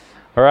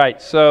All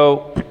right,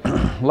 so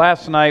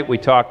last night we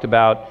talked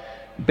about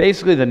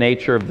basically the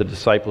nature of the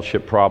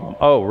discipleship problem.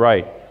 Oh,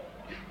 right.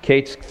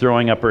 Kate's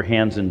throwing up her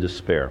hands in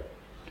despair.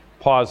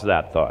 Pause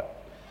that thought.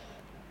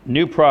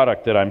 New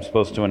product that I'm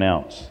supposed to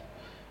announce.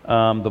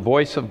 The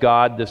Voice of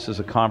God. This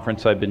is a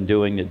conference I've been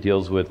doing that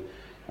deals with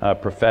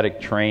prophetic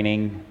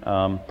training.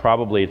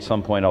 Probably at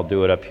some point I'll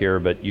do it up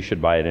here, but you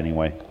should buy it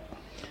anyway.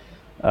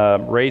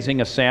 Raising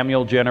a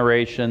Samuel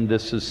generation.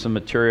 This is some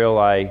material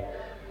I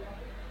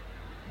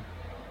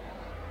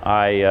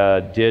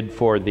did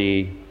for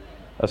the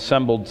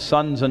assembled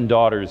sons and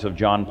daughters of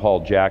John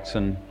Paul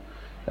Jackson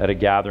at a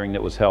gathering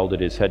that was held at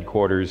his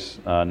headquarters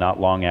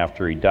not long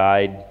after he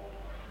died.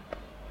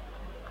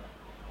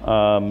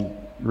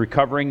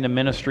 Recovering the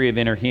Ministry of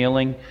Inner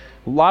Healing.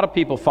 A lot of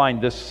people find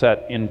this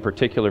set in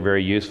particular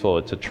very useful.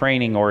 It's a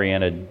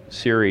training-oriented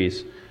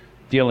series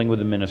dealing with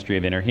the Ministry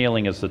of Inner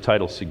Healing, as the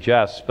title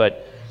suggests.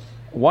 But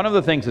one of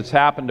the things that's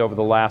happened over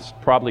the last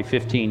probably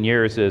 15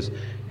 years is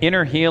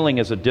inner healing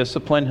as a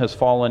discipline has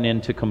fallen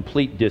into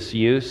complete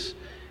disuse,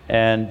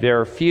 and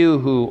there are few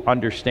who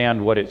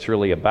understand what it's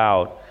really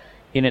about.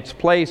 In its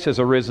place has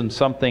arisen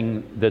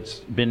something that's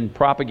been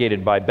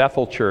propagated by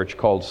Bethel Church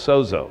called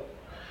Sozo.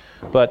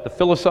 But the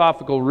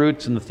philosophical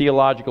roots and the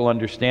theological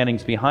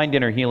understandings behind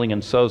inner healing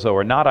and Sozo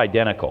are not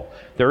identical.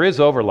 There is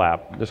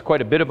overlap. There's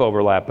quite a bit of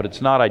overlap, but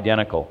it's not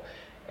identical.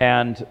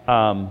 And,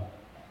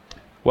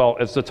 well,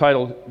 as the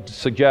title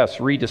suggests,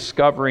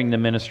 rediscovering the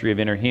ministry of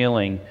inner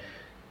healing,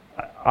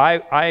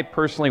 I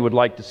personally would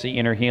like to see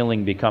inner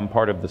healing become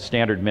part of the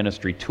standard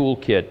ministry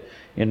toolkit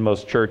in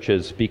most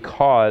churches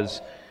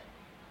because,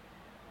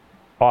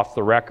 off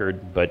the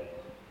record,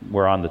 but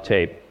we're on the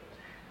tape,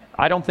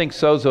 I don't think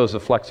Sozo is a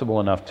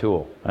flexible enough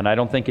tool, and I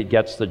don't think it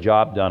gets the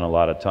job done a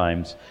lot of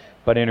times,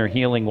 but inner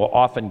healing will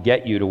often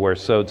get you to where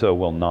Sozo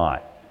will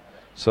not.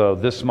 So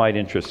this might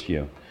interest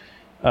you.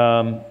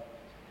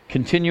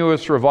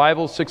 Continuous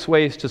Revival, 6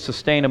 Ways to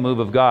Sustain a Move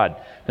of God.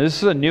 Now,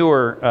 this is a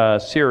newer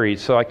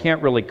series, so I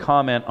can't really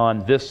comment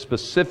on this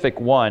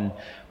specific one,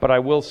 but I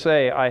will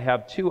say I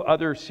have 2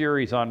 other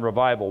series on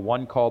revival,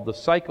 one called The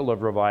Cycle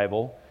of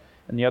Revival,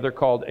 and the other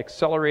called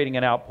Accelerating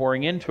an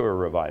Outpouring into a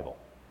Revival.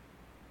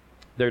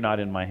 They're not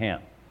in my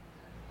hand.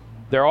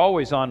 They're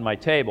always on my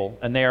table,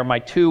 and they are my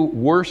 2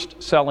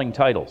 worst-selling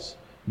titles.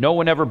 No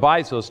one ever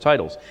buys those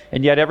titles,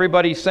 and yet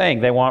everybody's saying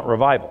they want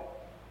revival.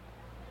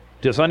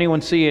 Does anyone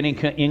see any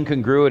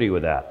incongruity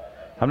with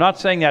that? I'm not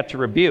saying that to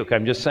rebuke.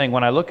 I'm just saying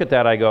when I look at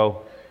that, I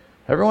go,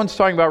 everyone's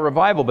talking about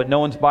revival, but no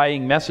one's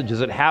buying messages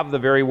that have the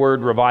very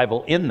word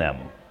revival in them.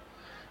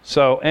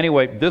 So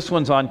anyway, this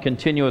one's on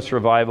continuous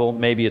revival.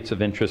 Maybe it's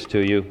of interest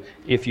to you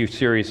if you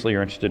seriously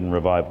are interested in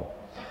revival.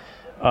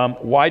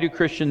 Why do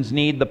Christians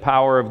need the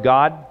power of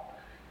God?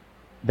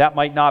 That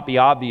might not be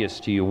obvious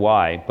to you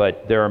why,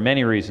 but there are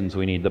many reasons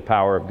we need the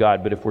power of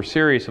God. But if we're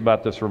serious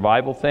about this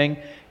revival thing,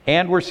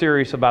 and we're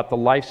serious about the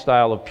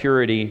lifestyle of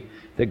purity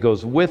that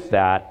goes with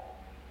that,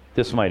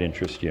 this might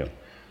interest you.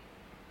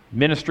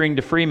 Ministering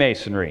to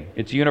Freemasonry.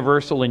 It's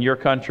universal in your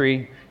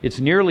country. It's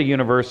nearly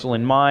universal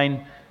in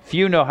mine.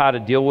 Few know how to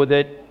deal with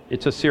it.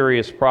 It's a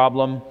serious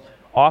problem.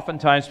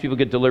 Oftentimes people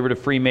get delivered to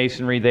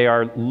Freemasonry. They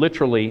are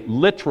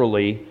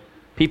literally,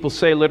 people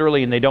say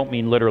literally and they don't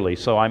mean literally.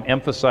 So I'm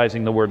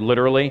emphasizing the word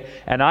literally.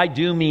 And I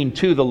do mean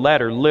to the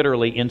letter,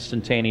 literally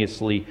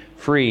instantaneously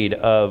freed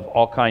of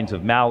all kinds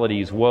of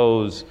maladies,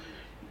 woes,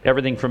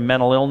 everything from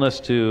mental illness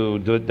to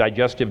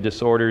digestive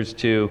disorders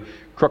to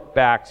crook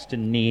backs to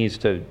knees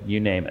to you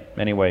name it.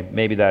 Anyway,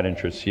 maybe that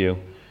interests you.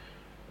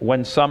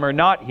 When some are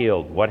not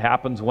healed, what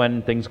happens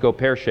when things go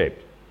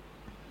pear-shaped?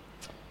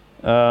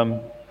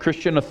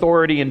 Christian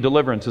authority and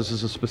deliverance. This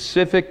is a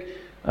specific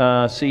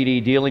CD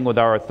dealing with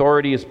our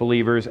authority as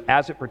believers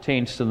as it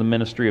pertains to the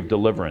ministry of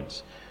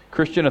deliverance.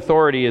 Christian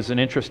authority is an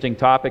interesting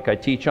topic. I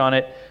teach on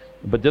it,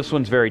 but this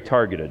one's very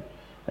targeted.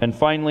 And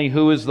finally,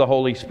 who is the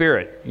Holy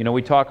Spirit? You know,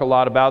 we talk a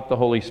lot about the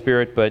Holy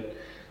Spirit, but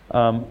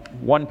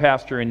one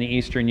pastor in the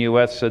eastern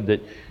U.S. said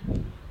that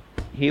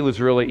he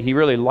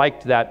really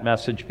liked that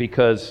message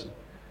because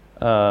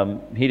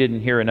he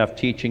didn't hear enough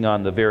teaching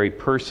on the very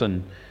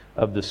person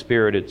of the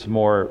Spirit. It's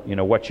more,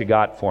 what you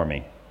got for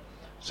me.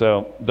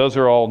 So those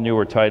are all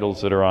newer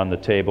titles that are on the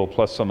table,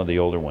 plus some of the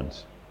older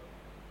ones.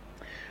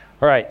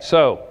 All right,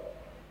 so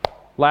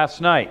last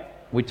night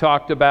we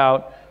talked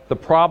about the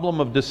problem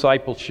of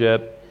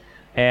discipleship,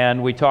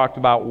 and we talked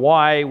about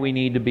why we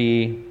need to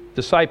be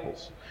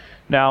disciples.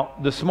 Now,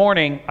 this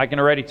morning, I can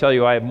already tell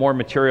you I have more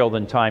material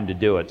than time to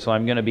do it, so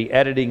I'm going to be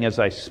editing as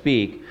I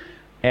speak,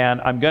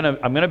 and I'm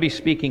going to be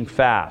speaking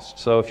fast.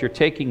 So if you're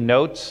taking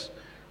notes,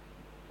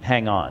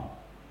 hang on.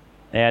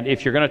 And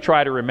if you're going to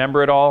try to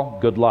remember it all,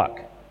 good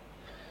luck.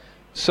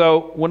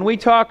 So when we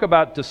talk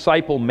about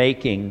disciple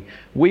making,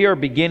 we are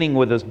beginning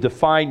with a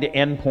defined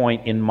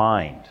endpoint in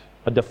mind.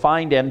 A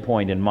defined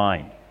endpoint in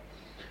mind.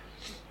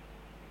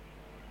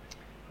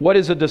 What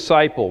is a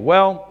disciple?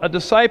 Well, a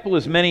disciple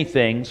is many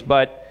things,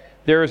 but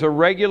there is a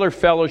regular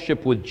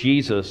fellowship with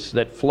Jesus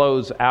that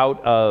flows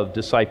out of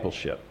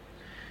discipleship.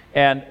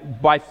 And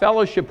by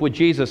fellowship with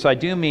Jesus, I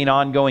do mean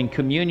ongoing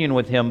communion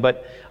with Him,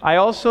 but I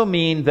also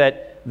mean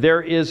that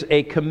there is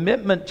a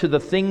commitment to the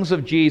things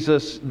of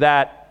Jesus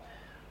that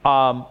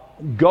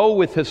go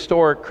with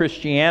historic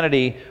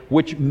Christianity,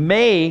 which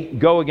may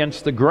go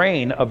against the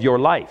grain of your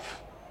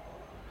life.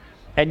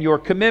 And your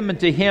commitment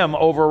to Him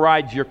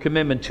overrides your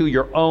commitment to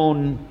your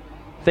own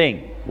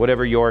thing,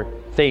 whatever your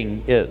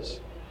thing is.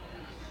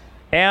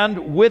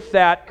 And with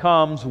that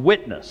comes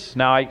witness.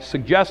 Now, I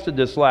suggested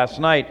this last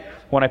night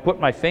when I put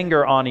my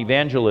finger on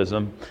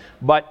evangelism,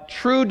 but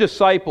true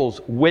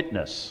disciples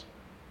witness.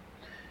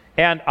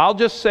 And I'll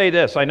just say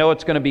this. I know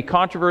it's going to be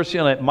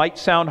controversial and it might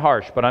sound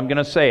harsh, but I'm going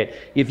to say it.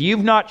 If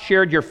you've not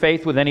shared your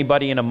faith with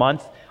anybody in a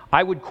month,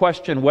 I would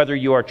question whether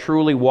you are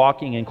truly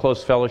walking in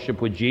close fellowship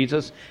with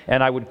Jesus,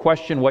 and I would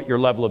question what your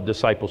level of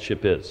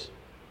discipleship is.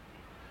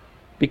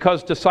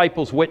 Because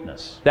disciples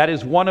witness. That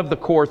is one of the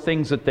core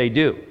things that they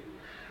do.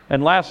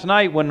 And last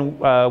night when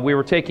we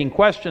were taking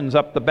questions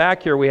up the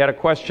back here, we had a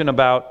question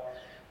about,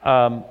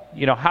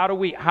 how do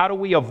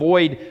we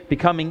avoid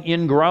becoming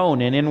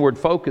ingrown and inward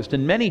focused?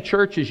 In many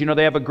churches,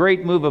 they have a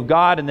great move of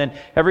God, and then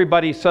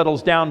everybody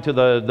settles down to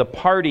the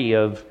party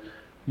of,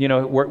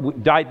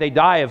 they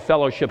die of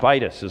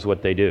fellowshipitis is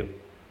what they do.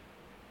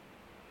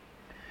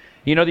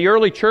 The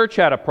early church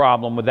had a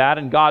problem with that,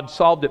 and God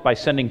solved it by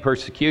sending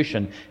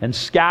persecution and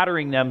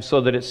scattering them so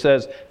that it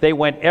says they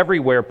went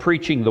everywhere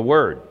preaching the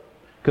word,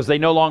 because they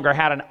no longer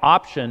had an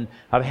option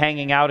of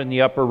hanging out in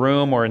the upper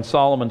room or in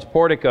Solomon's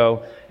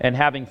portico and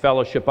having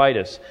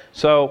fellowshipitis.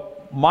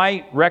 So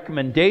my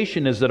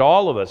recommendation is that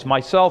all of us,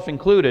 myself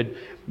included,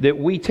 that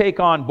we take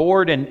on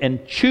board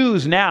and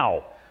choose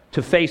now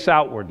to face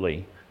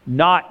outwardly,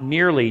 not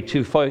merely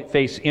to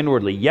face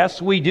inwardly.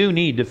 Yes, we do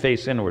need to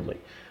face inwardly.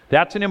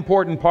 That's an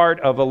important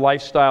part of a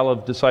lifestyle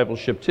of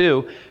discipleship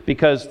too,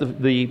 because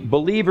the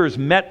believers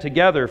met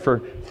together for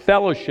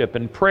fellowship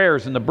and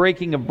prayers and the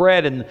breaking of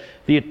bread and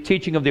the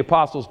teaching of the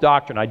apostles'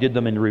 doctrine. I did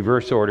them in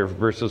reverse order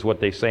versus what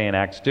they say in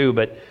Acts 2.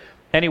 But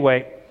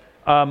anyway,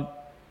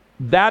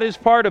 that is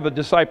part of a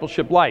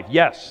discipleship life,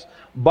 yes.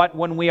 But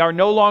when we are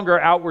no longer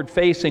outward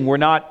facing, we're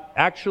not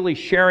actually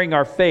sharing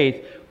our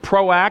faith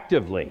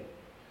proactively,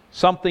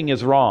 something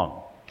is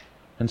wrong.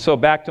 And so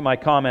back to my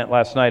comment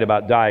last night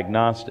about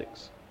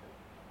diagnostics.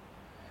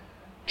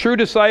 True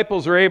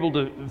disciples are able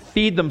to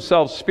feed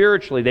themselves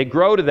spiritually. They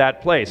grow to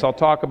that place. I'll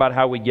talk about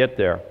how we get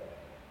there.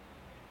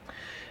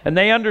 And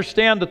they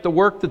understand that the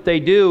work that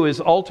they do is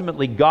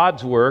ultimately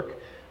God's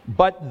work,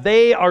 but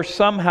they are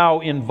somehow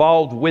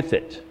involved with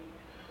it.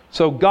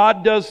 So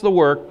God does the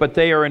work, but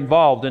they are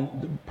involved.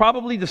 And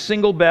probably the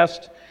single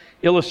best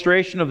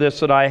illustration of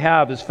this that I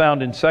have is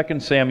found in 2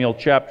 Samuel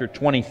chapter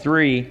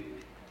 23.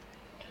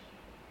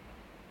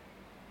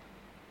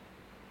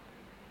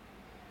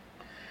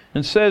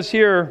 And says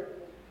here,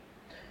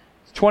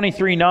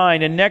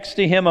 23:9, and next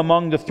to him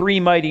among the three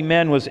mighty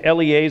men was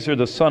Eleazar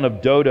the son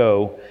of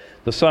Dodo,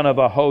 the son of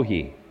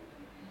Ahohi.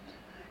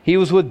 He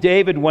was with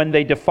David when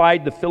they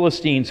defied the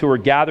Philistines who were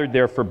gathered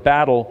there for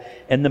battle,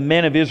 and the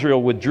men of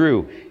Israel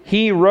withdrew.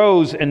 He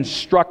rose and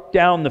struck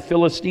down the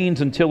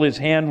Philistines until his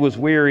hand was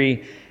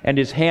weary, and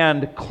his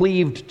hand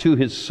cleaved to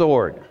his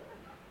sword.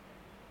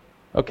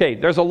 Okay,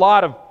 there's a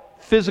lot of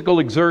physical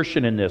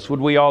exertion in this. Would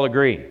we all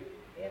agree?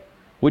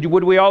 Would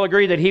we all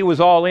agree that he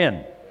was all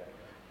in?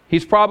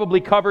 He's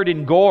probably covered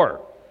in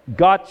gore,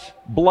 guts,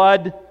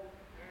 blood.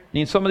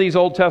 Some of these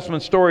Old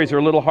Testament stories are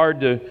a little hard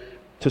to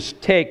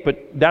take,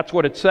 but that's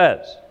what it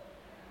says.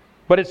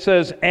 But it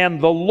says, and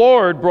the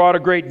Lord brought a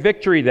great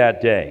victory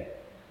that day.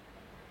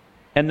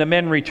 And the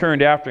men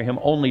returned after him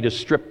only to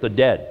strip the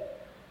dead.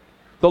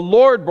 The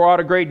Lord brought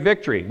a great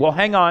victory. Well,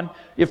 hang on.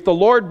 If the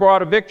Lord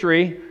brought a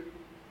victory,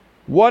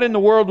 what in the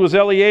world was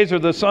Eleazar,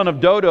 the son of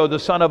Dodo, the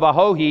son of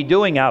Ahohi,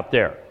 doing out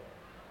there?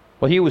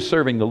 Well, he was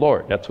serving the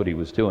Lord. That's what he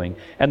was doing.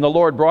 And the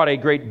Lord brought a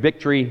great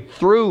victory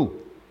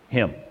through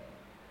him.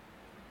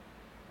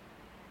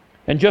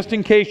 And just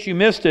in case you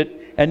missed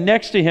it, and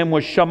next to him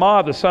was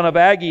Shammah, the son of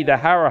Agi, the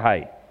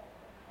Harahite.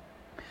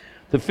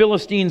 The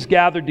Philistines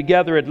gathered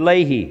together at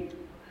Lehi,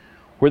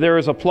 where there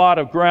is a plot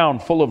of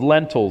ground full of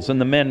lentils, and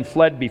the men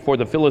fled before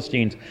the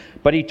Philistines.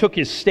 But he took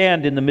his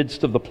stand in the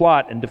midst of the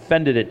plot and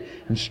defended it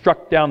and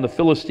struck down the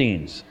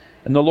Philistines.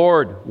 And the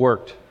Lord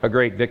worked a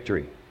great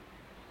victory.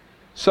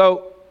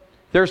 So,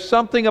 there's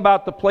something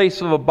about the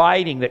place of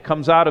abiding that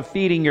comes out of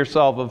feeding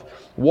yourself, of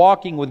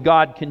walking with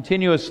God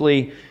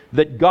continuously,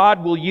 that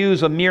God will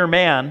use a mere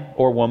man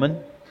or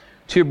woman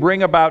to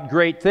bring about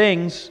great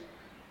things.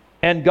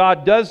 And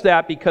God does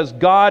that because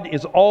God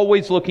is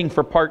always looking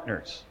for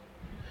partners.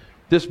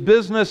 This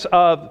business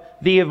of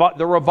the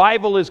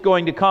revival is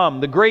going to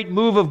come. The great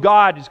move of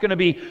God is going to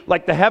be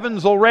like the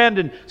heavens will rend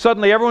and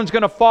suddenly everyone's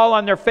going to fall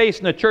on their face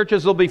and the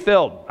churches will be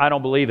filled. I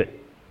don't believe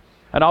it.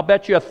 And I'll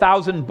bet you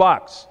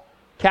 $1,000,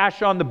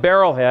 cash on the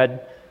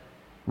barrelhead,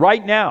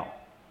 right now,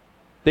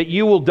 that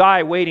you will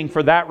die waiting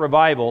for that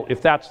revival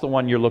if that's the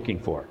one you're looking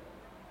for.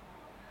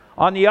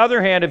 On the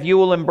other hand, if you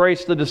will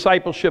embrace the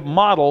discipleship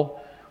model,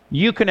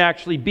 you can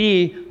actually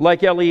be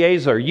like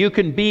Eleazar. You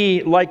can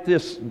be like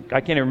this,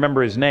 I can't even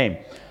remember his name,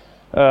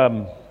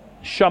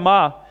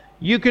 Shammah,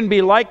 you can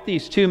be like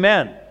these two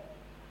men.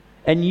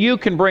 And you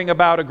can bring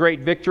about a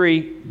great victory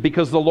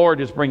because the Lord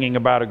is bringing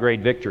about a great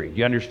victory. Do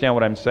you understand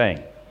what I'm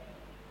saying?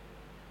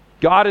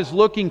 God is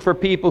looking for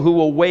people who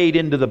will wade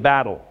into the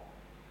battle.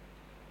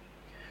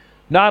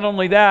 Not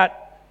only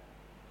that,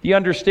 the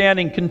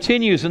understanding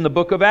continues in the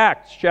book of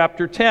Acts,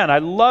 chapter 10. I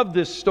love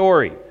this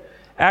story.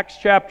 Acts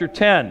chapter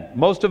 10.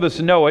 Most of us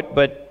know it,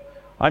 but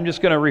I'm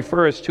just going to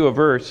refer us to a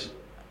verse.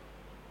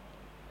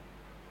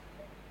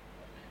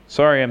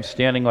 Sorry I'm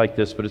standing like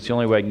this, but it's the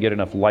only way I can get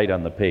enough light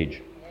on the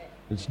page.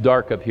 It's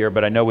dark up here,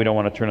 but I know we don't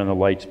want to turn on the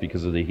lights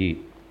because of the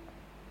heat.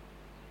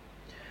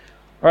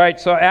 All right,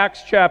 so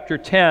Acts chapter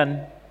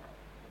 10,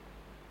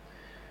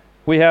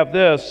 we have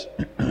this.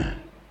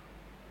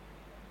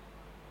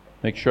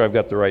 Make sure I've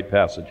got the right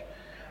passage.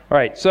 All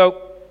right,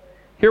 so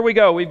here we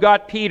go. We've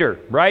got Peter,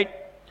 right?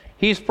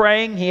 He's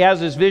praying. He has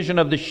his vision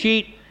of the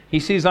sheet. He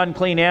sees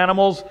unclean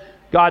animals.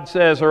 God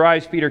says,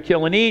 "Arise, Peter,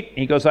 kill and eat."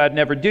 He goes, "I'd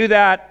never do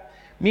that."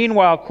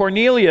 Meanwhile,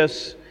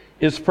 Cornelius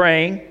is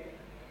praying.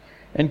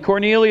 And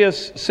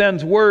Cornelius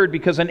sends word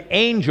because an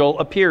angel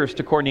appears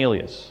to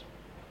Cornelius.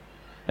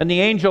 And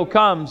the angel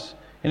comes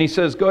and he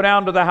says, "Go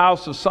down to the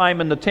house of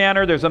Simon the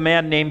tanner. There's a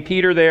man named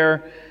Peter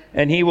there,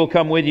 and he will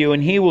come with you,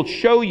 and he will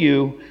show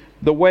you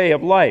the way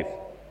of life."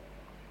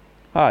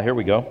 Here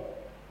we go.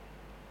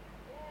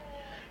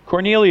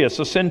 Cornelius,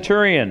 a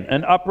centurion,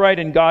 an upright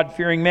and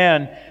God-fearing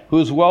man who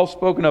is well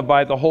spoken of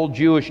by the whole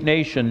Jewish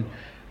nation,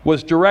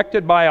 was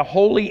directed by a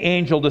holy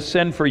angel to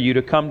send for you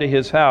to come to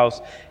his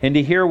house and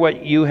to hear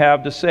what you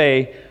have to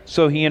say.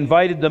 So he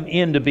invited them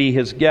in to be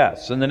his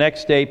guests. And the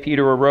next day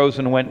Peter arose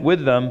and went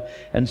with them,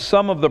 and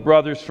some of the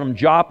brothers from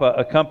Joppa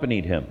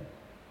accompanied him.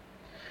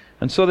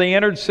 And so they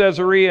entered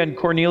Caesarea, and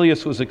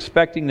Cornelius was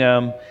expecting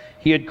them.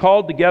 He had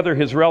called together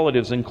his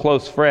relatives and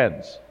close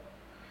friends.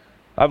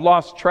 I've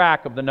lost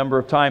track of the number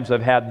of times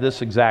I've had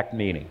this exact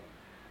meeting.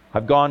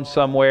 I've gone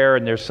somewhere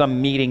and there's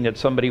some meeting that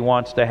somebody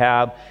wants to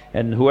have,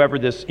 and whoever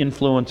this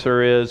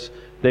influencer is,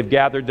 they've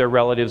gathered their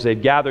relatives,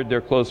 they've gathered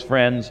their close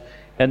friends,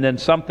 and then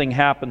something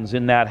happens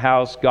in that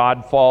house.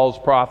 God falls,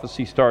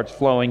 prophecy starts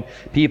flowing,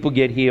 people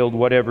get healed,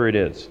 whatever it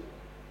is.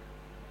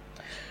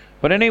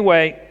 But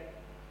anyway,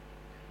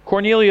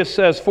 Cornelius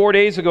says, 4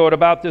 days ago at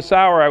about this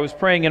hour I was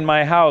praying in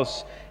my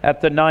house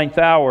at the 9th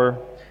hour.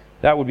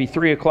 That would be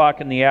 3 o'clock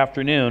in the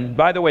afternoon.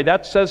 By the way,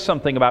 that says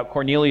something about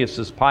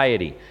Cornelius'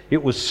 piety.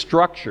 It was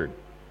structured.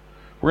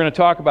 We're going to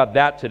talk about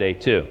that today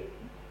too.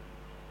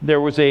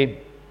 There was a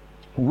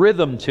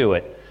rhythm to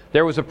it.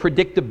 There was a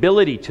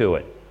predictability to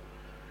it.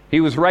 He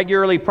was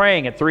regularly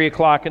praying at 3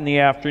 o'clock in the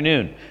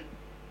afternoon.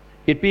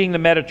 It being the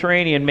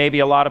Mediterranean, maybe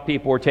a lot of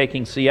people were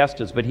taking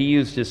siestas, but he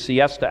used his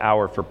siesta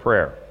hour for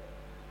prayer.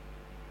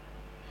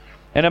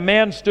 And a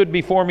man stood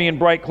before me in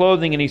bright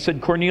clothing, and he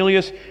said,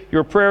 "Cornelius,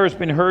 your prayer has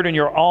been heard, and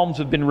your alms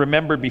have been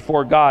remembered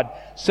before God.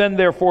 Send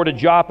therefore to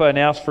Joppa and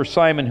ask for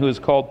Simon, who is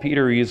called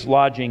Peter. He is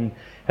lodging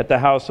at the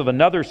house of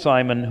another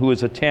Simon, who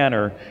is a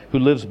tanner, who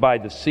lives by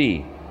the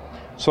sea."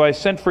 So I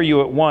sent for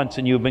you at once,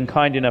 and you have been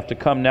kind enough to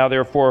come. Now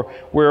therefore,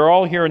 we are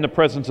all here in the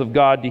presence of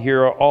God to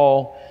hear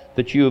all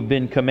that you have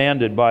been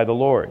commanded by the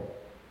Lord.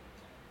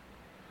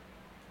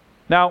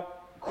 Now,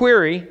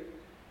 query: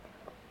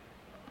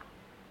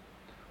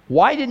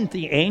 why didn't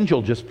the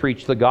angel just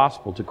preach the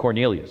gospel to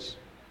Cornelius?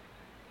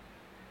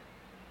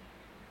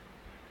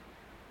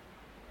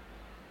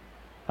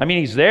 I mean,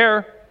 he's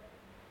there.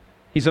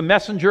 He's a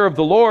messenger of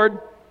the Lord.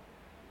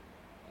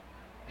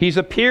 He's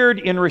appeared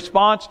in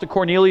response to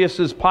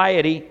Cornelius'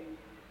 piety.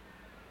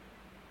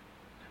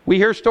 We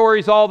hear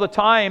stories all the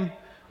time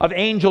of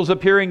angels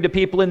appearing to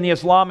people in the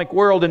Islamic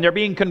world, and they're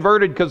being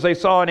converted because they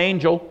saw an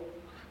angel.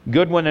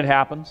 Good when it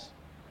happens.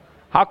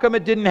 How come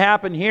it didn't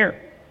happen here?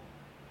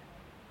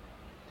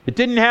 It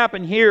didn't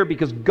happen here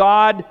because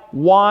God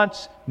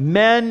wants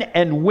men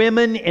and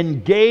women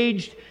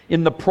engaged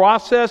in the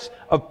process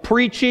of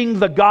preaching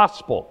the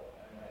gospel.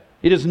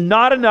 It is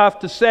not enough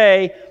to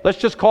say, let's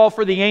just call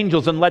for the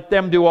angels and let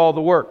them do all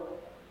the work.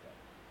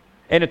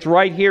 And it's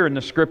right here in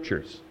the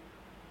Scriptures.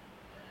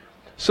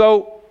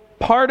 So,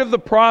 part of the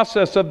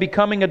process of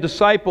becoming a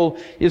disciple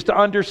is to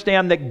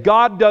understand that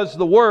God does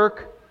the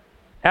work,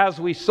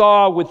 as we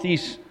saw with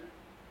these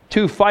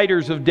two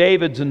fighters of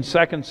David's in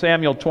 2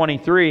 Samuel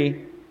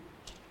 23.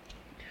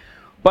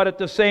 But at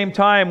the same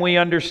time, we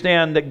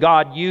understand that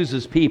God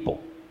uses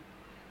people.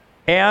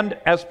 And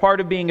as part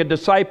of being a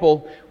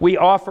disciple, we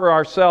offer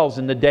ourselves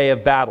in the day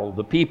of battle.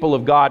 The people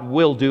of God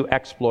will do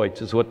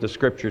exploits, is what the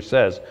Scripture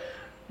says.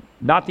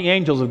 Not the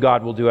angels of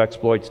God will do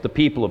exploits, the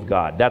people of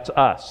God. That's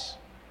us.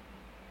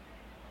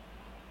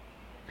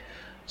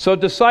 So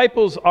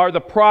disciples are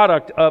the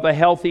product of a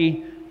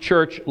healthy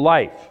church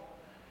life.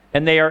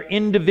 And they are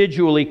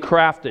individually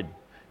crafted.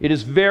 It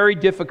is very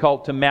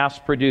difficult to mass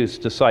produce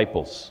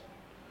disciples.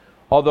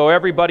 Although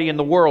everybody in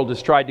the world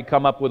has tried to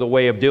come up with a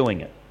way of doing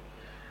it.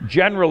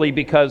 Generally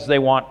because they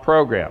want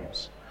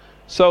programs.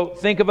 So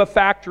think of a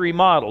factory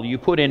model. You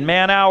put in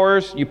man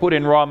hours, you put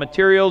in raw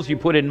materials, you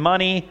put in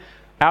money,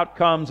 out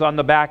comes on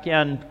the back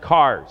end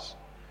cars.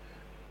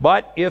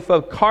 But if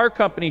a car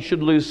company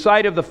should lose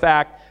sight of the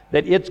fact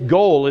that its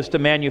goal is to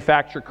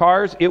manufacture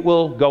cars, it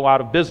will go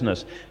out of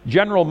business.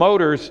 General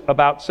Motors,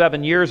 about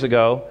 7 years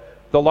ago,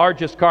 the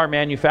largest car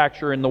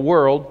manufacturer in the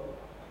world,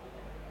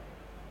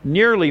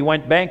 nearly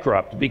went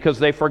bankrupt because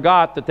they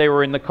forgot that they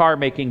were in the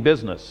car-making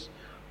business.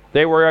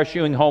 They were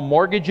issuing home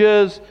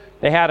mortgages,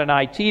 they had an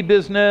IT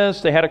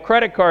business, they had a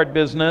credit card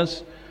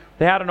business,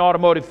 they had an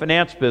automotive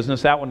finance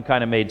business. That one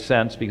kind of made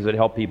sense because it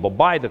helped people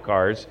buy the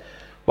cars.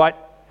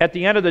 But at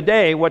the end of the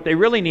day, what they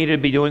really needed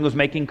to be doing was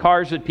making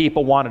cars that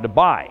people wanted to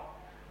buy.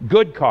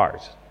 Good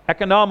cars,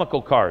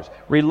 economical cars,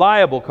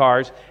 reliable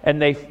cars, and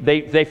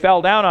they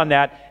fell down on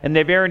that, and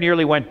they very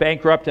nearly went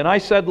bankrupt. And I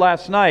said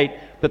last night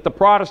that the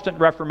Protestant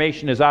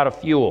Reformation is out of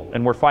fuel,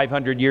 and we're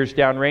 500 years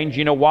downrange.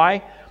 You know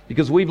why?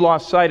 Because we've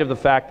lost sight of the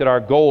fact that our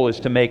goal is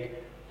to make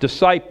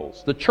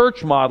disciples. The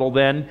church model,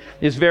 then,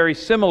 is very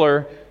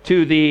similar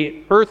to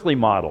the earthly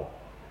model.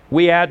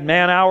 We add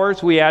man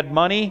hours, we add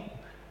money,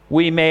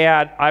 we may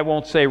add, I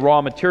won't say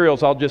raw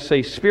materials, I'll just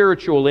say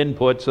spiritual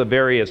inputs of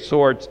various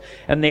sorts,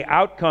 and the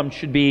outcome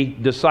should be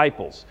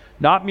disciples.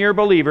 Not mere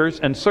believers,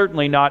 and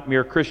certainly not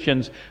mere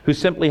Christians who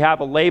simply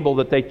have a label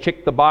that they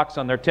tick the box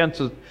on their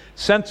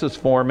census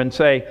form and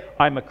say,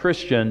 I'm a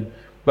Christian,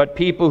 but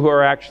people who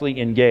are actually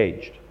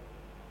engaged.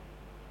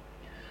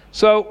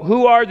 So,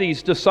 who are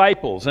these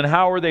disciples, and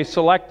how are they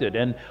selected,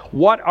 and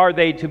what are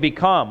they to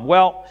become?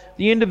 Well,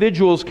 the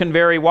individuals can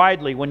vary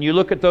widely. When you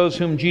look at those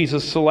whom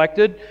Jesus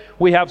selected,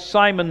 we have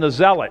Simon the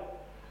Zealot.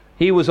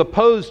 He was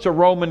opposed to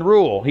Roman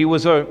rule. He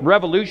was a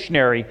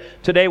revolutionary.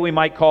 Today we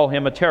might call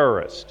him a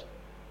terrorist.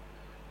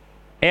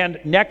 And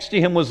next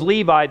to him was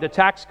Levi, the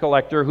tax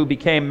collector, who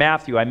became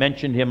Matthew. I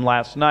mentioned him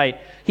last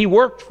night. He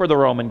worked for the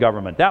Roman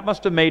government. That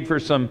must have made for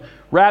some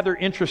rather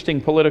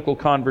interesting political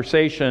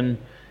conversation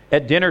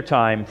at dinner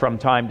time from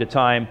time to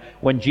time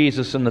when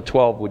Jesus and the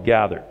 12 would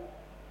gather.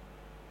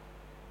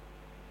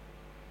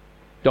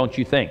 Don't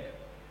you think?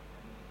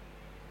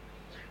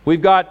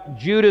 We've got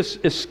Judas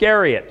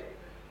Iscariot.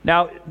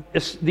 Now,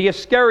 the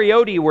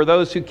Iscariote were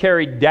those who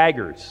carried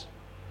daggers.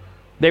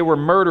 They were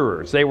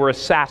murderers. They were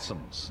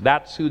assassins.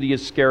 That's who the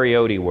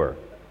Iscariote were.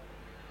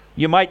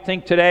 You might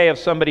think today of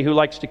somebody who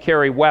likes to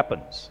carry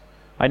weapons.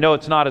 I know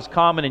it's not as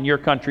common in your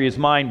country as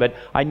mine, but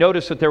I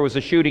noticed that there was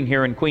a shooting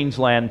here in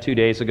Queensland 2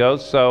 days ago,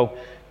 so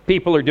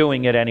people are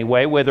doing it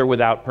anyway, with or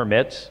without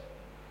permits.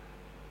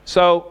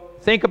 So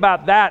think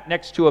about that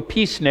next to a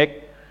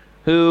peacenik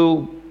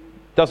who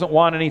doesn't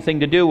want anything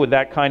to do with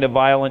that kind of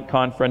violent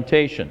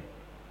confrontation.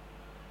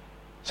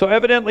 So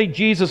evidently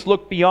Jesus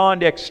looked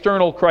beyond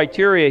external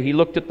criteria. He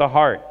looked at the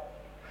heart.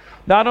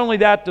 Not only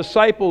that,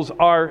 disciples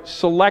are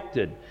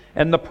selected,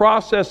 and the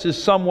process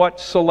is somewhat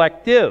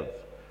selective,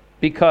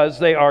 because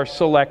they are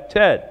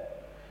selected.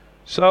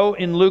 So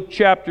in Luke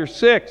chapter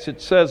 6,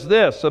 it says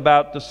this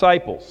about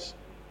disciples.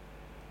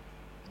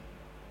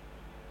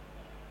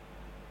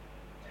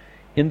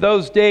 In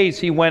those days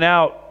he went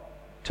out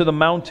to the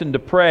mountain to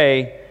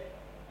pray,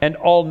 and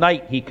all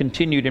night he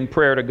continued in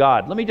prayer to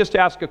God. Let me just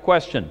ask a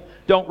question.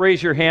 Don't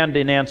raise your hand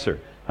in answer.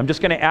 I'm just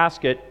going to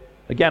ask it.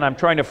 Again, I'm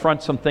trying to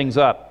front some things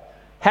up.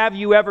 Have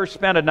you ever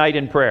spent a night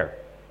in prayer?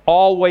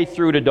 All the way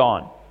through to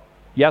dawn?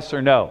 Yes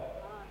or no?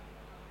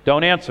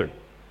 Don't answer.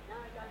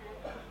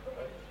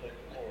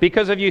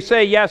 Because if you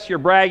say yes, you're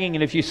bragging,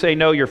 and if you say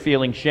no, you're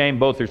feeling shame.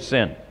 Both are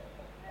sin.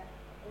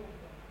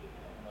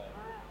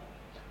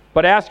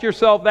 But ask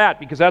yourself that,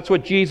 because that's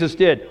what Jesus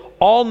did.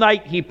 All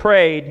night he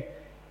prayed,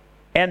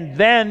 and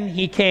then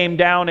he came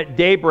down at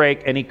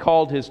daybreak and he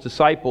called his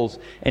disciples,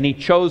 and he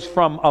chose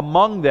from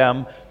among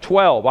them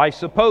 12. I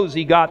suppose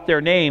he got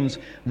their names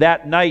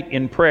that night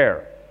in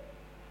prayer.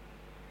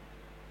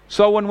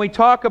 So when we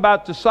talk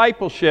about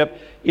discipleship,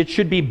 it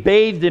should be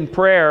bathed in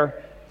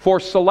prayer for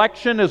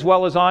selection as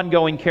well as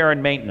ongoing care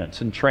and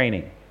maintenance and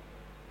training.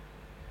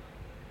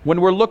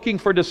 When we're looking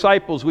for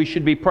disciples, we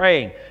should be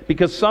praying,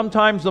 because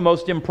sometimes the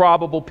most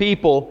improbable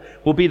people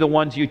will be the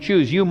ones you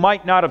choose. You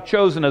might not have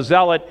chosen a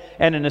zealot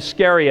and an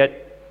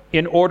Iscariot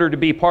in order to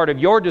be part of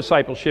your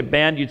discipleship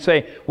band. You'd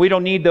say, we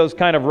don't need those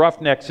kind of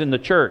roughnecks in the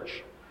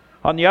church.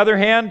 On the other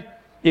hand,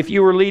 if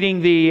you were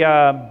leading the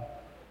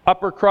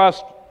upper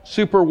crust,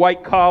 super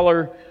white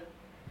collar,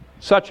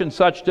 such and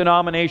such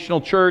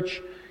denominational church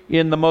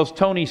in the most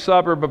Tony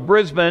suburb of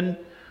Brisbane,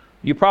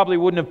 you probably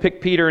wouldn't have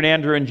picked Peter and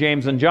Andrew and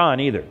James and John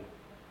either.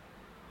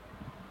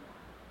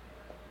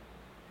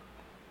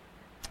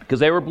 Because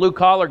they were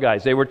blue-collar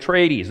guys. They were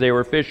tradies. They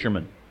were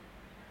fishermen.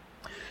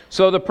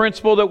 So the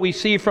principle that we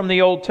see from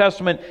the Old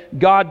Testament,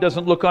 God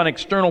doesn't look on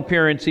external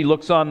appearance, He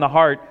looks on the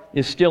heart,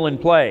 is still in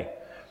play.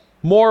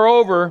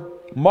 Moreover,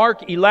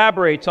 Mark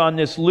elaborates on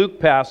this Luke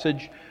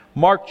passage.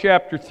 Mark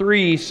chapter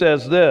 3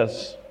 says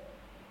this.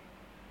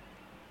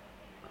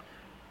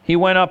 He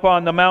went up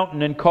on the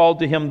mountain and called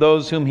to him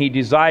those whom he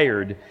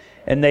desired,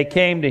 and they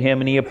came to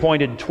him, and he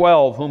appointed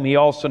 12, whom he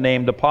also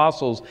named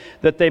apostles,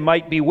 that they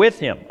might be with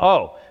him.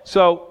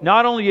 So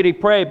not only did he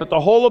pray, but the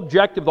whole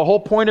objective, the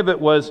whole point of it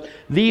was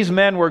these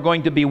men were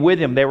going to be with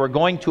him. They were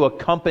going to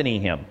accompany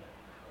him.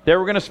 They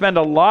were going to spend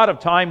a lot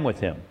of time with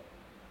him.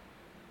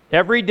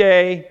 Every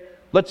day,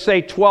 let's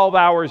say 12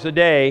 hours a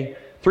day,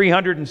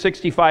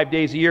 365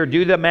 days a year.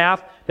 Do the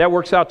math. That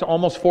works out to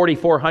almost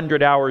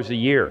 4,400 hours a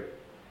year.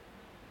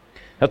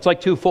 That's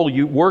like 2 full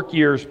work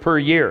years per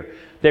year.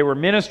 They were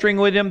ministering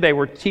with him. They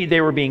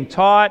were being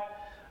taught.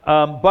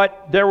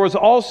 But there was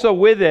also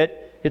with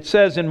it, it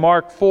says in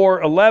Mark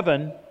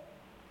 4:11,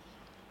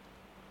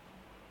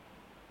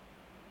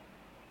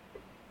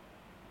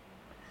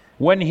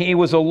 when he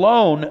was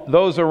alone,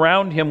 those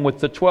around him with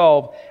the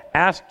 12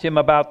 asked him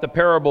about the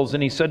parables,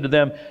 and he said to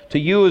them, to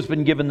you has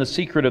been given the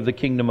secret of the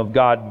kingdom of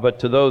God, but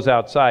to those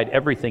outside,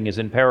 everything is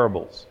in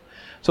parables.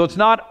 So it's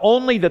not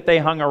only that they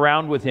hung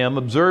around with him,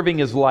 observing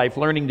his life,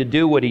 learning to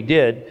do what he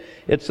did,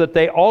 it's that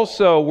they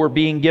also were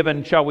being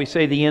given, shall we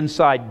say, the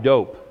inside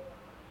dope.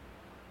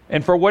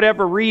 And for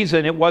whatever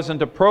reason, it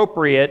wasn't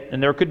appropriate,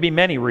 and there could be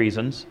many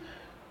reasons,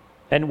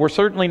 and we're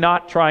certainly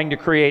not trying to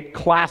create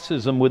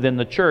classism within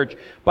the church,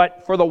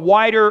 but for the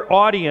wider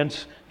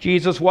audience,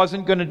 Jesus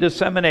wasn't going to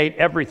disseminate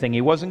everything.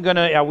 He wasn't going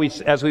to,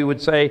 as we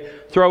would say,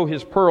 throw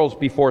his pearls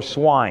before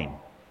swine.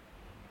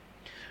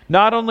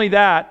 Not only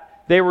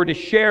that, they were to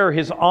share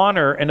his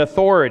honor and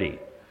authority.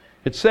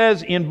 It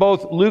says in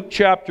both Luke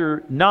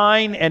chapter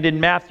 9 and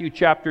in Matthew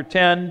chapter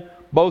 10,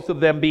 both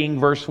of them being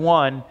verse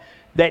 1,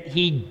 that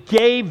he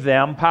gave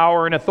them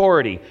power and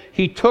authority.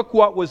 He took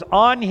what was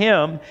on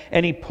him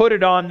and he put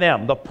it on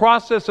them. The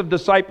process of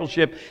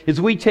discipleship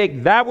is we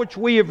take that which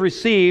we have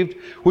received,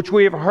 which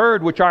we have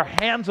heard, which our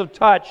hands have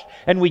touched,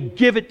 and we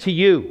give it to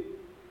you.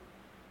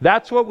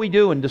 That's what we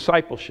do in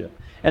discipleship.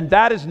 And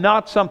that is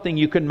not something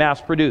you can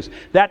mass produce.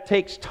 That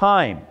takes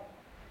time.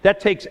 That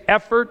takes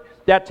effort.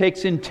 That takes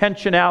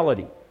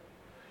intentionality.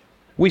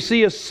 We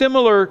see a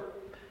similar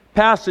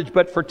passage,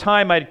 but for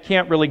time I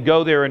can't really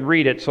go there and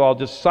read it, so I'll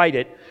just cite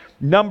it.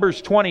 Numbers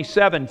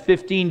 27,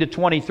 15 to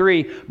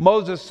 23,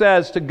 Moses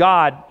says to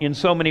God in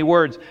so many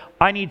words,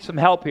 I need some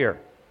help here.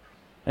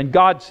 And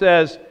God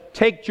says,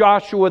 take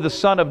Joshua the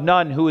son of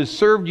Nun, who has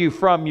served you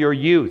from your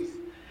youth,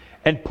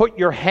 and put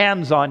your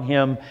hands on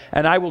him,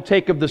 and I will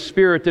take of the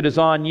Spirit that is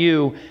on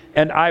you,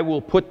 and I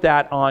will put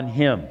that on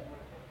him.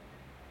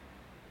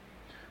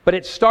 But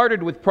it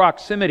started with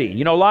proximity.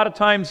 You know, a lot of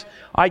times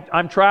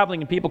I'm traveling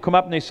and people come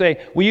up and they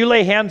say, will you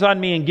lay hands on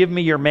me and give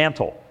me your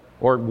mantle?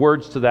 Or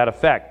words to that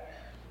effect.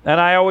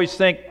 And I always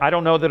think, I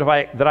don't know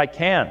that I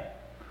can.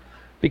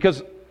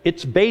 Because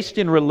it's based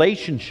in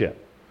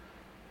relationship.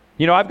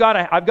 You know, I've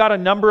got a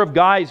number of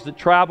guys that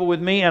travel with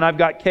me, and I've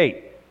got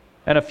Kate.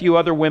 And a few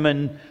other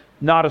women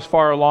not as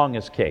far along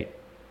as Kate.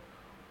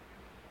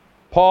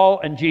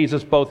 Paul and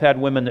Jesus both had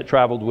women that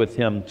traveled with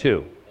him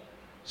too.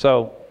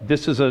 So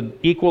this is an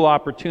equal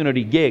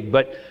opportunity gig.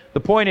 But the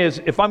point is,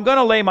 if I'm going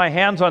to lay my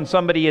hands on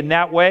somebody in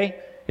that way,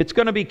 it's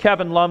going to be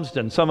Kevin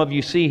Lumsden. Some of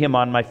you see him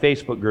on my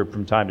Facebook group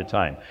from time to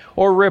time.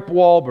 Or Rip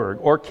Wahlberg.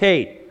 Or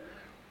Kate.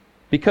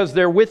 Because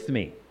they're with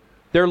me.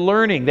 They're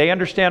learning. They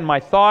understand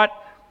my thought.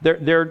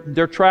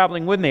 They're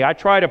traveling with me. I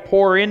try to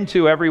pour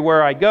into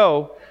everywhere I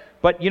go.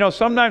 But, you know,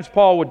 sometimes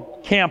Paul would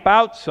camp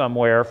out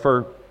somewhere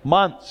for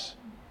months.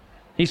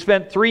 He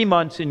spent 3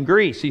 months in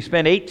Greece. He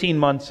spent 18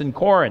 months in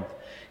Corinth.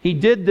 He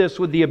did this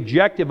with the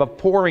objective of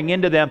pouring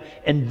into them,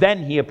 and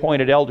then he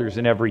appointed elders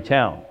in every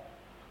town.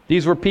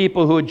 These were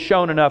people who had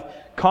shown enough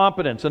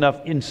competence,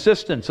 enough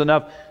insistence,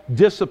 enough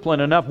discipline,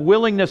 enough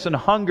willingness and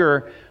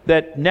hunger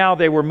that now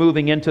they were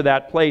moving into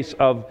that place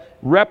of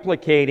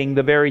replicating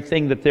the very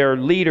thing that their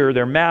leader,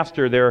 their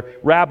master, their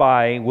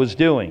rabbi was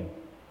doing.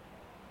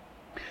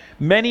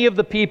 Many of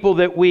the people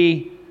that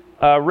we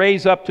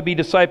raise up to be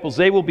disciples,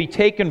 they will be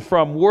taken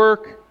from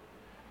work,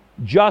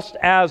 just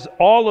as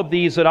all of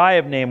these that I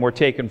have named were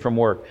taken from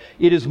work.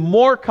 It is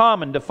more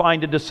common to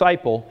find a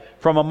disciple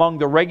from among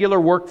the regular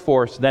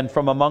workforce than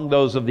from among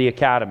those of the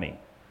academy.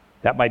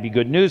 That might be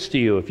good news to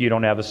you if you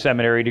don't have a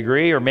seminary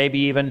degree or maybe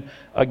even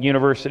a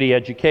university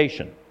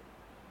education.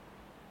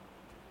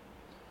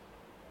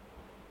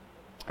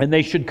 And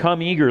they should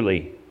come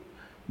eagerly,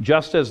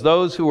 just as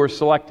those who were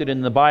selected in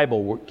the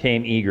Bible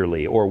came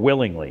eagerly or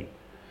willingly.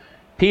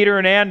 Peter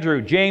and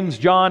Andrew, James,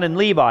 John, and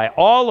Levi,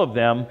 all of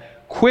them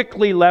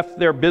quickly left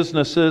their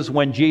businesses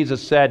when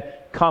Jesus said,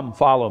 come,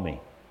 follow me.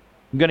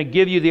 I'm going to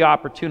give you the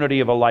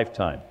opportunity of a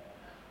lifetime.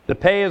 The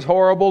pay is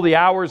horrible, the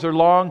hours are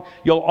long,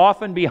 you'll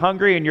often be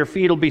hungry and your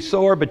feet will be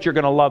sore, but you're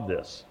going to love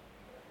this.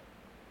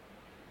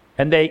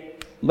 And they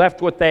left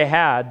what they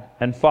had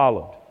and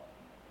followed.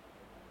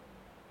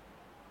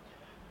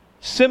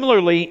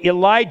 Similarly,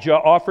 Elijah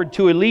offered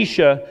to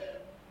Elisha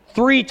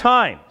 3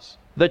 times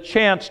the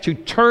chance to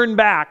turn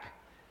back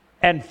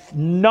and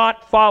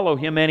not follow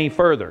him any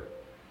further.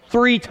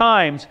 3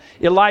 times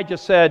Elijah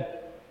said,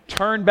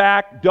 turn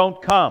back,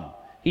 don't come.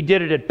 He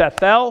did it at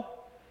Bethel,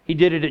 he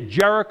did it at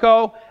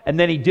Jericho, and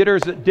then he did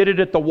it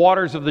at the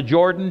waters of the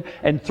Jordan.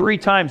 And 3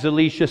 times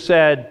Elisha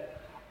said,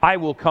 I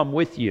will come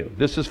with you.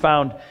 This is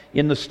found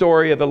in the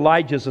story of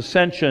Elijah's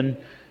ascension,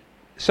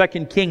 2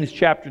 Kings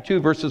chapter 2,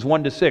 verses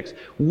 1 to 6.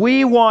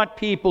 We want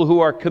people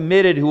who are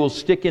committed, who will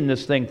stick in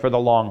this thing for the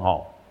long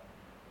haul.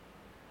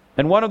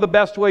 And one of the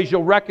best ways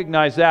you'll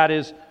recognize that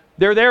is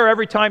they're there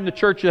every time the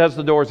church has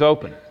the doors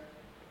open.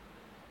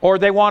 Or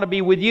they want to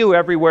be with you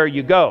everywhere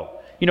you go.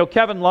 You know,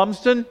 Kevin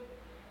Lumsden,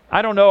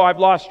 I don't know, I've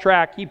lost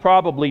track. He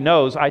probably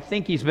knows. I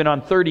think he's been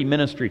on 30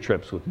 ministry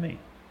trips with me.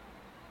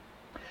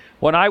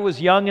 When I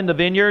was young in the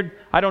vineyard,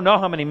 I don't know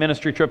how many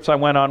ministry trips I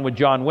went on with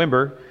John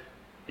Wimber.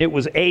 It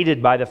was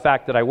aided by the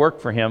fact that I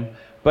worked for him.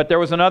 But there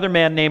was another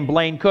man named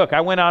Blaine Cook.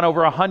 I went on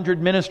over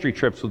 100 ministry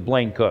trips with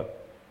Blaine Cook.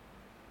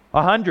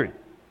 100.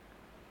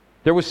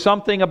 There was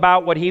something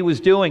about what he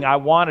was doing. I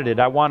wanted it.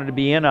 I wanted to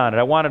be in on it.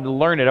 I wanted to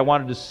learn it. I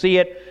wanted to see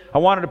it. I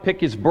wanted to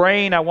pick his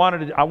brain. I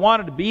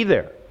wanted to be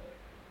there.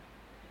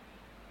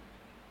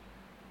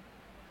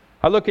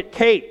 I look at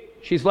Kate.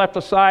 She's left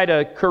aside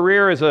a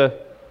career as a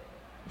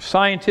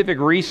scientific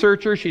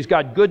researcher. She's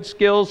got good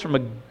skills from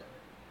a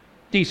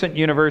decent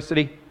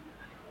university.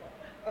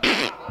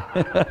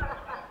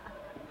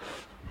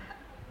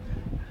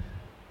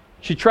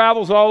 She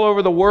travels all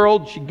over the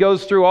world. She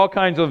goes through all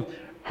kinds of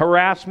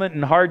harassment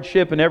and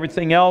hardship and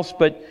everything else.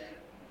 But,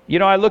 you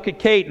know, I look at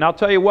Kate, and I'll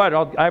tell you what,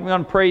 I'm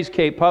going to praise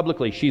Kate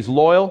publicly. She's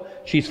loyal.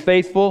 She's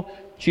faithful.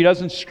 She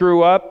doesn't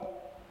screw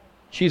up.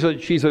 She's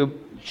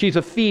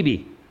a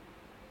Phoebe.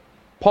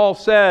 Paul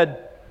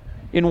said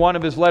in one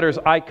of his letters,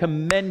 I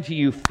commend to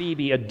you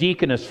Phoebe, a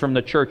deaconess from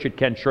the church at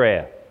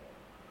Kenshrea.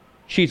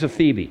 She's a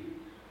Phoebe.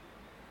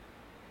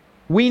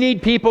 We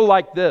need people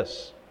like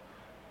this,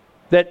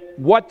 that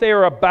what they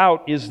are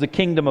about is the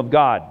kingdom of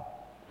God,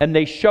 and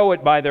they show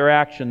it by their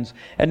actions.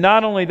 And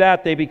not only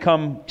that, they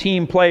become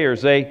team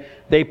players.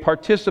 They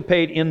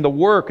participate in the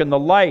work and the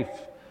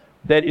life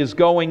that is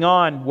going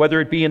on, whether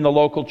it be in the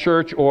local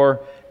church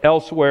or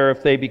elsewhere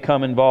if they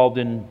become involved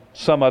in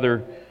some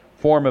other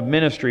form of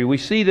ministry. We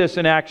see this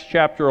in Acts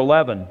chapter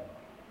 11.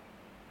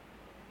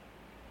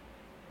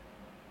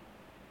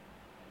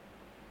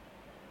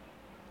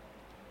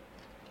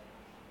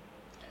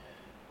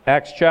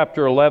 Acts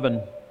chapter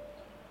 11.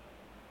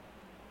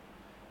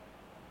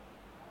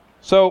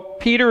 So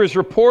Peter is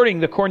reporting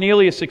the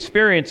Cornelius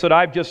experience that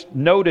I've just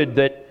noted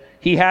that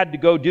he had to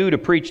go do to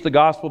preach the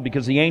gospel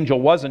because the angel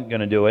wasn't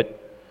going to do it.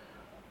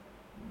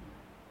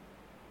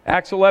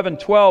 Acts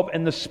 11:12,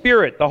 and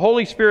the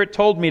Holy Spirit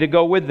told me to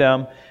go with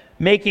them,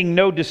 making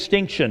no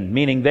distinction,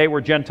 meaning they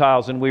were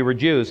Gentiles and we were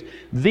Jews.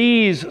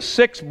 These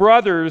 6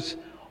 brothers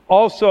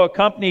also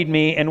accompanied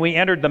me, and we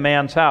entered the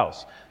man's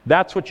house.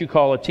 That's what you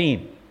call a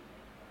team.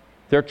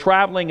 They're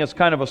traveling as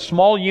kind of a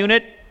small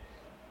unit,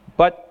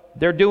 but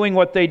they're doing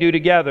what they do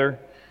together.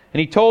 And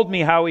he told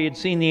me how he had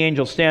seen the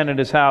angel stand at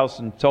his house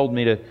and told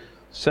me to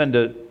send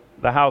to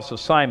the house of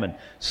Simon.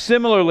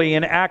 Similarly,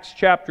 in Acts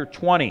chapter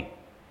 20,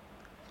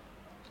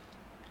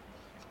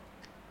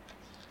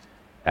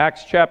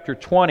 Acts chapter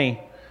 20,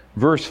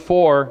 verse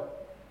 4,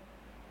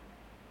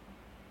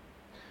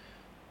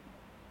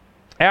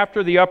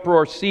 after the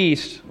uproar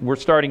ceased, we're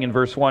starting in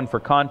verse 1 for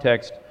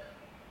context,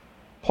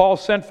 Paul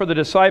sent for the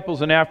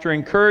disciples, and after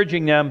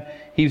encouraging them,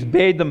 he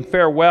bade them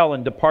farewell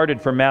and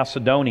departed for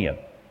Macedonia.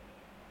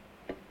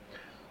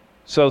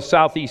 So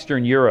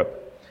southeastern Europe.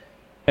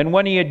 And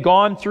when he had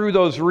gone through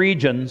those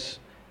regions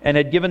and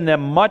had given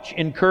them much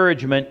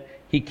encouragement,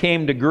 he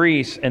came to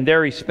Greece, and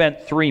there he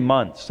spent 3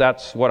 months.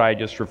 That's what I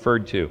just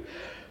referred to.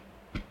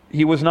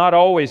 He was not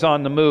always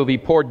on the move. He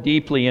poured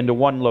deeply into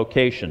one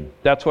location.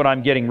 That's what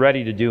I'm getting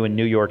ready to do in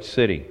New York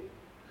City.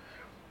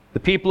 The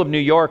people of New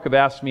York have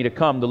asked me to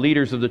come. The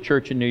leaders of the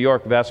church in New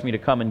York have asked me to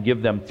come and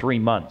give them 3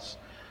 months.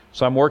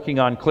 So I'm working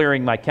on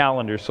clearing my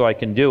calendar so I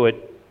can do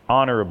it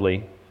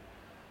honorably.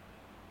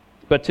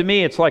 But to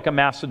me, it's like a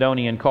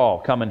Macedonian call.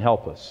 Come and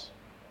help us.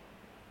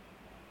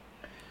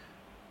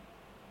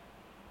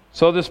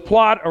 So this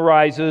plot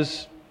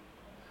arises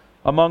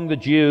among the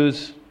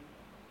Jews,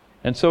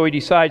 and so he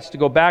decides to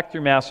go back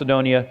through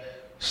Macedonia.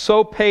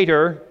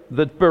 Sopater,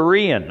 the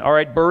Berean. All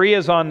right, Berea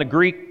is on the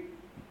Greek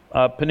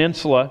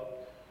peninsula.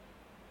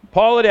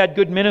 Paul had had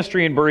good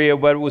ministry in Berea,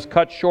 but it was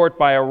cut short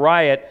by a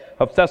riot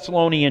of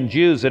Thessalonian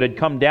Jews that had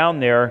come down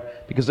there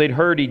because they'd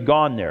heard he'd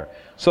gone there.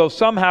 So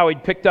somehow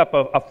he'd picked up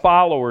a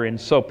follower in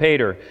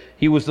Sopater.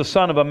 He was the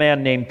son of a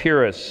man named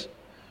Pyrrhus,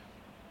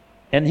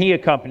 and he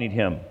accompanied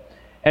him.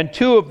 And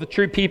 2 of the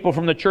true people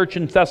from the church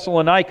in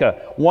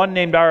Thessalonica, one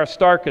named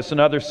Aristarchus,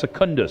 another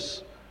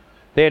Secundus.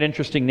 They had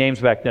interesting names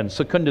back then.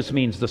 Secundus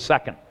means the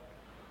second.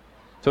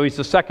 So he's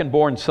the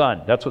second-born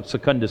son. That's what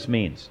Secundus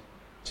means.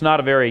 It's not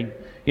a very,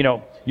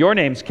 your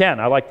name's Ken.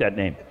 I like that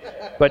name.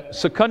 But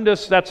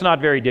Secundus, that's not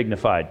very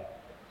dignified.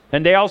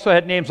 And they also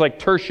had names like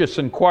Tertius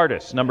and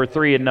Quartus, number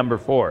 3 and number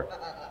 4.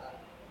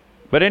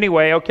 But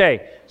anyway,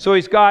 okay. So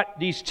he's got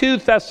these 2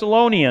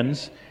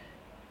 Thessalonians.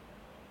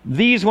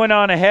 These went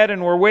on ahead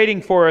and were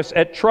waiting for us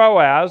at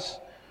Troas,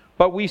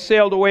 but we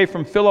sailed away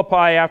from Philippi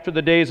after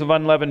the days of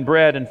unleavened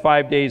bread, and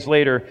 5 days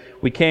later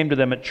we came to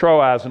them at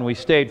Troas, and we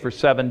stayed for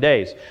 7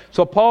 days.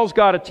 So Paul's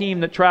got a team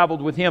that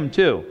traveled with him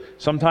too.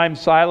 Sometimes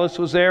Silas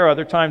was there,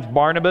 other times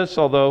Barnabas,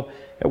 although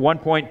at one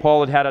point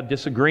Paul had a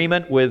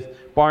disagreement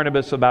with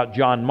Barnabas about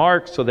John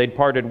Mark, so they'd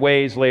parted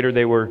ways. Later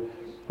they were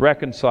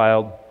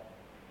reconciled.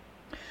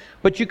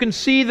 But you can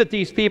see that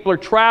these people are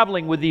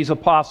traveling with these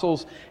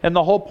apostles, and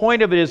the whole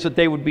point of it is that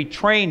they would be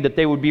trained, that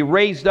they would be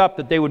raised up,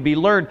 that they would be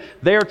learned.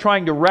 They are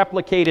trying to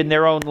replicate in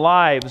their own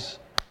lives,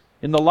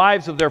 in the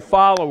lives of their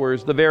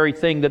followers, the very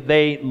thing that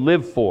they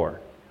live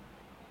for.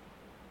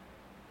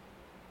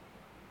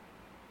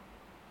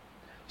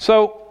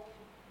 So,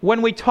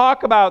 when we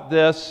talk about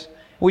this,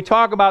 we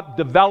talk about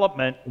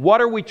development,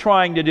 what are we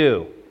trying to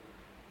do?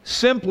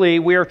 Simply,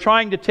 we are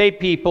trying to take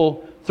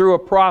people through a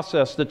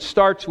process that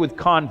starts with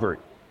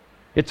convert.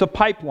 It's a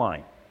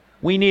pipeline.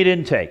 We need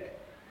intake.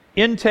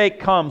 Intake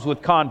comes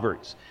with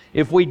converts.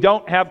 If we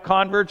don't have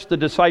converts, the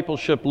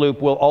discipleship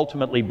loop will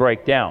ultimately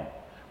break down.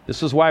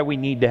 This is why we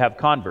need to have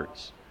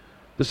converts.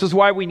 This is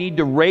why we need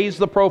to raise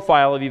the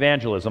profile of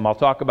evangelism. I'll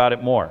talk about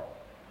it more.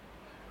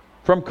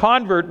 From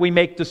convert, we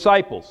make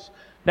disciples.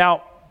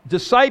 Now,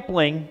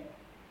 discipling,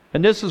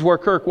 and this is where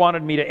Kirk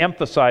wanted me to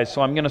emphasize,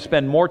 so I'm going to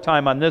spend more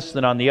time on this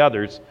than on the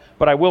others,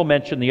 but I will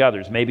mention the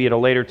others. Maybe at a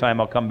later time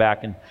I'll come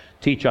back and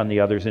teach on the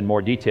others in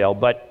more detail.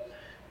 But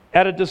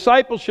at a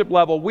discipleship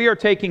level, we are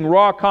taking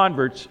raw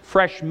converts,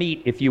 fresh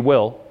meat, if you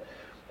will,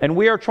 and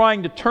we are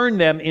trying to turn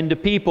them into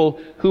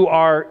people who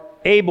are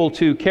able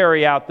to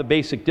carry out the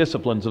basic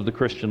disciplines of the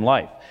Christian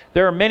life.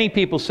 There are many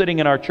people sitting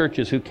in our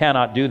churches who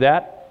cannot do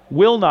that,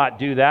 will not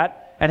do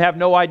that, and have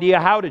no idea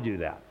how to do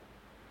that.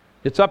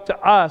 It's up to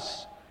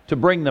us to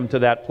bring them to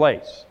that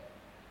place.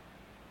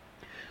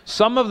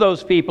 Some of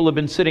those people have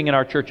been sitting in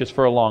our churches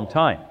for a long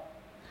time,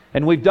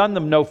 and we've done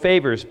them no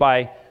favors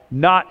by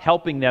not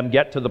helping them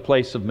get to the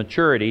place of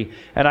maturity.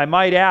 And I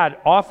might add,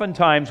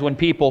 oftentimes when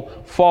people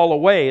fall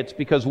away, it's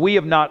because we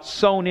have not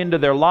sown into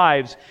their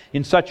lives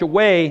in such a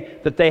way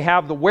that they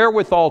have the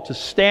wherewithal to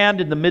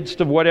stand in the midst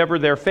of whatever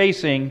they're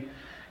facing.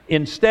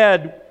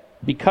 Instead,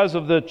 because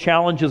of the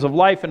challenges of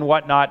life and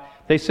whatnot,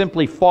 they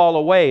simply fall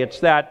away.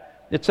 It's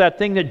that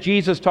thing that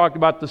Jesus talked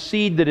about, the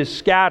seed that is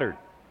scattered.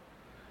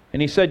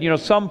 And he said,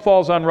 some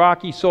falls on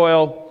rocky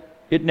soil,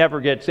 it never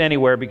gets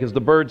anywhere because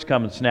the birds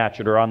come and snatch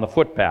it, or on the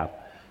footpath.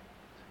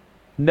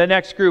 And the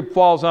next group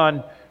falls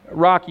on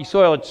rocky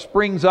soil, it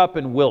springs up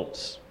and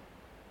wilts.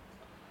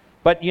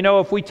 But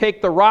if we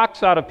take the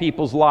rocks out of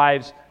people's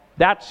lives,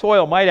 that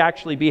soil might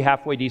actually be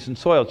halfway decent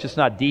soil. It's just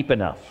not deep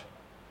enough.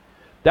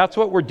 That's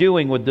what we're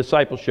doing with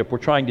discipleship. We're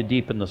trying to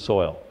deepen the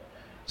soil.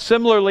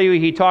 Similarly,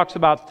 he talks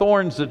about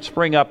thorns that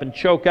spring up and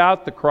choke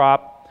out the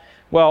crop.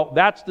 Well,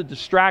 that's the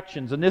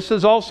distractions. And this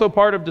is also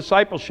part of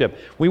discipleship.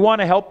 We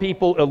want to help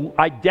people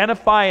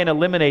identify and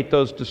eliminate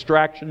those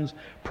distractions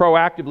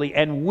proactively.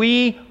 And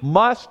we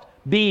must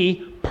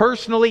be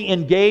personally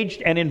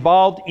engaged and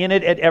involved in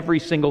it at every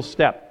single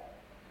step.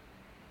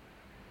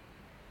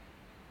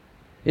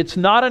 It's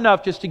not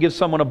enough just to give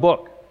someone a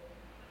book.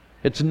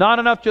 It's not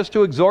enough just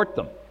to exhort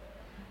them.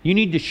 You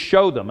need to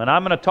show them. And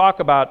I'm going to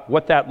talk about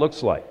what that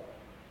looks like.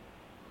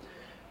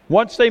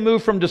 Once they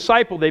move from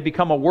disciple, they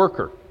become a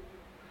worker.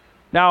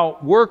 Now,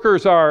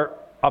 workers are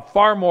a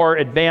far more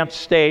advanced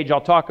stage. I'll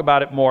talk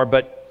about it more,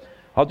 but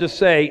I'll just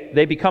say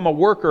they become a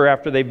worker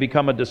after they've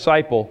become a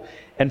disciple,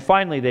 and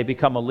finally they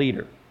become a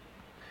leader.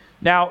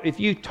 Now, if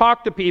you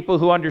talk to people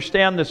who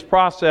understand this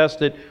process,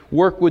 that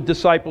work with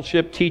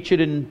discipleship, teach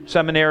it in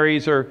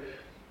seminaries, or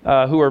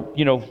who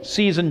are,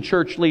 seasoned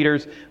church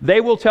leaders,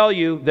 they will tell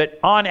you that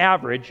on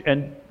average,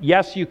 and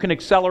yes, you can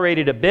accelerate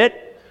it a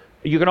bit,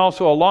 you can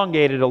also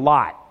elongate it a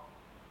lot.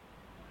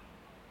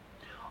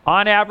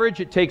 On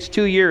average, it takes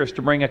 2 years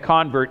to bring a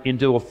convert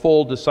into a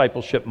full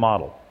discipleship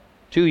model.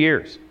 2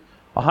 years.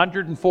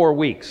 104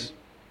 weeks.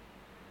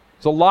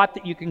 It's a lot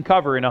that you can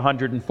cover in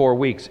 104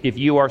 weeks if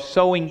you are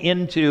sowing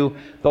into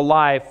the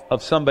life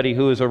of somebody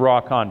who is a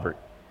raw convert.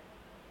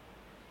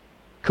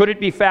 Could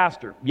it be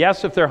faster?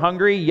 Yes, if they're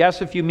hungry.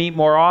 Yes, if you meet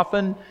more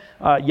often.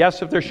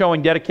 Yes, if they're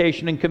showing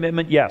dedication and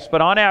commitment. Yes,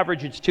 but on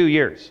average, it's 2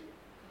 years.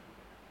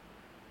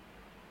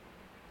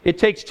 It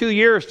takes 2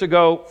 years to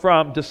go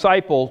from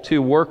disciple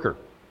to worker,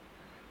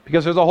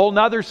 because there's a whole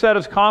other set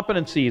of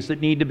competencies that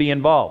need to be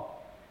involved.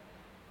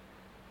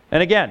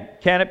 And again,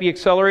 can it be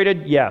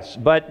accelerated? Yes,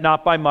 but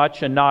not by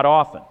much and not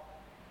often.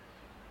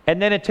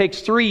 And then it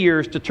takes 3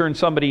 years to turn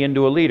somebody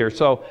into a leader.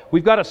 So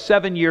we've got a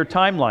 7-year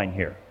timeline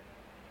here.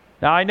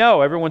 Now I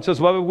know everyone says,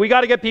 well, we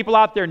got to get people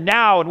out there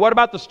now. And what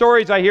about the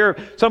stories I hear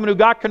of someone who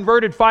got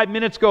converted 5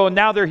 minutes ago and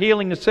now they're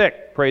healing the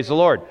sick? Praise the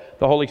Lord.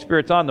 The Holy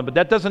Spirit's on them. But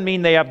that doesn't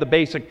mean they have the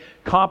basic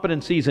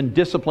competencies and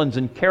disciplines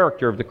and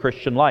character of the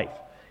Christian life.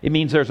 It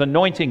means there's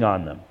anointing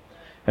on them.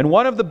 And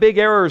one of the big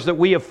errors that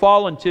we have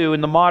fallen to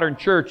in the modern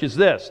church is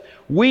this.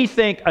 We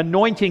think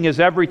anointing is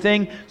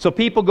everything, so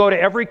people go to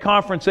every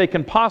conference they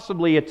can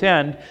possibly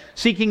attend,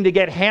 seeking to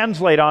get hands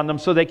laid on them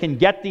so they can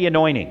get the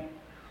anointing.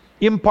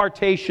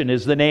 Impartation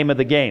is the name of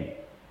the game.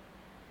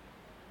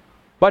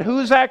 But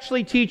who's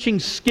actually teaching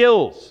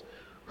skills?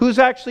 Who's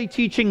actually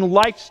teaching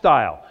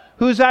lifestyle?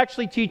 Who's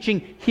actually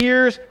teaching,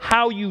 here's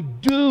how you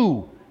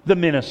do the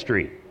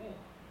ministry?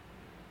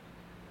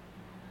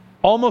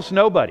 Almost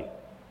nobody.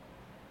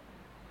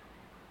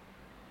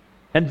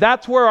 And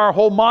that's where our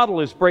whole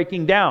model is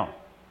breaking down.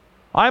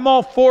 I'm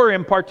all for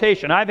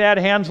impartation. I've had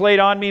hands laid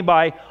on me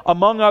by,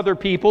 among other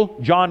people,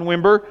 John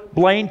Wimber,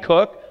 Blaine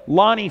Cook,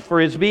 Lonnie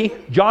Frisbee,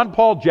 John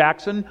Paul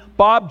Jackson,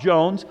 Bob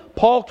Jones,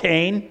 Paul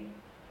Kane.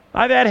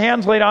 I've had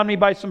hands laid on me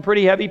by some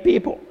pretty heavy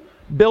people.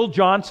 Bill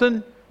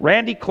Johnson,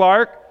 Randy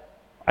Clark.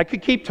 I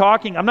could keep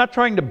talking. I'm not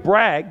trying to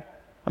brag.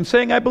 I'm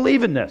saying I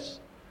believe in this.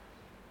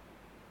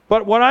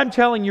 But what I'm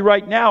telling you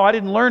right now, I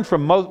didn't learn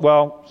from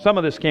some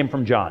of this came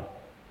from John.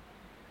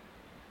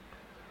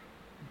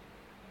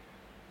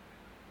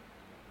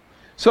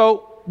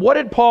 So, what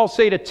did Paul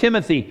say to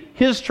Timothy,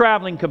 his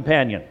traveling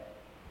companion,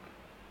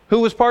 who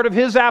was part of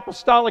his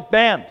apostolic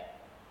band?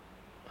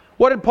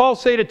 What did Paul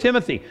say to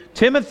Timothy?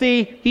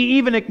 Timothy, he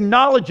even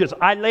acknowledges,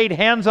 I laid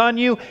hands on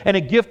you and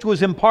a gift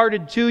was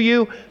imparted to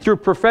you through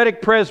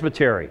prophetic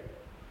presbytery.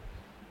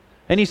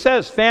 And he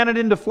says, fan it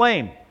into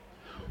flame.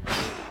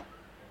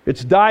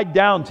 It's died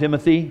down,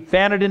 Timothy.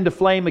 Fan it into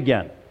flame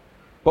again.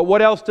 But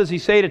what else does he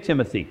say to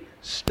Timothy?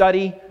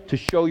 Study to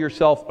show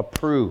yourself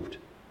approved.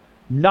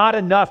 Not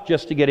enough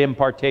just to get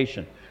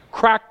impartation.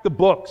 Crack the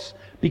books.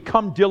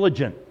 Become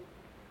diligent.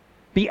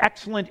 Be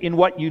excellent in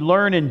what you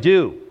learn and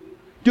do.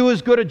 Do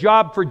as good a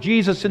job for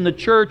Jesus in the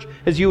church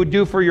as you would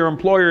do for your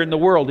employer in the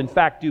world. In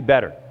fact, do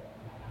better.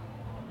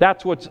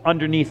 That's what's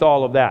underneath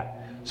all of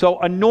that. So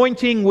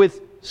anointing with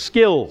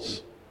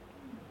skills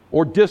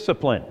or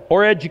discipline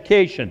or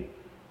education.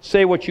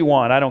 Say what you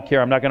want. I don't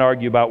care. I'm not going to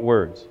argue about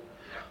words.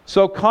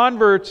 So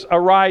converts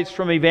arise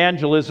from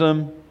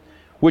evangelism,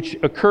 which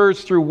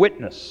occurs through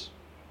witness.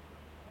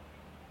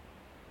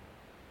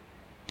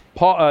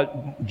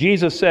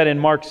 Jesus said in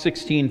Mark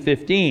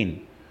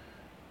 16:15,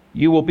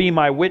 you will be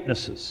my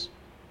witnesses.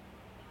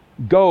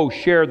 Go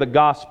share the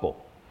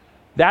gospel.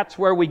 That's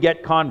where we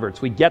get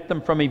converts. We get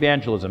them from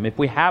evangelism. If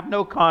we have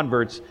no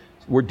converts,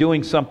 we're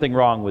doing something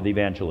wrong with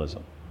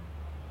evangelism.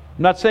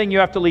 I'm not saying you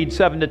have to lead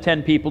 7 to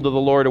 10 people to the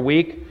Lord a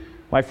week.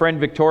 My friend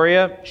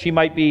Victoria, she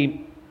might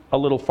be a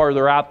little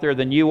farther out there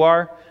than you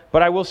are,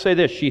 but I will say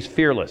this, she's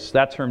fearless.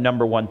 That's her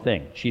number one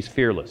thing. She's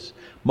fearless.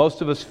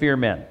 Most of us fear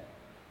men.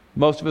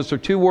 Most of us are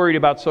too worried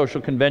about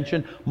social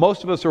convention.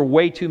 Most of us are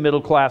way too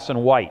middle class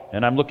and white.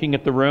 And I'm looking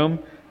at the room.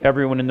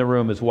 Everyone in the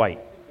room is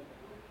white.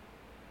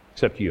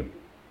 Except you.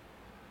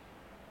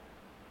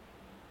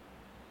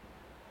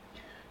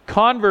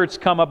 Disciples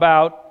come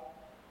about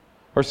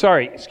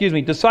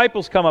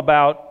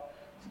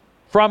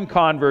from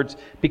converts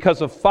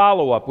because of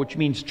follow-up, which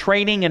means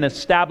training and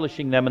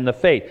establishing them in the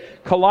faith.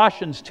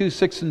 Colossians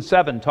 2:6 and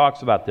 7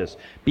 talks about this,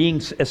 being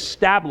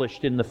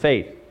established in the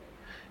faith.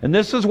 And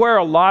this is where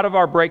a lot of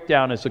our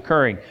breakdown is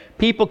occurring.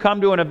 People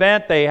come to an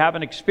event, they have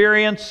an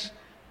experience.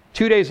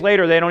 2 days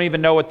later, they don't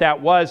even know what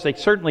that was. They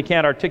certainly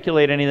can't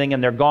articulate anything,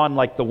 and they're gone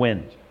like the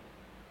wind.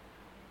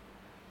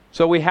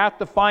 So we have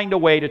to find a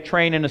way to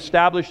train and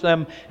establish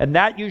them, and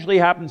that usually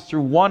happens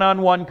through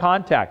one-on-one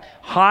contact.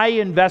 High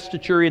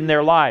investiture in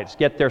their lives.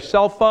 Get their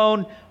cell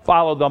phone,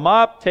 follow them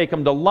up, take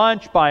them to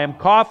lunch, buy them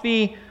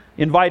coffee,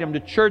 invite them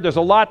to church. There's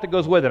a lot that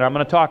goes with it. I'm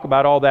going to talk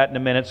about all that in a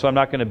minute, so I'm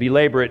not going to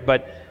belabor it,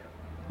 but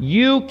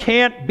you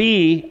can't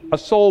be a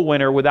soul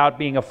winner without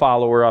being a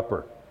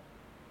follower-upper.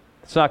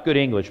 It's not good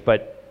English,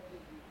 but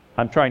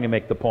I'm trying to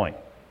make the point.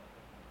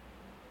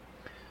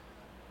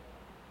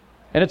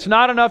 And it's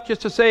not enough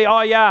just to say,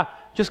 oh yeah,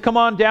 just come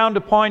on down to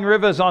Pine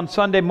Rivers on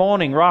Sunday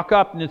morning, rock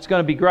up, and it's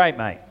going to be great,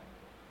 mate.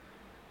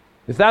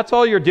 If that's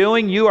all you're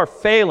doing, you are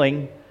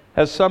failing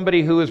as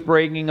somebody who is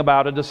bragging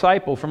about a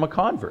disciple from a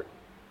convert.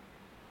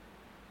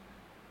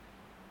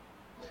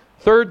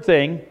 Third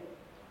thing,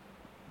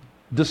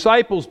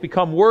 disciples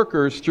become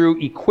workers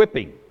through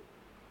equipping.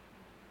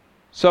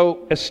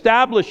 So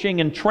establishing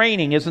and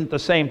training isn't the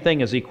same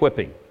thing as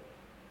equipping.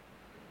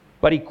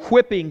 But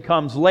equipping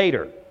comes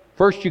later.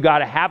 First, you got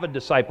to have a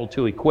disciple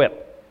to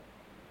equip.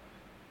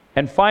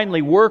 And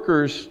finally,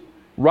 workers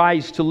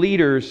rise to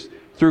leaders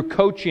through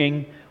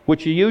coaching,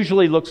 which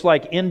usually looks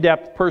like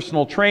in-depth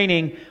personal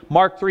training.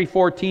 Mark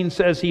 3:14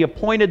 says he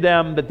appointed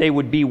them that they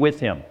would be with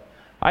him.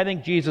 I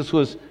think Jesus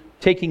was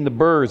taking the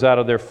burrs out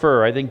of their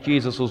fur. I think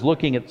Jesus was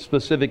looking at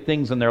specific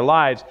things in their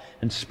lives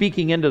and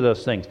speaking into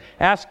those things.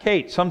 Ask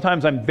Kate.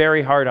 Sometimes I'm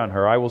very hard on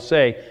her. I will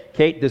say,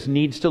 Kate, this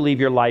needs to leave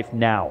your life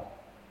now.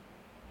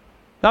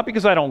 Not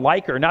because I don't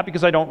like her, not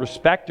because I don't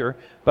respect her,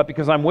 but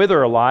because I'm with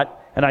her a lot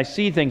and I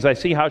see things, I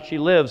see how she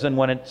lives, and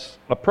when it's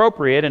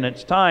appropriate and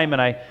it's time and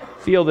I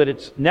feel that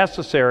it's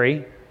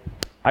necessary,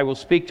 I will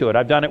speak to it.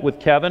 I've done it with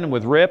Kevin,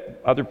 with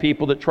Rip, other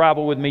people that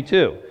travel with me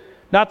too.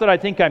 Not that I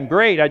think I'm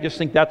great, I just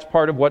think that's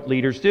part of what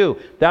leaders do.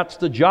 That's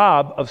the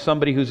job of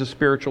somebody who's a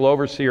spiritual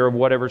overseer of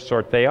whatever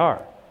sort they are.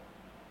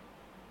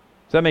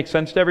 Does that make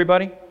sense to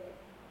everybody?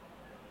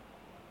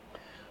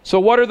 So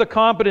what are the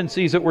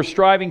competencies that we're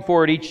striving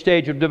for at each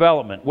stage of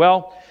development?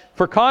 Well,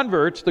 for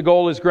converts, the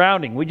goal is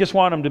grounding. We just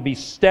want them to be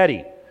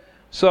steady.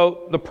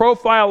 So the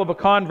profile of a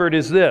convert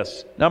is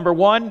this. Number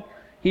one,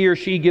 he or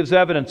she gives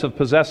evidence of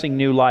possessing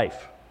new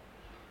life.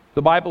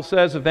 The Bible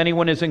says if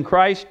anyone is in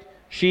Christ,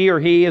 she or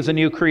he is a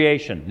new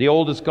creation. The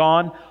old is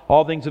gone,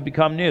 all things have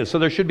become new. So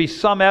there should be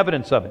some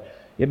evidence of it.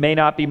 It may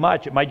not be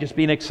much. It might just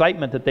be an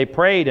excitement that they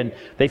prayed and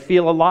they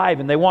feel alive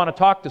and they want to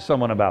talk to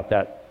someone about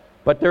that.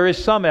 But there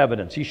is some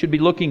evidence. You should be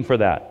looking for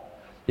that.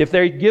 If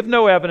they give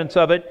no evidence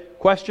of it,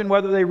 question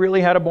whether they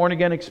really had a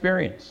born-again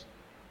experience.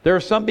 There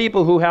are some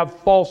people who have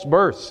false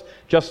births,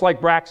 just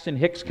like Braxton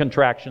Hicks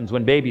contractions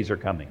when babies are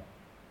coming.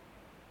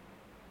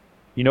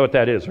 You know what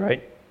that is,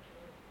 right?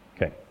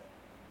 Okay.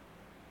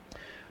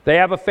 They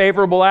have a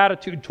favorable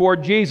attitude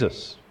toward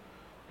Jesus.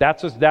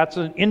 That's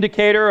an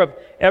indicator of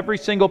every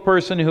single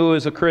person who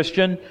is a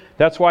Christian.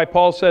 That's why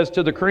Paul says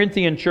to the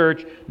Corinthian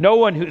church, no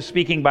one who's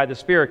speaking by the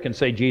Spirit can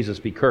say Jesus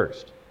be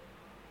cursed.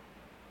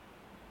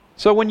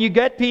 So when you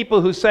get people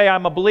who say,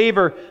 I'm a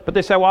believer, but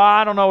they say, well,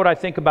 I don't know what I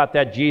think about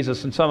that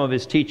Jesus and some of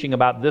his teaching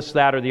about this,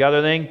 that, or the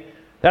other thing,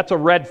 that's a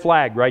red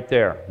flag right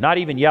there. Not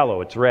even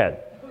yellow, it's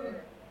red.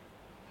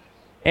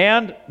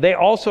 And they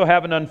also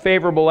have an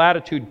unfavorable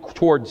attitude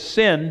towards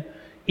sin,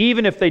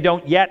 even if they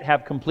don't yet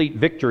have complete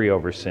victory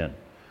over sin.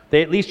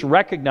 They at least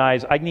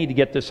recognize, I need to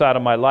get this out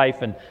of my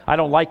life, and I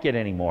don't like it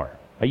anymore.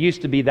 I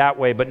used to be that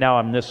way, but now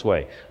I'm this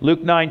way.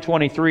 Luke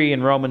 9:23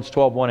 and Romans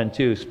 12:1 and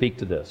 2 speak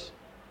to this.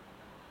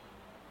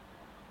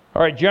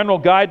 All right, general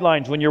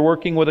guidelines when you're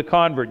working with a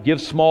convert. Give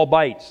small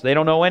bites. They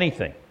don't know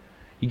anything.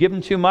 You give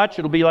them too much,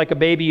 it'll be like a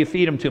baby you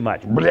feed them too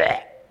much.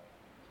 Blech.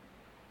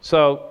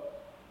 So,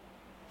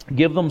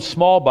 give them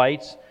small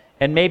bites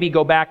and maybe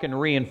go back and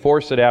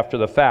reinforce it after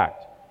the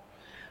fact.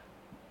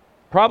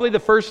 Probably the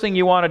first thing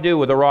you want to do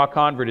with a raw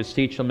convert is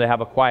teach them to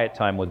have a quiet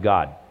time with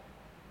God.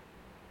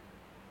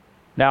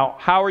 Now,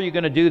 how are you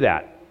going to do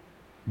that?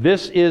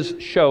 This is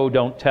show,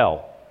 don't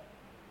tell.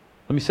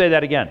 Let me say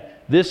that again.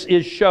 This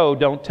is show,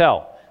 don't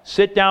tell.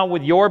 Sit down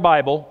with your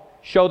Bible,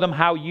 show them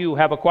how you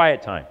have a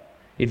quiet time.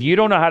 If you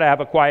don't know how to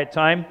have a quiet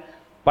time,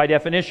 by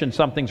definition,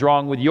 something's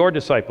wrong with your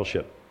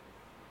discipleship.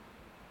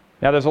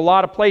 Now, there's a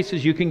lot of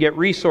places you can get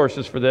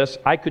resources for this.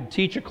 I could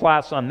teach a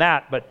class on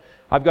that, but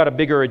I've got a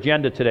bigger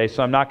agenda today,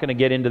 so I'm not going to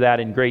get into that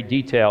in great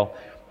detail.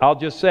 I'll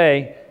just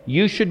say,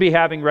 you should be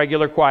having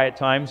regular quiet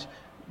times.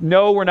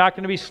 No, we're not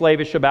going to be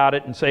slavish about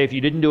it and say if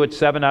you didn't do it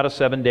 7 out of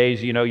 7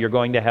 days, you're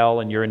going to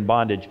hell and you're in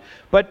bondage.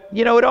 But,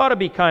 it ought to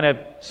be kind of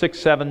 6,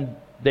 7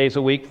 days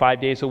a week,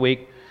 5 days a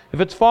week. If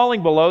it's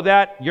falling below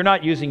that, you're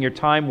not using your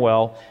time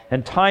well,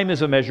 and time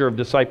is a measure of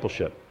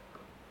discipleship.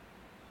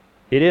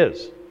 It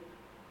is.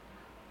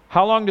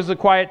 How long does the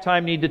quiet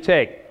time need to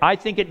take? I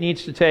think it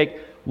needs to take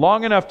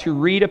long enough to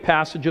read a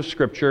passage of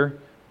Scripture,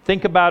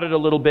 think about it a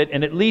little bit,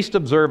 and at least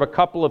observe a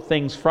couple of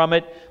things from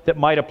it that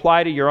might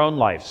apply to your own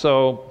life.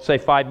 So, say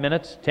 5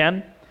 minutes,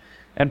 10,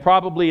 and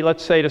probably,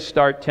 let's say to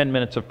start, 10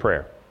 minutes of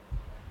prayer.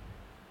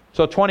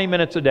 So 20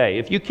 minutes a day.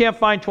 If you can't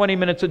find 20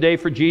 minutes a day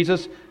for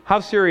Jesus, how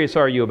serious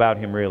are you about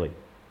Him really?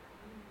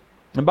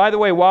 And by the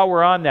way, while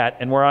we're on that,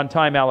 and we're on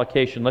time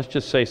allocation, let's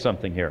just say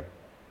something here.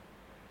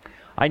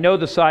 I know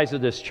the size of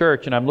this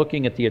church, and I'm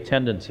looking at the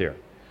attendance here.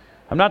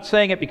 I'm not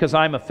saying it because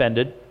I'm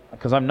offended,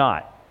 because I'm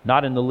not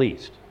in the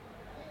least.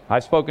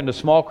 I've spoken to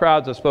small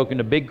crowds, I've spoken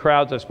to big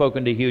crowds, I've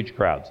spoken to huge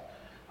crowds.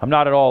 I'm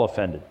not at all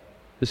offended.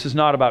 This is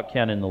not about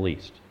Ken in the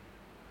least.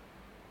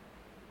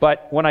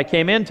 But when I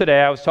came in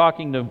today, I was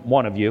talking to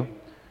one of you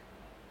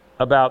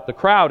about the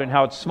crowd and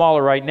how it's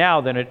smaller right now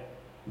than it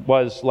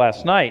was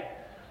last night.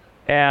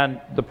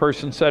 And the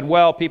person said,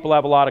 well, people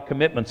have a lot of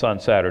commitments on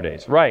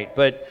Saturdays. Right,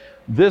 but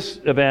this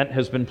event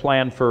has been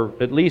planned for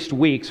at least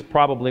weeks,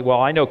 probably. Well,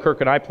 I know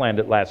Kirk and I planned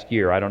it last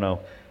year. I don't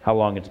know how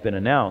long it's been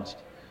announced.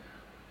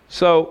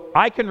 So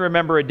I can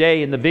remember a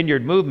day in the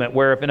Vineyard Movement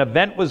where if an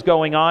event was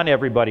going on,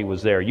 everybody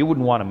was there. You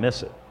wouldn't want to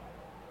miss it.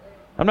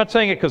 I'm not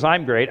saying it because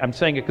I'm great. I'm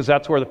saying it because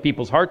that's where the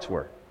people's hearts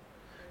were.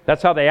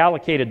 That's how they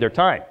allocated their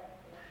time.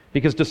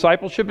 Because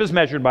discipleship is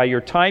measured by your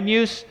time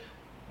use,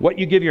 what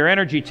you give your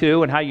energy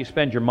to, and how you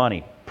spend your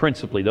money,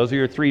 principally. Those are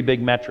your 3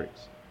 big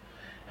metrics.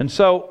 And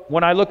so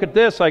when I look at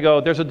this, I go,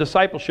 there's a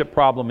discipleship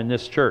problem in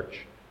this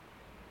church.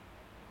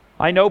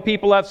 I know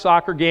people have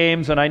soccer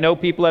games, and I know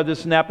people have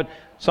this and that, but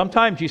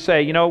sometimes you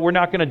say, we're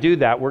not going to do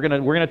that. We're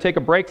going to take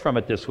a break from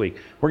it this week.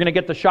 We're going to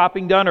get the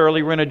shopping done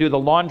early. We're going to do the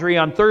laundry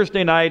on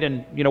Thursday night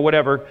and,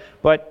 whatever.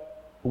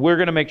 But we're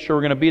going to make sure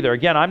we're going to be there.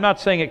 Again, I'm not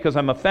saying it because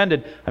I'm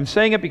offended. I'm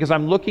saying it because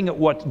I'm looking at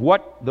what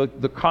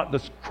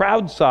the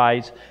crowd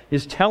size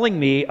is telling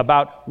me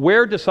about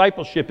where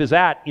discipleship is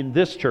at in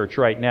this church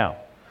right now.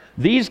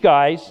 These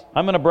guys,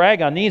 I'm going to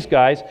brag on these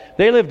guys,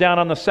 they live down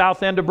on the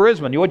south end of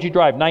Brisbane. What'd you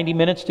drive, 90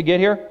 minutes to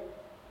get here?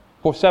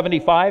 For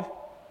 75?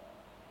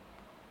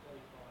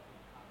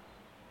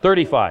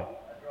 35. All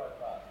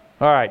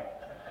right.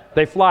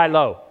 They fly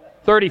low.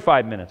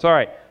 35 minutes. All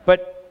right.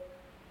 But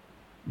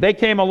they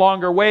came a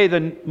longer way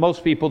than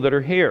most people that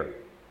are here.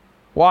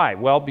 Why?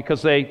 Well,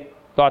 because they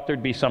thought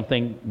there'd be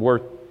something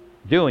worth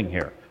doing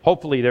here.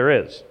 Hopefully there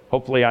is.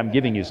 Hopefully I'm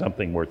giving you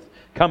something worth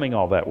coming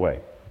all that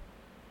way.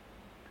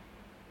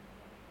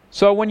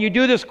 So when you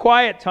do this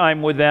quiet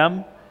time with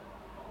them,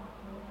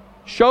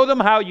 show them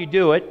how you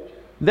do it.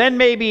 Then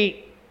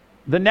maybe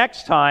the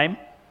next time,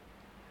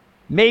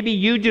 maybe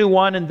you do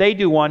one and they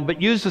do one,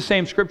 but use the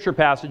same scripture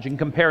passage and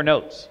compare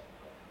notes.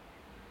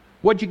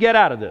 What'd you get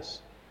out of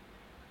this?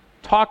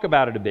 Talk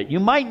about it a bit. You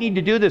might need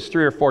to do this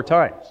 3 or 4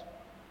 times.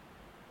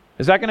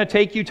 Is that going to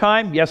take you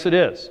time? Yes, it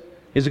is.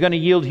 Is it going to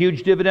yield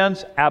huge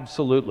dividends?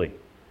 Absolutely.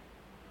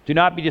 Do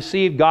not be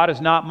deceived. God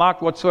is not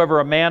mocked. Whatsoever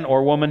a man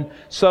or woman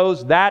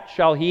sows, that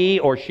shall he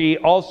or she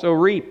also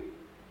reap.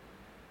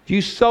 If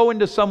you sow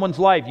into someone's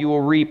life, you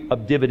will reap a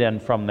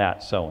dividend from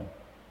that sowing.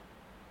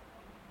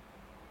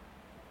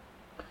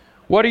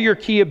 What are your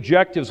key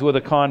objectives with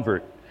a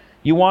convert?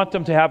 You want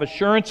them to have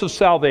assurance of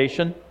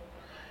salvation.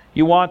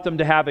 You want them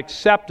to have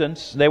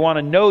acceptance. They want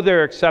to know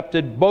they're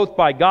accepted both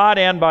by God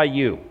and by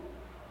you.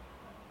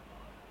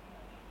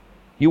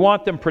 You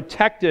want them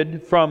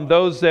protected from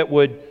those that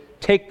would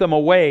take them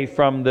away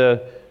from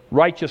the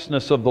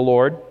righteousness of the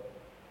Lord.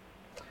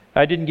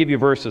 I didn't give you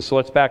verses, so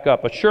let's back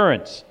up.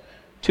 Assurance.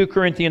 2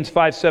 Corinthians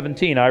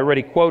 5:17. I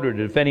already quoted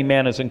it. If any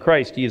man is in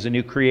Christ, he is a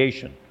new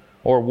creation.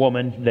 Or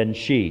woman, then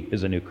she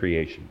is a new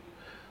creation.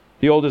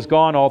 The old is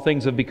gone, all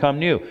things have become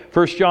new.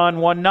 1 John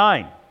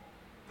 1:9.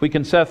 If we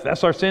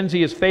confess our sins,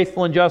 he is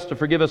faithful and just to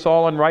forgive us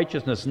all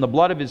unrighteousness. And the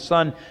blood of his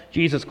Son,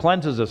 Jesus,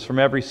 cleanses us from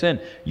every sin.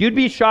 You'd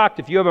be shocked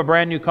if you have a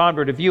brand new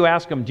convert, if you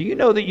ask him, do you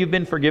know that you've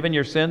been forgiven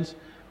your sins?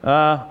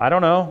 I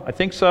don't know. I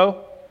think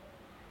so.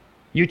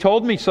 You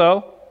told me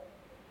so.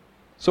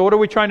 So what are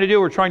we trying to do?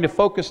 We're trying to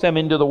focus them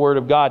into the Word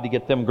of God to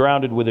get them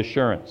grounded with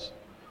assurance.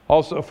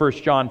 Also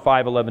 1 John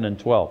 5:11 and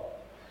 12.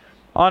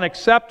 On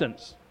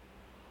acceptance,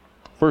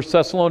 1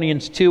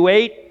 Thessalonians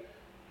 2:8,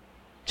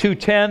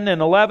 2:10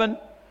 and 11,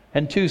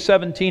 and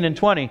 2:17 and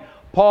 20.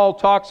 Paul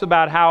talks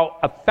about how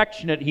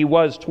affectionate he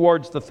was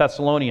towards the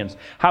Thessalonians,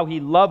 how he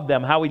loved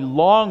them, how he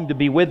longed to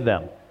be with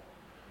them.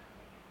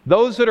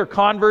 Those that are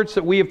converts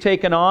that we have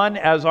taken on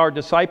as our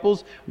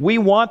disciples, we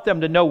want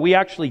them to know we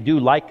actually do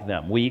like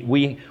them.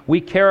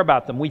 We care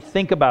about them. We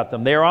think about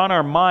them. They are on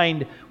our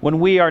mind when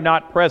we are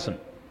not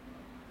present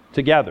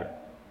together.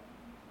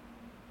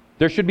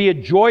 There should be a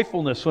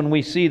joyfulness when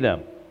we see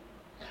them.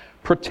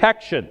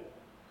 Protection.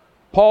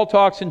 Paul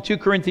talks in 2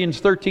 Corinthians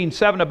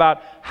 13:7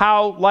 about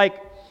how, like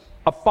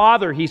a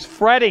father, he's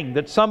fretting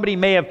that somebody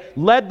may have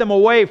led them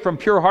away from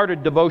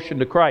pure-hearted devotion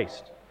to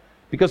Christ.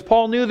 Because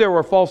Paul knew there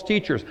were false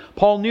teachers.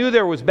 Paul knew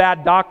there was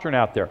bad doctrine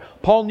out there.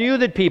 Paul knew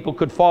that people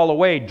could fall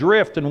away,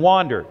 drift, and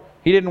wander.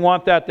 He didn't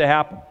want that to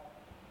happen.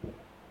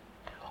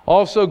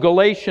 Also,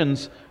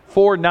 Galatians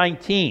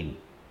 4:19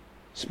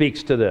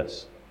 speaks to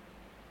this.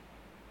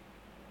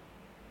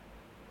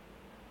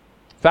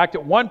 In fact,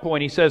 at one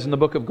point he says in the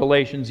book of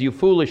Galatians, you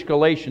foolish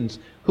Galatians,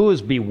 who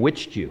has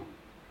bewitched you?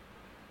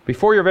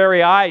 Before your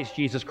very eyes,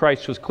 Jesus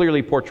Christ was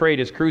clearly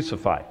portrayed as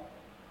crucified.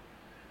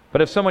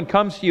 But if someone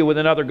comes to you with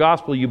another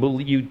gospel,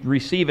 you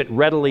receive it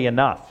readily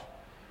enough.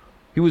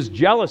 He was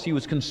jealous. He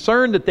was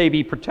concerned that they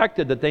be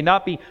protected, that they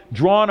not be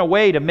drawn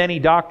away to many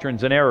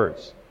doctrines and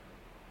errors.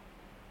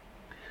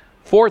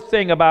 Fourth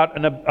thing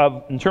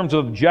in terms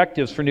of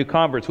objectives for new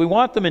converts, we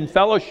want them in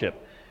fellowship.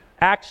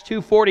 Acts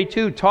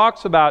 2:42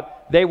 talks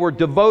about they were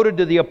devoted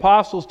to the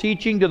apostles'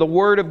 teaching, to the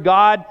Word of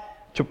God,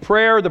 to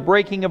prayer, the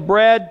breaking of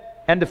bread,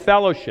 and to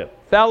fellowship.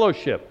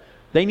 Fellowship.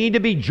 They need to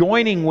be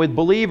joining with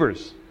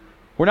believers.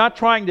 We're not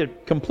trying to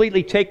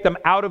completely take them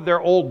out of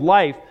their old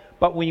life,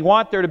 but we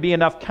want there to be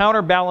enough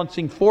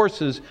counterbalancing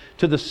forces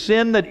to the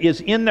sin that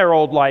is in their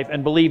old life,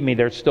 and believe me,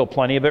 there's still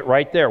plenty of it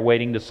right there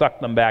waiting to suck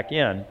them back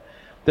in,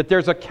 that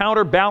there's a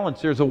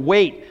counterbalance, there's a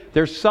weight,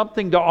 there's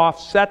something to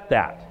offset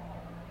that.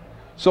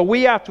 So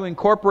we have to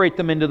incorporate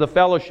them into the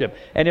fellowship.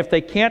 And if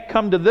they can't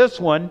come to this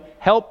one,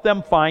 help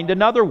them find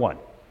another one.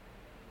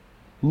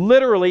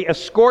 Literally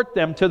escort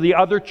them to the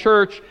other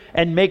church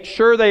and make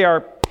sure they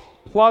are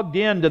plugged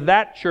into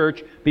that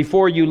church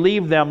before you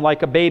leave them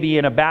like a baby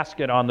in a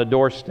basket on the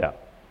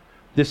doorstep.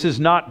 This is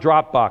not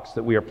Dropbox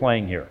that we are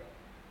playing here.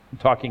 I'm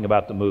talking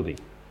about the movie.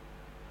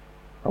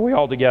 Are we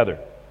all together?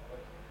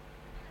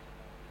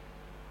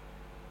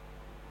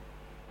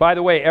 By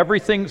the way, every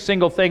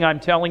single thing I'm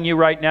telling you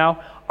right now,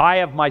 I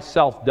have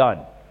myself done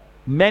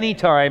many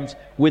times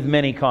with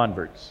many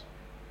converts.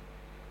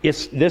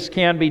 This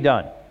can be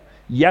done.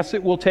 Yes,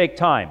 it will take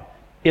time.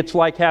 It's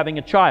like having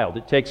a child.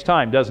 It takes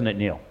time, doesn't it,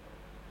 Neil?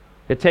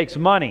 It takes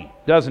money,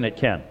 doesn't it,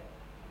 Ken?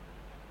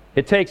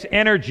 It takes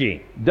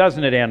energy,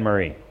 doesn't it,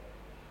 Anne-Marie?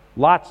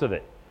 Lots of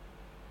it.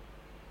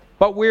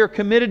 But we're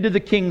committed to the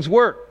King's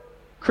work.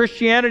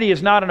 Christianity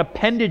is not an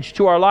appendage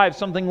to our lives,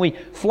 something we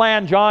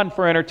flange on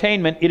for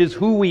entertainment. It is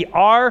who we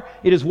are.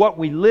 It is what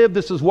we live.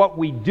 This is what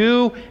we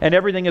do, and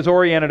everything is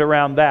oriented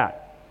around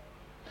that.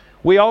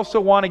 We also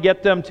want to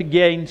get them to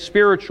gain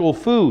spiritual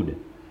food.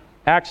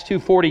 Acts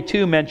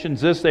 2:42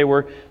 mentions this. They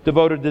were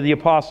devoted to the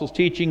apostles'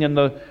 teaching and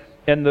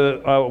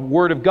the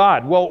Word of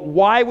God. Well,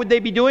 why would they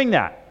be doing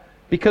that?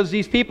 Because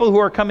these people who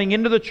are coming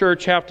into the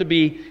church have to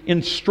be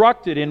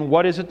instructed in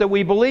what is it that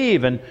we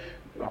believe and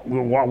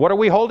what are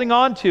we holding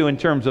on to in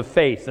terms of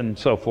faith and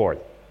so forth.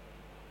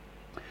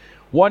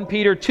 1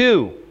 Peter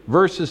 2,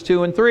 verses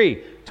 2 and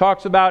 3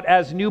 talks about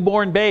as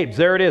newborn babes.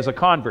 There it is, a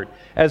convert.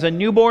 As a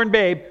newborn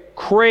babe,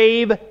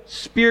 crave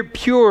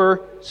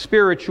pure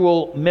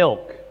spiritual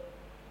milk.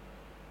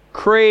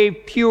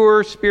 Crave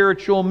pure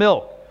spiritual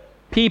milk.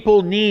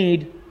 People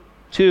need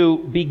to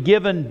be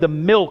given the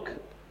milk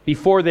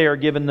before they are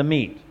given the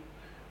meat.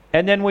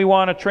 And then we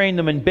want to train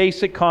them in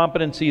basic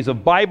competencies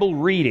of Bible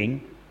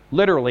reading,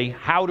 literally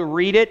how to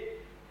read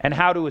it and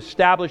how to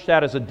establish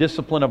that as a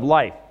discipline of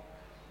life.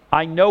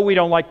 I know we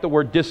don't like the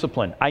word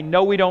discipline. I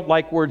know we don't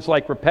like words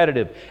like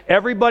repetitive.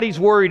 Everybody's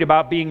worried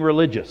about being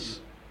religious.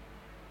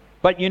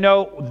 But you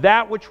know,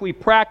 that which we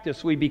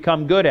practice, we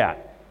become good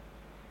at.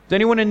 Is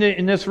anyone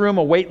in this room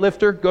a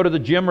weightlifter? Go to the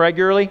gym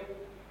regularly?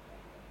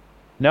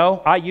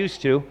 No? I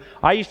used to.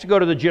 I used to go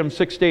to the gym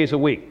 6 days a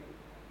week.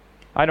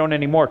 I don't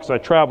anymore because I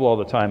travel all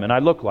the time and I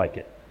look like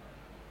it.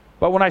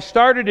 But when I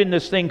started in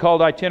this thing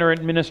called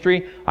itinerant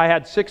ministry, I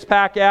had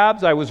six-pack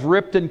abs, I was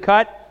ripped and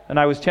cut, and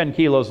I was 10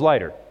 kilos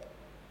lighter.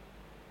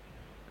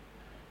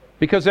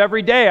 Because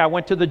every day I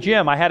went to the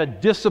gym. I had a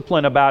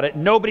discipline about it.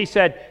 Nobody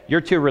said,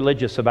 "You're too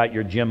religious about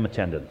your gym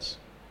attendance."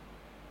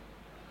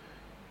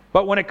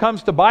 But when it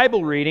comes to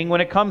Bible reading,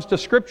 when it comes to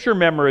Scripture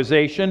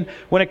memorization,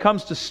 when it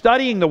comes to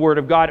studying the Word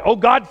of God, oh,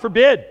 God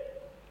forbid!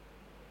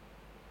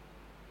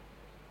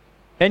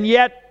 And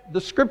yet,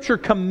 the Scripture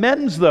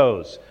commends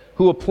those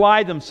who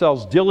apply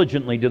themselves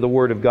diligently to the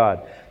Word of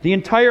God. The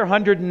entire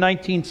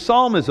 119th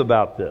Psalm is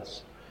about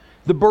this.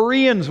 The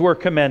Bereans were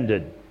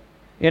commended.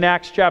 In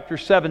Acts chapter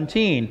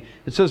 17,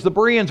 it says the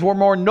Bereans were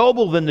more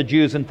noble than the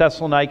Jews in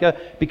Thessalonica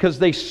because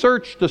they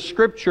searched the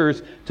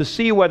Scriptures to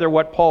see whether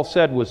what Paul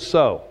said was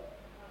so.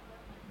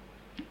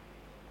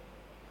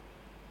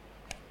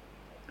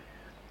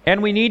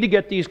 And we need to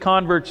get these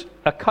converts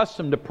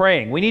accustomed to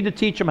praying. We need to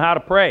teach them how to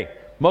pray.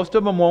 Most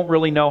of them won't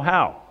really know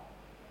how.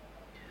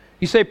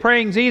 You say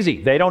praying's easy.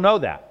 They don't know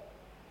that.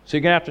 So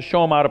you're going to have to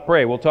show them how to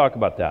pray. We'll talk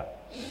about that.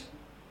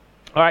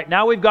 All right,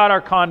 now we've got our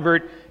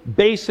convert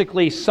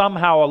basically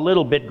somehow a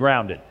little bit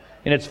grounded.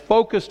 And it's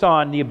focused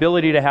on the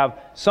ability to have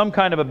some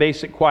kind of a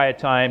basic quiet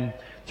time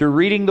through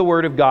reading the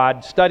Word of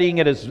God, studying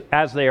it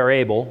as they are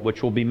able,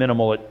 which will be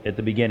minimal at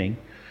the beginning.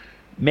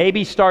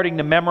 Maybe starting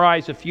to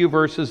memorize a few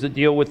verses that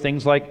deal with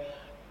things like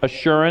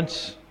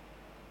assurance,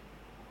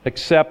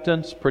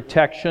 acceptance,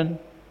 protection,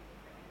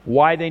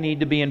 why they need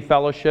to be in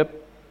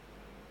fellowship.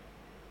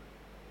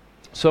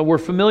 So we're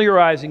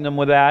familiarizing them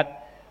with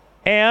that.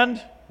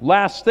 And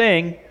last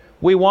thing,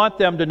 we want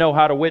them to know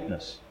how to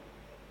witness.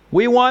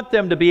 We want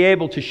them to be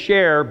able to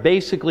share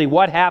basically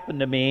what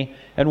happened to me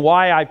and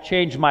why I've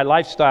changed my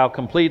lifestyle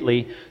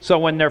completely. So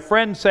when their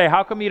friends say,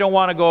 "How come you don't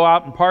want to go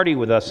out and party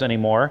with us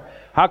anymore?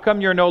 How come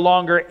you're no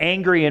longer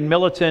angry and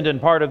militant and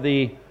part of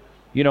the,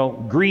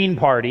 Green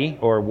Party,"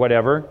 or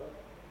whatever,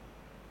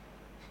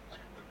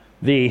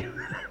 the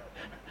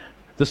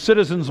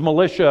citizens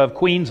militia of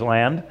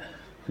Queensland,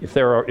 if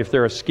they're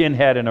a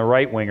skinhead and a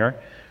right-winger,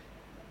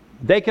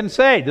 they can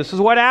say, "This is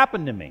what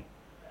happened to me."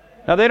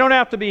 Now they don't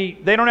have to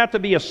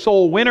be a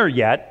soul winner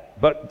yet,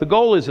 but the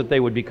goal is that they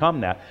would become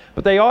that.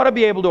 But they ought to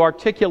be able to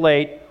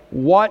articulate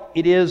what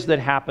it is that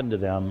happened to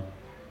them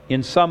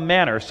in some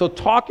manner. So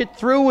talk it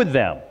through with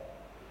them.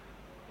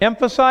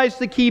 Emphasize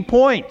the key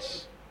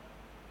points.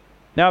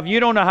 Now if you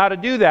don't know how to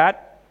do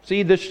that,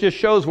 see, this just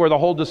shows where the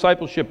whole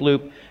discipleship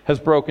loop has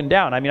broken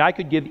down. I mean, I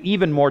could give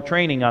even more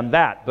training on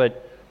that,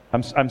 but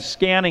I'm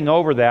scanning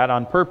over that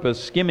on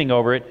purpose, skimming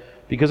over it,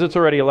 because it's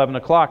already 11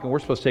 o'clock and we're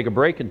supposed to take a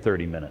break in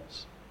 30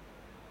 minutes.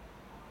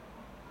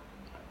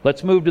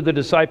 Let's move to the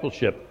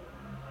discipleship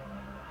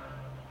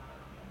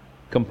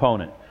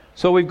component.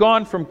 So we've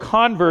gone from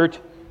convert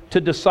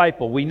to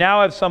disciple. We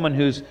now have someone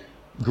who's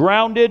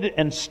grounded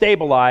and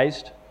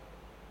stabilized,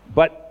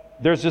 but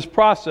there's this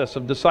process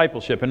of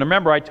discipleship. And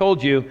remember, I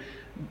told you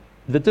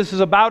that this is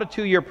about a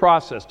 2-year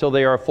process till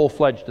they are a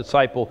full-fledged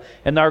disciple.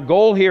 And our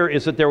goal here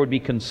is that there would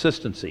be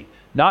consistency.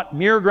 Not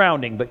mere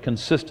grounding, but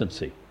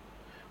consistency.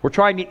 We're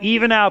trying to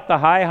even out the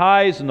high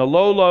highs and the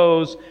low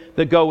lows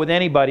that go with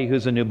anybody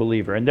who's a new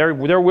believer. And there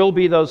will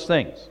be those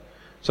things.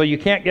 So you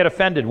can't get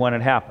offended when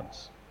it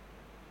happens.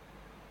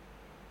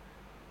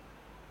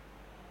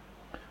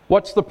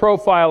 What's the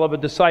profile of a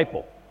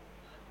disciple?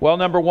 Well,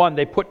 number one,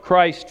 they put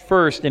Christ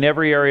first in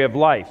every area of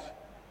life.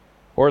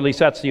 Or at least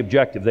that's the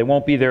objective. They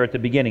won't be there at the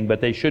beginning,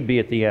 but they should be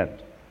at the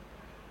end.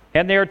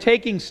 And they are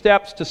taking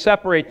steps to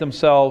separate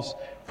themselves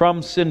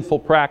from sinful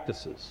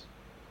practices.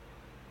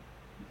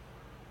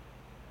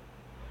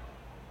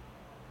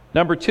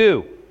 Number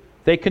two,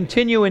 they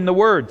continue in the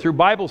Word through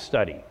Bible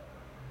study,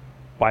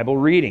 Bible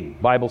reading,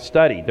 Bible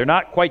study. They're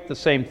not quite the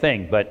same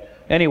thing, but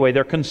anyway,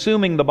 they're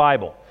consuming the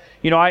Bible.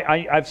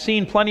 I've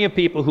seen plenty of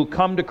people who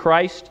come to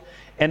Christ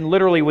and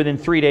literally within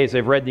 3 days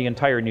they've read the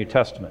entire New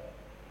Testament.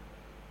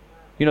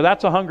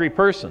 That's a hungry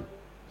person.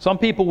 Some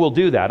people will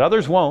do that,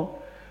 others won't.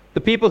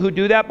 The people who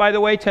do that, by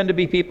the way, tend to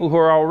be people who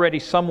are already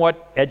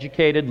somewhat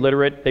educated,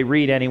 literate. They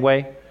read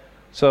anyway.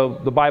 So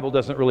the Bible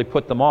doesn't really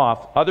put them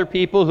off. Other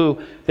people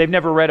who, they've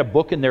never read a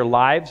book in their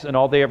lives and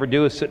all they ever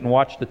do is sit and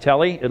watch the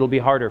telly, it'll be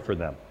harder for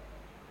them.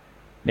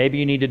 Maybe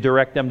you need to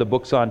direct them to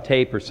books on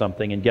tape or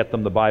something and get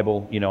them the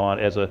Bible,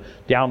 as a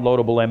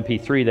downloadable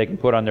MP3 they can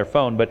put on their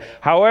phone. But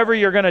however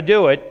you're going to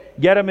do it,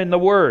 get them in the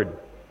Word.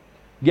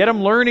 Get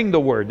them learning the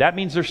Word. That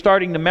means they're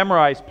starting to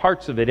memorize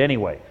parts of it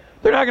anyway.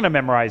 They're not going to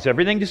memorize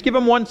everything. Just give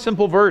them one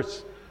simple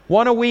verse,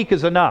 1 a week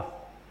is enough.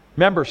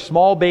 Remember,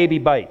 small baby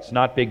bites,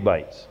 not big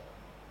bites.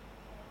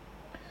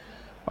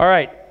 All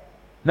right.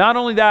 Not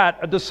only that,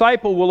 a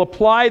disciple will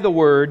apply the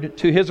Word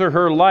to his or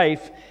her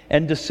life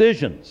and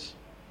decisions.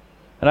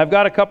 And I've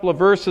got a couple of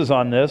verses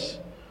on this.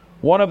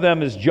 One of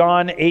them is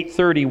John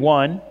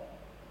 8:31.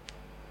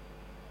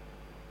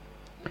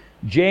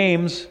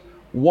 James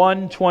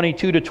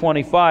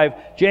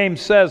 1:22-25.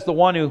 James says the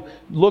one who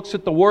looks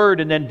at the Word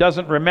and then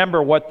doesn't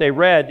remember what they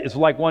read is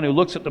like one who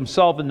looks at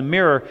themselves in the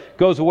mirror,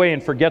 goes away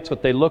and forgets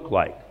what they look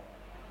like.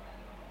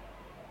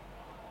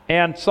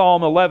 And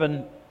Psalm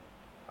 11,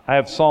 I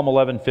have Psalm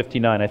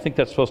 11:59. I think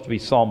that's supposed to be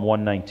Psalm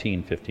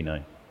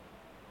 119:59.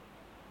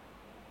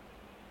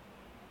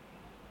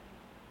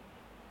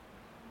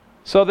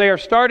 So they are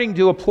starting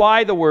to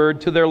apply the Word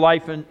to their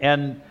life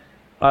and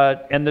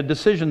the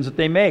decisions that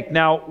they make.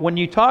 Now, when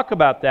you talk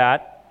about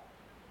that,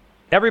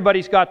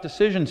 everybody's got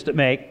decisions to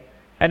make.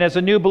 And as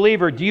a new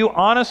believer, do you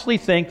honestly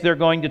think they're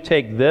going to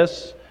take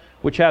this,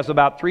 which has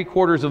about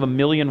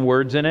 750,000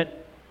 words in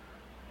it,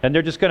 and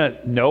they're just going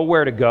to know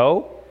where to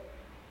go?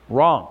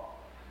 Wrong.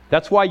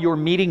 That's why you're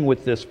meeting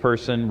with this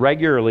person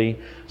regularly,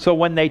 so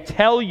when they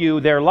tell you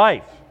their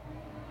life,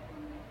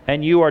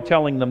 and you are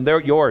telling them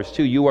they're yours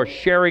too, you are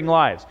sharing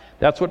lives.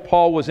 That's what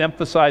Paul was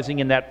emphasizing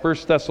in that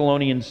 1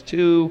 Thessalonians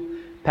 2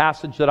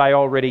 passage that I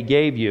already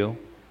gave you.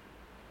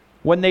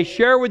 When they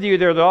share with you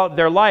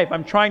their life,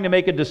 I'm trying to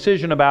make a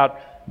decision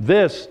about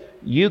this,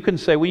 you can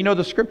say, well, you know,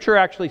 the Scripture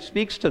actually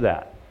speaks to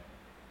that.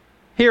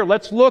 Here,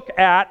 let's look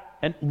at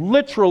and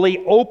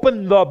literally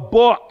open the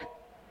book.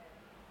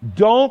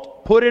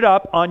 Don't put it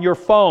up on your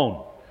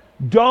phone.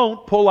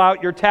 Don't pull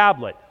out your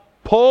tablet.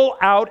 Pull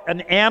out an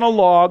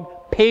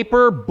analog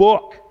paper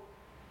book.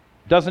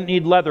 Doesn't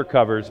need leather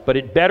covers, but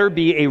it better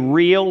be a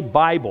real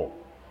Bible.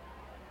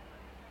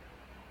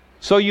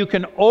 So you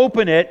can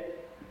open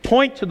it,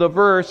 point to the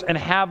verse, and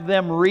have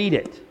them read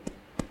it.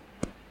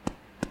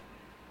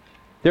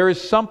 There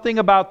is something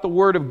about the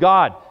Word of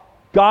God.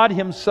 God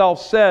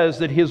Himself says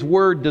that His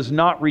Word does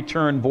not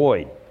return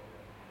void.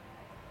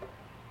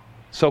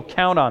 So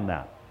count on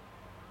that.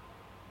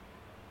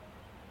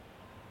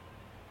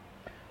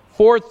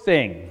 Fourth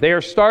thing, they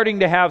are starting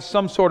to have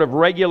some sort of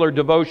regular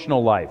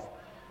devotional life.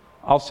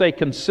 I'll say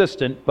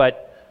consistent,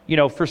 but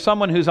for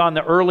someone who's on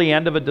the early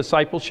end of a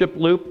discipleship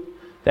loop,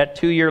 that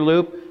 2-year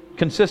loop,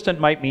 consistent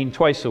might mean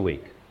twice a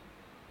week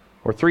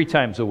or 3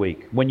 times a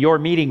week when you're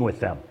meeting with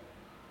them.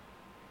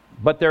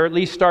 But they're at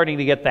least starting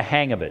to get the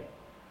hang of it.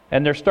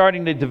 And they're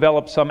starting to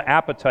develop some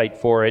appetite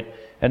for it,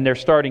 and they're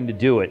starting to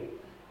do it.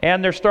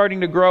 And they're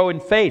starting to grow in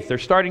faith. They're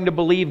starting to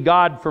believe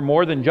God for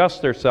more than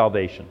just their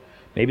salvation.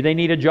 Maybe they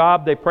need a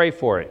job, they pray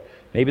for it.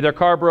 Maybe their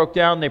car broke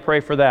down, they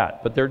pray for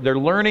that. But they're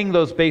learning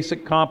those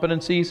basic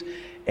competencies,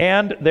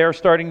 and they're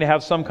starting to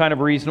have some kind of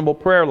reasonable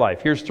prayer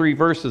life. Here's 3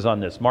 verses on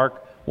this.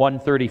 Mark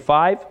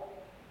 1:35,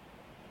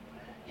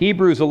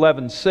 Hebrews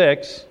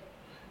 11:6,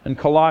 and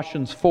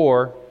Colossians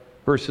 4,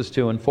 verses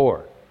 2 and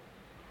 4.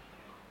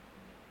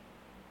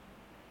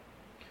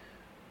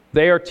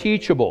 They are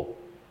teachable.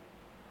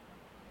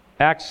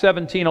 Acts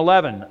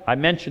 17:11, I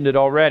mentioned it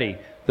already.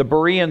 The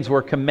Bereans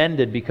were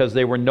commended because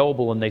they were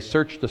noble and they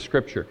searched the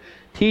Scripture.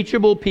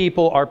 Teachable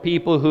people are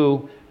people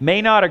who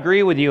may not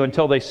agree with you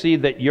until they see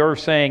that you're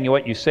saying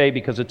what you say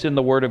because it's in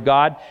the Word of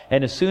God.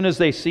 And as soon as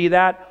they see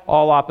that,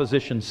 all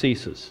opposition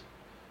ceases.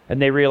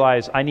 And they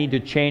realize, I need to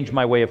change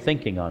my way of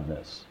thinking on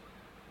this.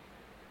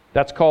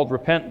 That's called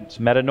repentance,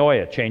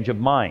 metanoia, change of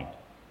mind.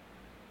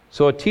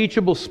 So a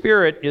teachable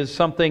spirit is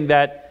something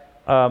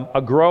that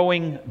a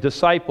growing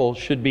disciple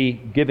should be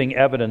giving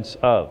evidence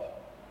of.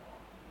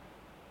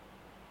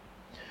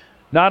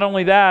 Not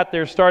only that,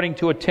 they're starting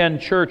to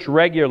attend church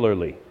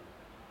regularly.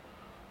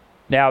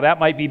 Now, that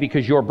might be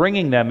because you're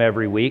bringing them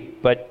every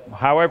week, but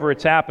however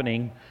it's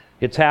happening,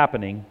 it's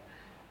happening.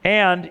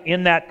 And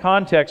in that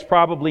context,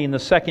 probably in the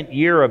second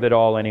year of it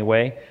all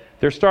anyway,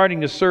 they're starting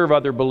to serve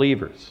other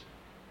believers.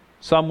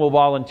 Some will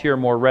volunteer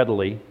more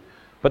readily,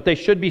 but they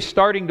should be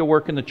starting to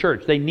work in the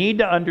church. They need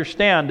to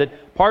understand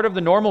that part of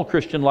the normal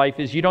Christian life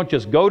is you don't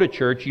just go to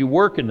church, you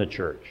work in the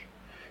church.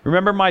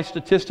 Remember my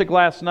statistic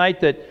last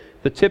night that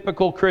the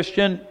typical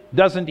Christian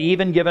doesn't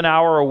even give an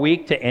hour a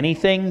week to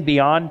anything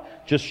beyond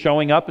just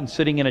showing up and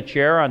sitting in a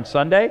chair on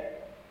Sunday?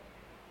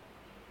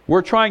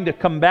 We're trying to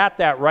combat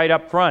that right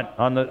up front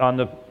on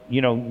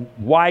the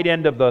wide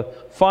end of the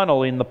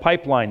funnel in the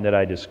pipeline that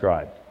I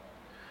described.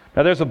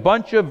 Now there's a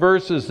bunch of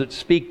verses that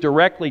speak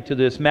directly to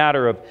this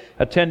matter of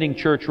attending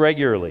church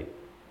regularly.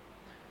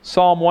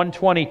 Psalm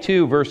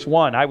 122 verse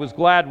 1, I was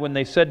glad when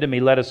they said to me,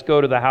 let us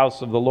go to the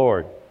house of the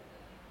Lord.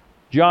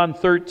 John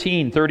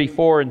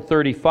 13:34 and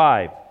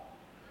 35.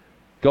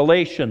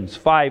 Galatians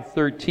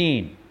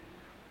 5:13.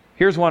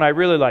 Here's one I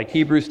really like,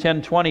 Hebrews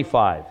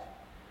 10:25,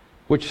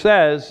 which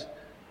says,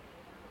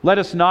 let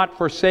us not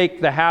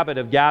forsake the habit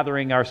of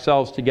gathering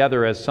ourselves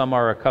together as some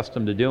are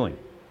accustomed to doing.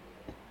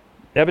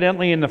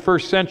 Evidently in the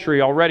first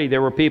century already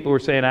there were people who were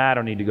saying, I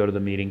don't need to go to the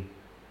meeting.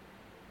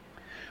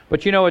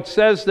 But it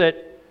says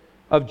that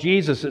of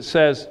Jesus, it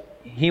says,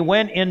 He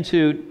went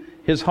into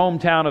his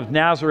hometown of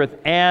Nazareth,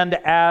 and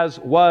as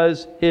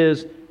was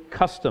his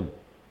custom,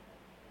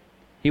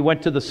 he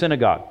went to the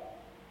synagogue.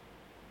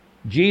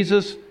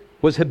 Jesus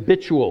was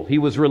habitual. He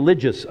was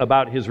religious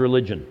about his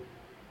religion.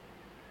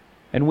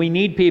 And we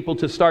need people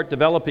to start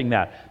developing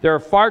that. There are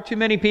far too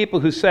many people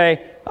who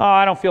say, "Oh,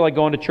 I don't feel like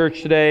going to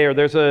church today," or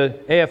 "There's a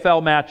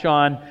AFL match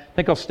on. I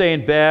think I'll stay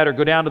in bed or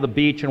go down to the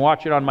beach and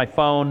watch it on my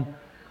phone.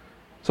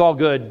 It's all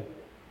good."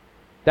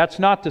 That's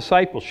not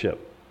discipleship.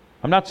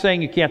 I'm not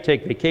saying you can't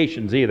take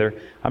vacations either.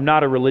 I'm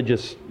not a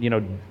religious,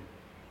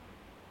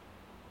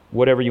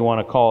 whatever you want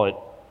to call it,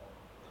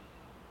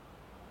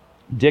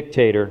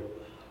 dictator.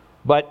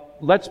 But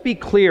let's be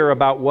clear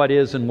about what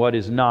is and what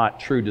is not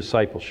true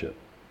discipleship.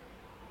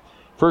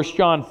 1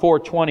 John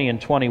 4:20 and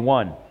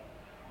 21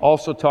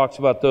 also talks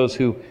about those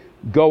who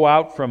go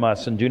out from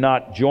us and do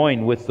not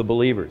join with the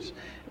believers.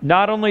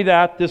 Not only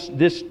that,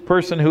 this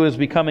person who is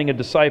becoming a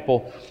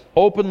disciple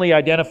openly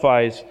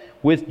identifies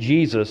with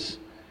Jesus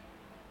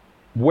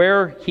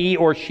where he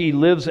or she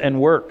lives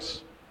and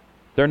works.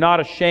 They're not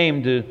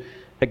ashamed to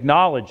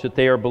acknowledge that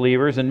they are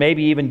believers and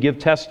maybe even give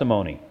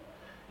testimony.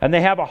 And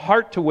they have a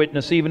heart to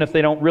witness even if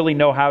they don't really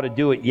know how to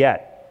do it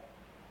yet.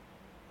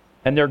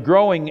 And they're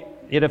growing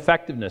in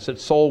effectiveness at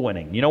soul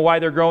winning. You know why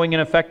they're growing in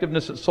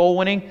effectiveness at soul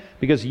winning?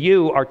 Because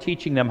you are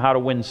teaching them how to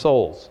win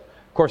souls.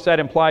 Of course, that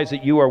implies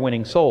that you are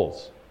winning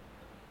souls.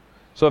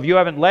 So if you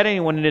haven't led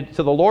anyone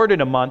to the Lord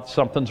in a month,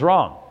 something's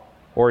wrong.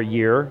 Or a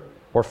year,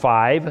 or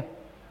 5.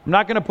 I'm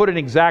not going to put an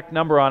exact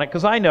number on it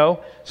because I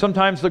know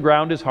sometimes the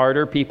ground is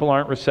harder, people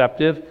aren't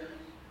receptive.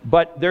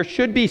 But there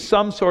should be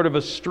some sort of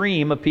a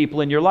stream of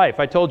people in your life.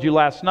 I told you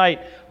last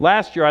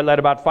year I led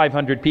about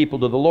 500 people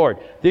to the Lord.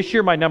 This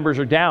year my numbers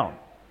are down.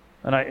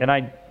 And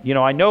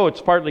I know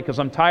it's partly because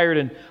I'm tired,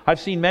 and I've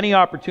seen many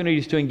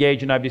opportunities to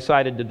engage, and I've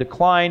decided to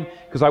decline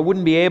because I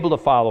wouldn't be able to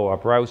follow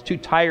up, or I was too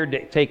tired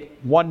to take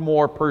one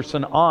more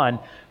person on.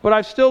 But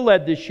I've still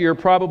led this year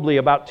probably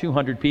about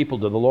 200 people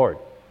to the Lord.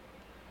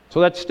 So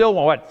that's still,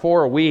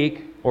 4 a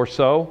week or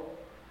so,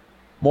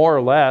 more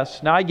or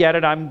less. Now I get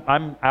it,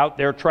 I'm out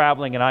there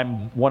traveling, and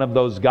I'm one of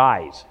those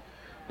guys.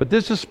 But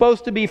this is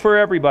supposed to be for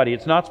everybody.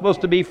 It's not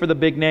supposed to be for the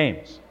big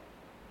names.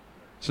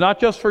 It's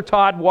not just for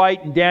Todd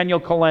White and Daniel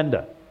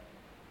Kalenda.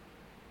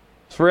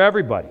 It's for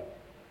everybody.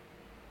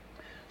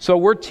 So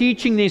we're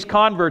teaching these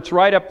converts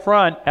right up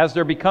front as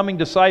they're becoming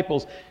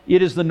disciples.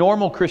 It is the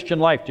normal Christian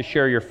life to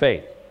share your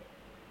faith.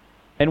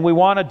 And we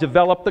want to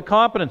develop the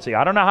competency.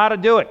 I don't know how to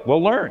do it.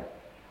 We'll learn.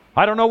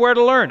 I don't know where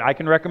to learn. I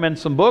can recommend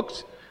some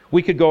books.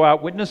 We could go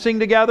out witnessing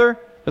together.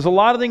 There's a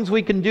lot of things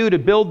we can do to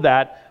build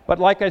that. But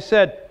like I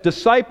said,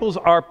 disciples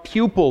are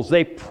pupils.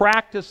 They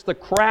practice the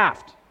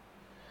craft.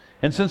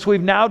 And since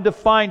we've now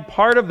defined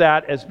part of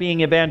that as being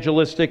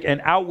evangelistic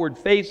and outward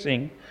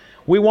facing,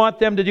 we want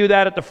them to do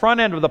that at the front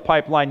end of the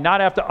pipeline,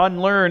 not have to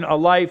unlearn a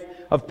life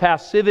of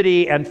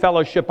passivity and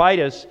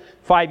fellowshipitis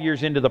 5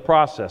 years into the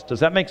process. Does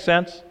that make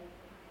sense?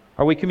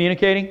 Are we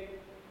communicating?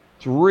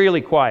 It's really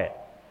quiet.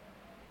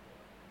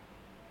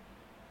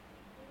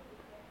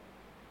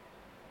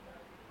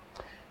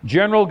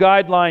 General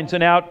guidelines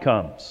and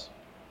outcomes.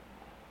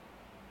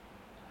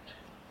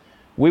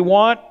 We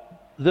want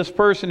this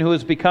person who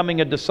is becoming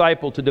a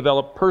disciple to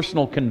develop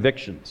personal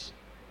convictions.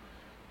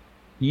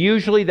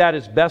 Usually that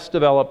is best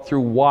developed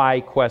through why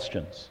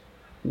questions.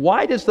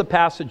 Why does the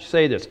passage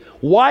say this?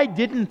 Why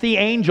didn't the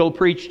angel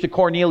preach to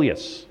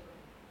Cornelius?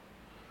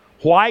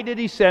 Why did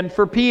he send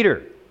for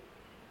Peter?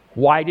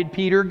 Why did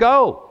Peter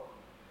go?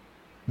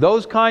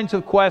 Those kinds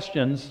of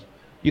questions,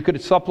 you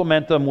could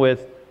supplement them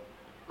with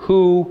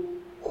who,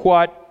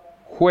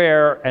 what,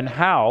 where, and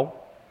how.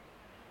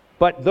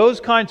 But those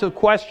kinds of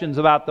questions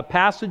about the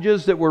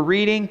passages that we're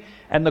reading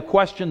and the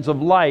questions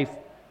of life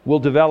will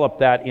develop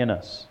that in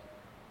us.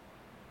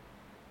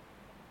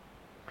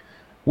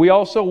 We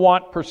also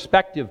want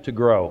perspective to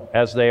grow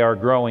as they are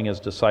growing as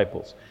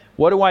disciples.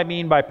 What do I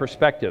mean by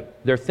perspective?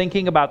 They're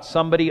thinking about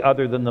somebody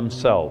other than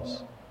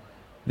themselves.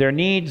 Their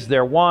needs,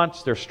 their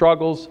wants, their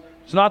struggles.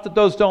 It's not that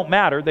those don't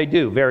matter. They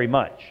do very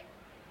much.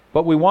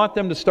 But we want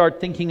them to start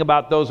thinking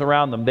about those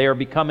around them. They are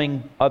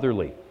becoming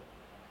otherly.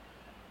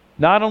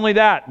 Not only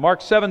that,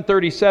 Mark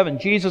 7:37,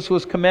 Jesus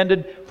was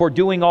commended for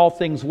doing all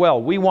things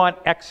well. We want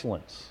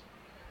excellence.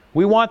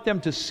 We want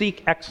them to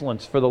seek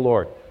excellence for the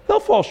Lord. They'll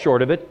fall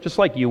short of it, just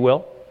like you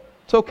will.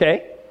 It's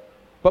okay.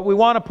 But we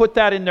want to put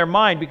that in their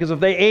mind, because if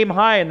they aim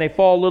high and they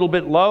fall a little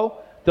bit low,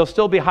 they'll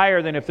still be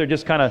higher than if they're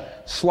just kind of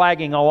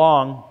slagging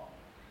along,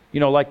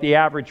 like the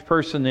average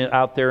person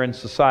out there in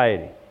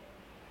society.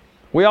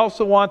 We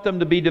also want them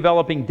to be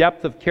developing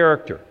depth of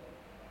character.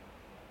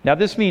 Now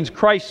this means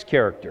Christ's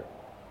character.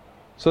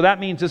 So that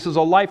means this is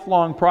a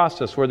lifelong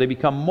process where they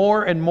become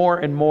more and more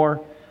and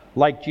more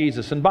like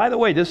Jesus. And by the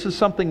way, this is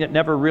something that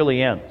never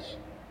really ends.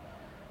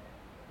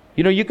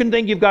 You can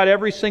think you've got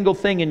every single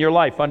thing in your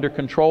life under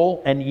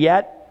control, and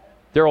yet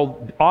there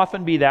will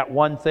often be that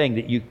one thing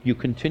that you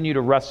continue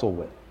to wrestle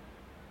with.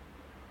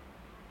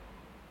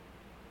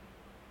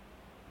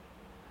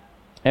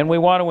 And we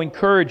want to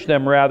encourage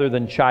them rather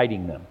than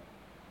chiding them.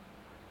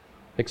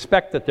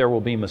 Expect that there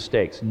will be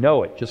mistakes.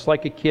 Know it. Just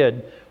like a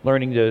kid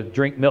learning to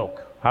drink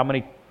milk. How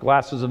many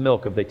glasses of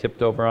milk have they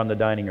tipped over on the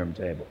dining room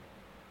table?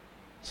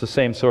 It's the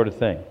same sort of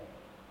thing.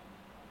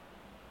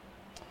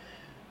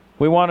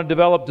 We want to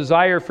develop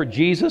desire for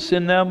Jesus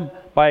in them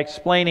by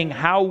explaining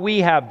how we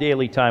have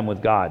daily time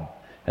with God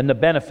and the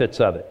benefits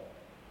of it.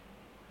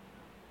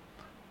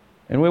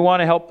 And we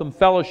want to help them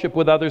fellowship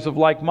with others of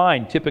like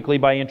mind, typically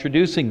by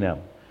introducing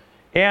them.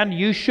 And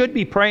you should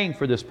be praying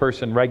for this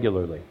person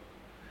regularly,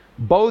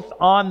 both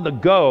on the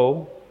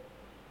go,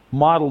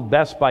 modeled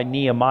best by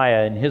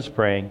Nehemiah in his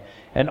praying,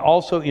 and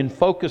also in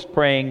focused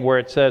praying where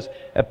it says,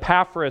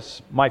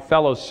 Epaphras, my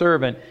fellow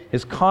servant,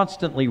 is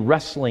constantly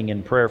wrestling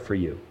in prayer for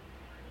you.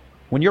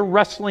 When you're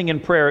wrestling in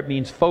prayer, it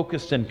means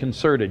focused and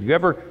concerted.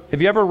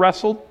 Have you ever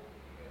wrestled?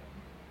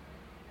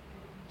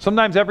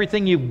 Sometimes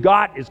everything you've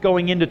got is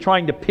going into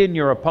trying to pin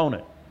your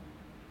opponent.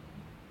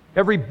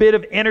 Every bit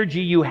of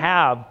energy you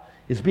have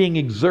is being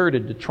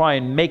exerted to try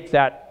and make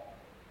that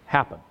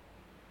happen.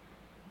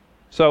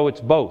 So it's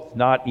both,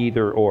 not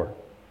either or.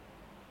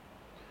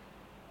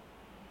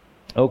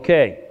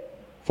 Okay.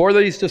 For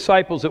these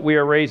disciples that we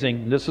are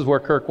raising, this is where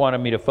Kirk wanted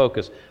me to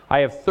focus. I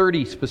have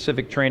 30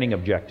 specific training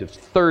objectives.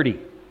 30.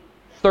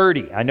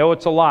 I know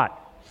it's a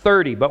lot.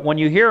 30. But when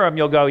you hear them,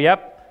 you'll go,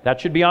 yep, that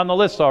should be on the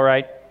list, all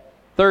right.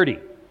 30.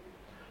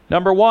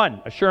 Number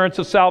 1, assurance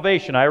of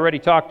salvation. I already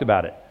talked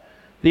about it.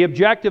 The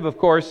objective, of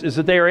course, is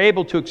that they are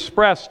able to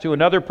express to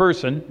another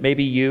person,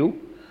 maybe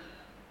you,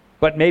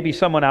 but maybe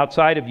someone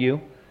outside of you,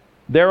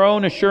 their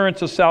own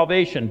assurance of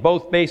salvation,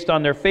 both based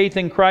on their faith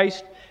in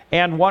Christ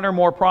and one or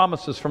more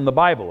promises from the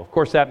Bible. Of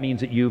course, that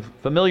means that you've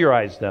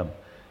familiarized them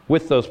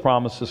with those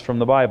promises from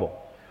the Bible.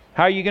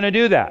 How are you going to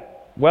do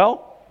that?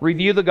 Well,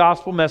 review the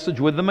gospel message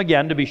with them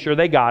again to be sure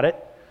they got it.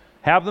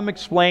 Have them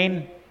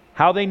explain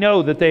how they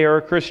know that they are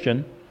a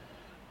Christian.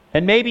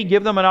 And maybe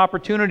give them an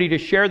opportunity to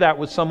share that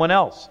with someone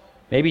else.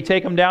 Maybe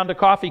take them down to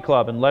Coffee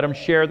Club and let them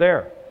share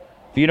there.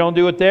 If you don't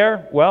do it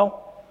there,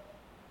 well,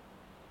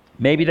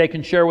 maybe they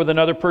can share with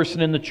another person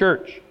in the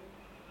church.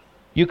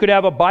 You could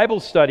have a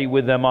Bible study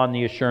with them on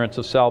the assurance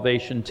of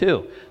salvation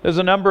too. There's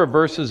a number of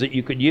verses that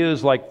you could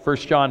use, like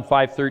 1 John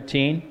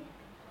 5:13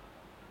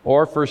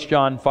 or 1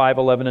 John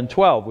 5:11 and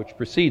 12, which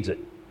precedes it.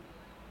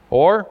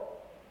 Or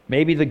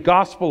maybe the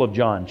Gospel of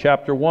John,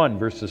 chapter 1,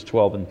 verses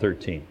 12 and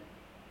 13.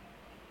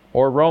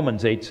 Or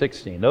Romans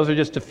 8:16. Those are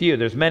just a few.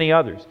 There's many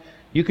others.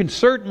 You can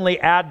certainly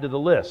add to the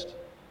list.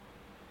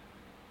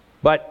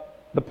 But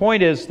the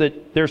point is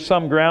that there's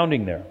some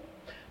grounding there.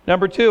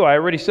 Number 2, I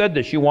already said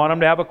this. You want them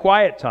to have a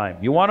quiet time.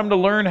 You want them to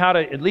learn how to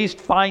at least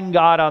find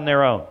God on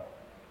their own.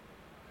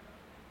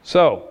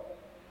 So,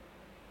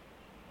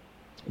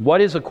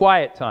 what is a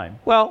quiet time?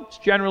 Well, it's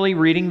generally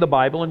reading the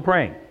Bible and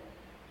praying.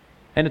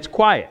 And it's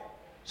quiet.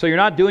 So you're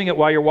not doing it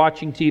while you're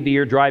watching TV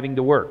or driving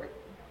to work.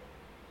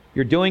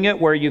 You're doing it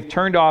where you've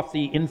turned off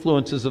the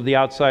influences of the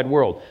outside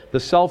world. The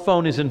cell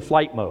phone is in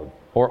flight mode,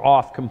 or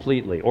off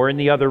completely, or in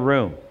the other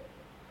room.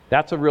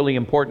 That's a really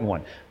important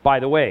one. By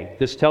the way,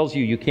 this tells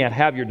you can't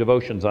have your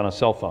devotions on a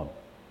cell phone,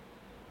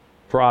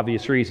 for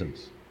obvious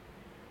reasons.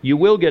 You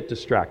will get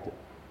distracted.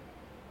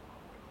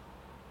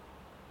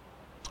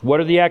 What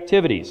are the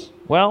activities?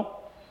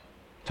 Well,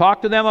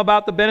 talk to them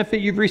about the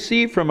benefit you've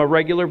received from a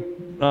regular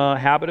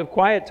habit of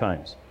quiet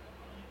times.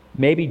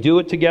 Maybe do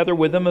it together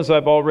with them, as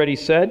I've already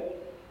said.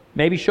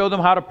 Maybe show them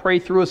how to pray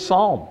through a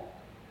psalm,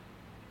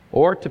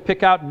 or to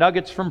pick out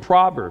nuggets from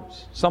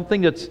Proverbs,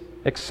 something that's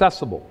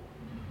accessible.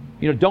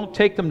 Don't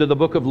take them to the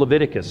book of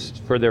Leviticus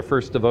for their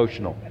first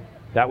devotional.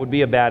 That would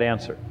be a bad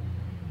answer.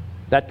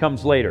 That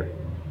comes later.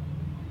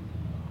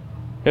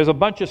 There's a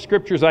bunch of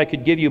scriptures I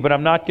could give you, but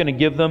I'm not going to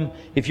give them.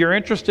 If you're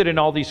interested in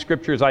all these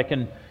scriptures, I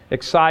can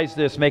excise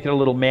this, make it a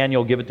little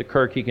manual, give it to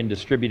Kirk. He can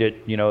distribute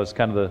it, as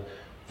kind of the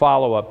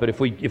follow-up. But if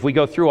we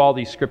go through all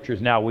these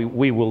scriptures now,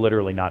 we will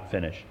literally not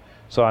finish.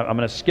 So I'm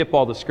going to skip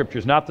all the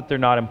scriptures. Not that they're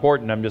not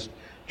important. I'm just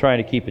trying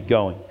to keep it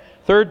going.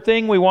 Third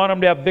thing, we want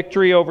them to have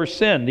victory over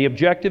sin. The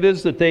objective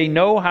is that they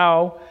know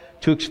how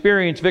to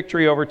experience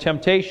victory over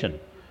temptation,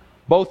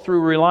 both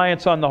through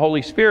reliance on the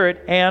Holy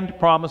Spirit and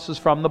promises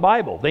from the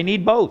Bible. They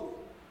need both.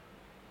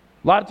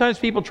 A lot of times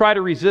people try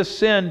to resist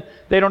sin.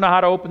 They don't know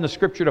how to open the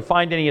Scripture to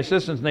find any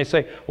assistance. And they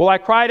say, well, I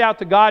cried out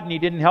to God and He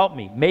didn't help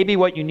me. Maybe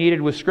what you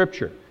needed was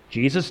Scripture.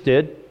 Jesus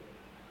did.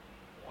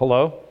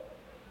 Hello?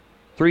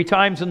 3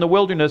 times in the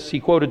wilderness, He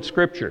quoted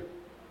Scripture.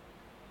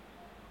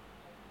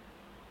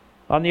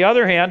 On the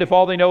other hand, if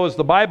all they know is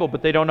the Bible,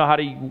 but they don't know how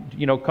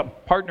to,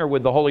 partner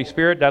with the Holy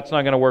Spirit, that's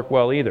not going to work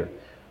well either.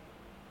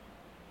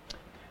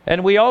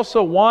 And we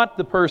also want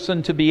the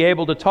person to be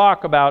able to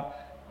talk about,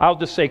 I'll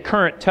just say,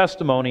 current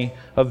testimony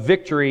of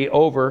victory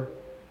over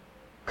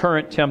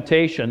current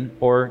temptation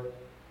or,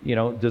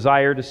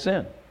 desire to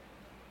sin.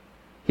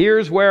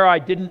 Here's where I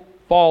didn't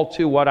fall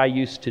to what I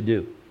used to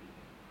do.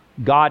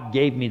 God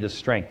gave me the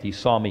strength. He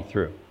saw me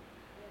through.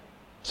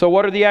 So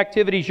what are the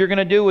activities you're going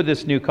to do with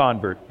this new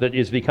convert that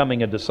is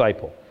becoming a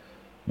disciple?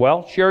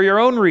 Well, share your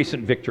own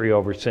recent victory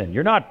over sin.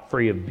 You're not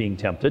free of being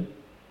tempted.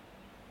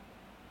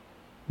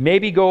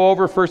 Maybe go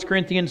over 1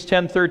 Corinthians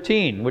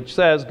 10:13, which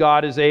says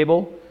God is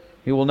able.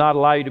 He will not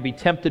allow you to be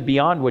tempted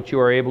beyond what you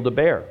are able to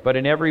bear. But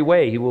in every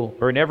way,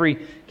 in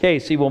every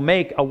case, He will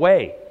make a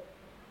way.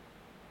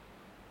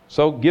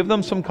 So give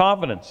them some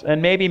confidence.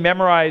 And maybe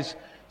memorize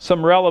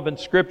some relevant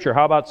scripture.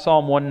 How about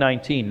Psalm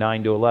 119,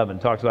 9-11?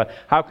 Talks about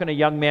how can a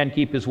young man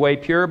keep his way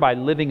pure? By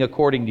living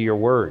according to your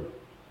word.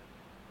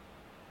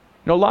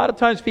 You know, a lot of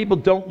times people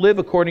don't live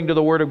according to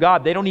the Word of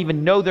God. They don't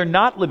even know they're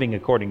not living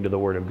according to the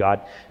Word of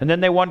God. And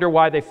then they wonder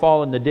why they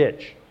fall in the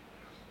ditch.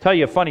 I'll tell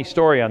you a funny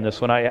story on this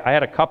one. I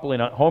had a couple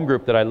in a home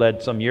group that I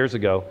led some years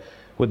ago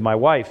with my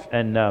wife.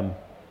 And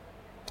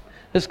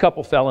this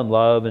couple fell in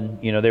love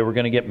and, they were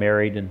going to get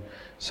married. And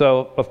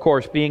so, of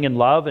course, being in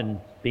love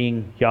and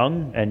being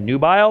young and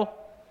nubile,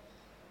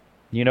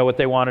 you know what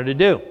they wanted to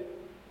do.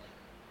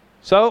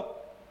 So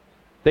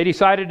they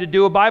decided to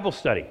do a Bible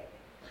study.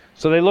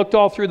 So they looked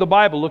all through the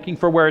Bible looking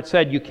for where it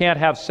said you can't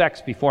have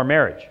sex before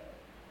marriage.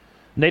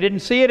 And they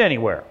didn't see it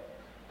anywhere.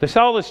 They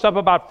saw all this stuff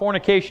about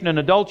fornication and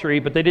adultery,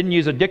 but they didn't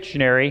use a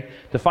dictionary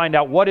to find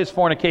out what is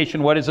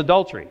fornication, what is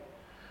adultery.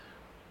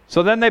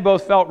 So then they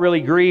both felt really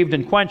grieved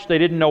and quenched. They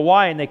didn't know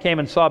why, and they came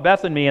and saw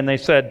Beth and me, and they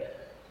said,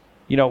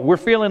 we're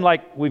feeling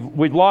like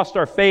we've lost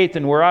our faith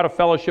and we're out of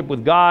fellowship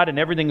with God and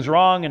everything's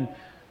wrong. And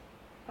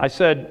I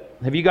said,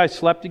 have you guys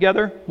slept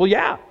together? Well,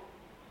 yeah.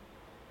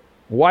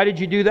 Why did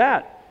you do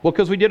that? Well,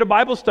 because we did a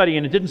Bible study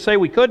and it didn't say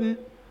we couldn't.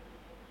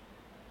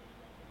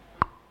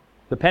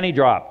 The penny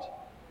dropped.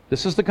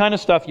 This is the kind of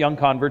stuff young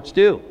converts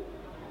do.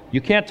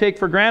 You can't take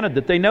for granted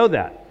that they know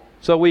that.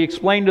 So we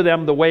explained to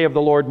them the way of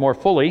the Lord more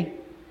fully,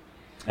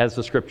 as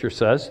the Scripture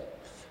says,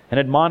 and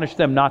admonished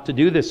them not to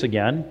do this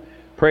again,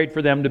 prayed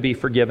for them to be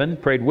forgiven,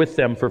 prayed with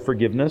them for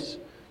forgiveness,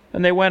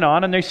 and they went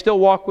on and they still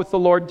walk with the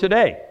Lord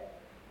today.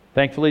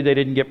 Thankfully, they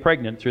didn't get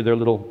pregnant through their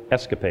little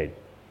escapade.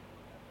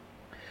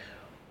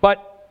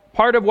 But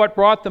part of what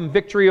brought them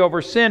victory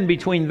over sin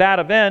between that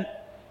event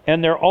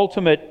and their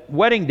ultimate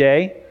wedding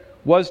day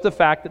was the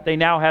fact that they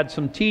now had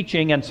some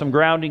teaching and some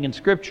grounding in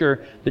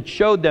Scripture that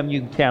showed them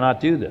you cannot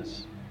do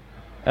this.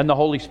 And the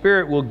Holy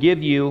Spirit will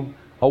give you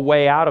a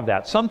way out of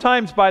that.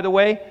 Sometimes, by the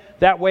way,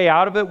 that way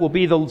out of it will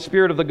be the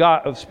Spirit of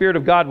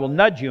God will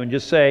nudge you and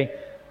just say,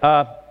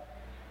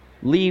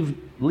 leave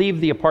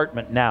the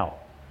apartment now.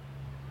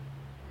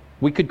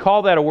 We could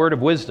call that a word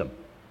of wisdom,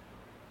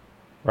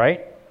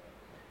 right?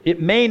 It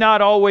may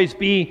not always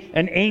be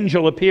an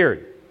angel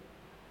appeared.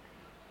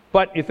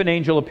 But if an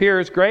angel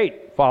appears,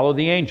 great. Follow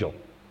the angel,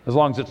 as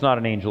long as it's not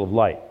an angel of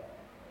light.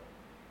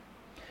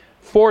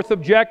 Fourth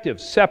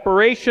objective,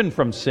 separation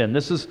from sin.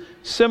 This is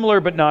similar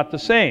but not the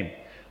same.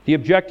 The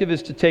objective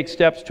is to take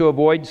steps to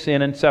avoid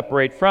sin and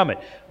separate from it.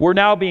 We're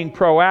now being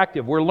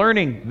proactive. We're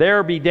learning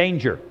there be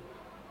danger.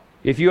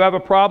 If you have a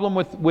problem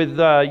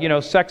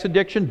with sex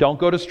addiction, don't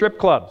go to strip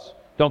clubs.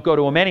 Don't go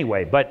to them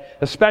anyway, but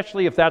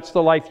especially if that's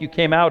the life you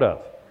came out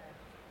of.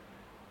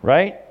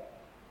 Right?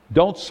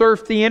 Don't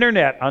surf the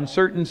internet on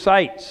certain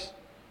sites.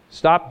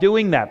 Stop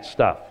doing that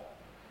stuff.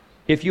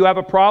 If you have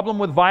a problem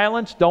with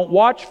violence, don't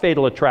watch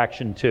Fatal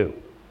Attraction 2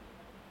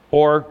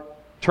 or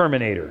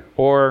Terminator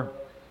or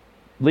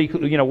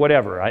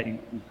whatever.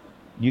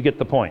 You get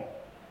the point.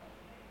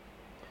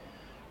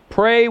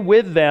 Pray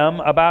with them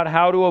about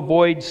how to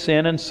avoid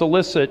sin and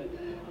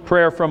solicit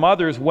prayer from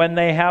others when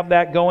they have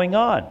that going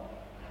on.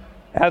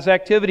 As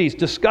activities,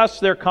 discuss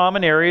their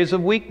common areas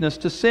of weakness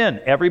to sin.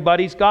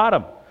 Everybody's got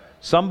them.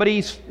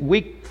 Somebody's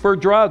weak for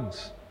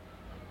drugs.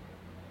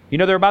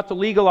 They're about to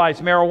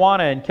legalize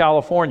marijuana in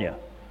California.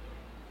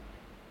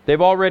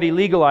 They've already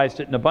legalized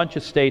it in a bunch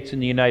of states in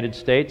the United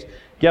States.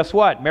 Guess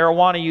what?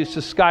 Marijuana use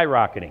is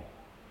skyrocketing.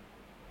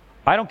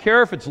 I don't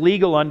care if it's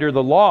legal under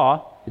the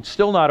law, it's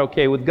still not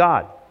okay with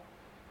God.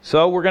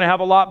 So we're going to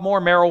have a lot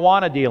more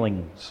marijuana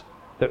dealings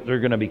that are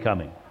going to be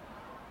coming.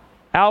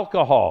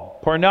 Alcohol,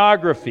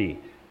 pornography,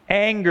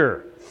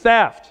 anger,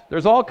 theft.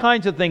 There's all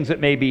kinds of things that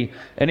may be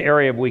an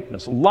area of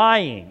weakness.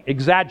 Lying,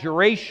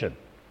 exaggeration.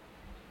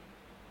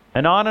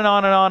 And on and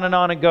on and on and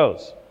on it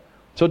goes.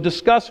 So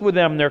discuss with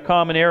them their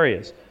common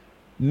areas.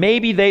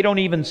 Maybe they don't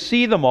even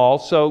see them all,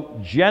 so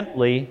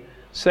gently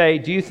say,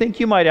 do you think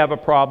you might have a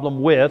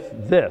problem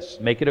with this?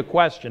 Make it a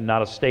question,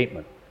 not a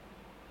statement.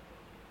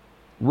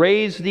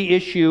 Raise the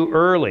issue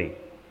early,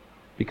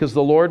 because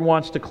the Lord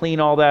wants to clean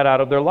all that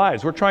out of their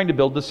lives. We're trying to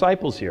build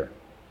disciples here.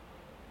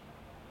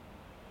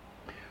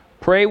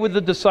 Pray with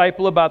the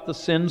disciple about the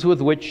sins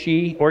with which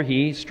she or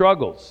he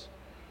struggles.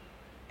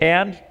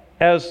 And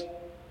as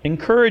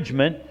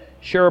encouragement,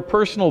 share a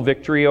personal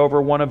victory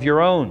over one of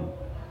your own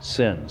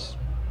sins.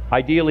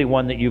 Ideally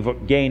one that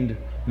you've gained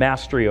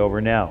mastery over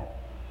now.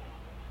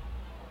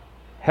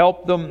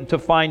 Help them to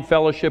find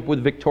fellowship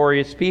with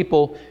victorious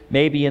people,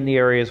 maybe in the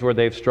areas where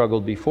they've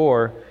struggled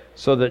before,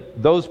 so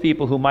that those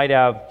people who might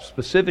have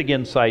specific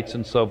insights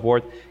and so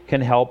forth can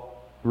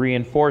help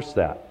reinforce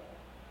that.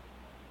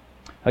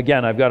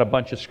 Again, I've got a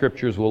bunch of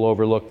scriptures, we'll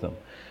overlook them.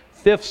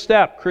 Fifth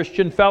step,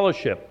 Christian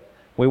fellowship.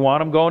 We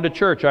want them going to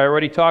church. I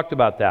already talked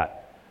about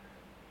that.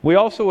 We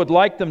also would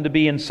like them to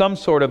be in some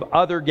sort of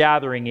other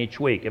gathering each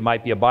week. It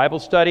might be a Bible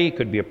study, it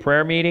could be a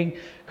prayer meeting,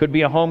 it could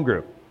be a home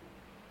group.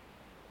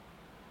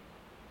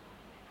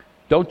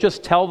 Don't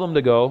just tell them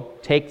to go,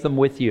 take them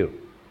with you.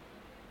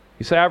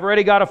 You say, I've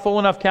already got a full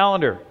enough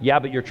calendar. Yeah,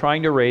 but you're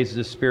trying to raise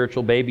this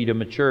spiritual baby to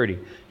maturity.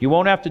 You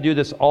won't have to do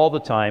this all the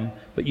time,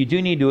 but you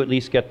do need to at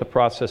least get the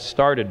process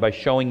started by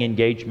showing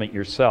engagement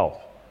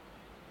yourself.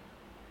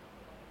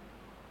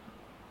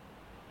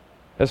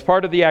 As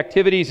part of the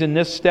activities in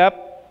this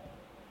step,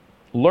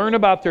 learn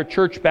about their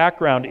church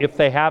background if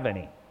they have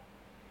any.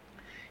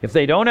 If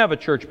they don't have a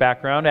church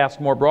background, ask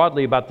more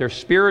broadly about their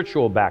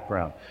spiritual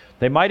background.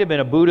 They might have been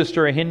a Buddhist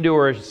or a Hindu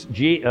or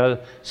a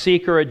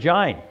Sikh or a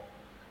Jain.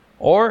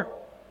 Or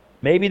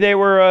maybe they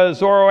were a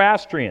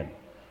Zoroastrian.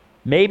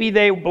 Maybe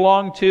they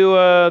belong to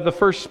the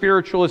First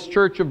Spiritualist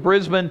Church of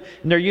Brisbane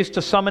and they're used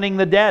to summoning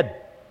the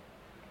dead.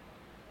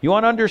 You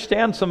want to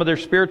understand some of their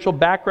spiritual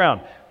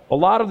background. A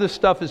lot of this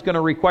stuff is going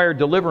to require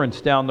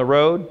deliverance down the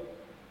road.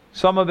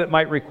 Some of it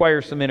might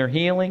require some inner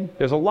healing.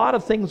 There's a lot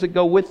of things that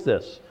go with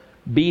this.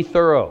 Be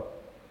thorough.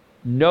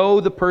 Know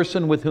the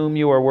person with whom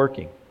you are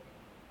working.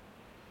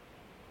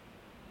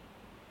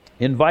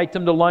 Invite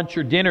them to lunch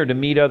or dinner to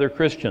meet other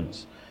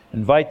Christians.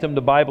 Invite them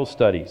to Bible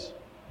studies.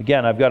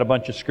 Again, I've got a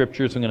bunch of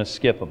scriptures. I'm going to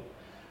skip them.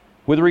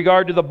 With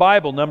regard to the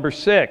Bible, number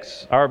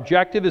 6, our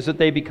objective is that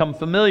they become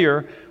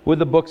familiar with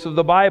the books of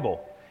the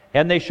Bible.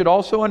 And they should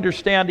also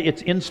understand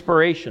its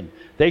inspiration.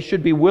 They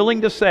should be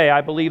willing to say,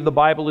 I believe the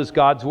Bible is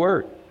God's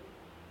Word.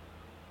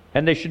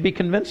 And they should be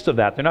convinced of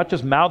that. They're not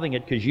just mouthing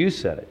it because you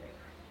said it.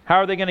 How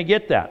are they going to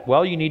get that?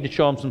 Well, you need to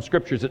show them some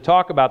scriptures that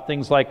talk about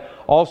things like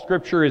all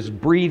Scripture is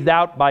breathed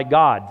out by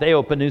God.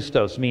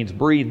 Theopneustos means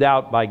breathed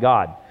out by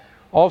God.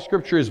 All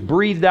Scripture is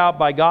breathed out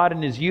by God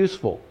and is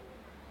useful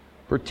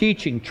for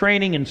teaching,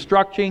 training,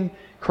 instructing,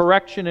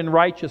 correction, and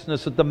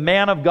righteousness, that the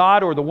man of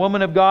God or the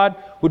woman of God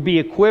would be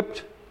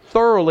equipped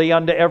thoroughly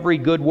unto every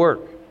good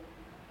work.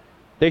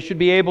 They should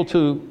be able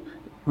to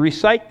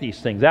recite these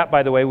things. That,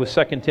 by the way, was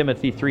 2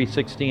 Timothy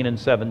 3:16 and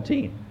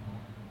 17.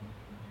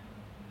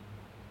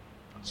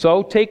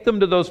 So take them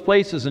to those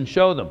places and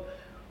show them.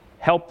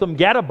 Help them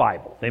get a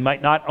Bible. They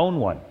might not own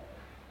one.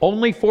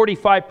 Only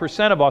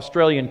 45% of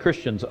Australian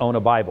Christians own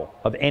a Bible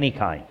of any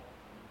kind.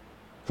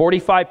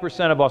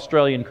 45% of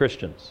Australian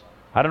Christians.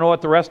 I don't know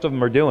what the rest of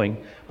them are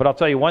doing, but I'll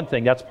tell you one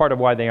thing, that's part of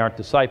why they aren't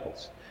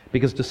disciples.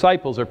 Because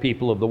disciples are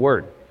people of the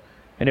Word.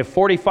 And if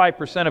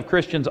 45% of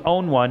Christians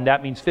own one,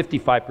 that means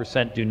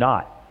 55% do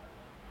not.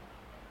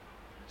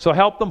 So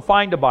help them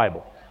find a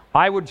Bible.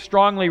 I would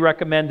strongly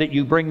recommend that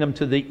you bring them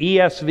to the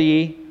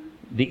ESV,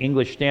 the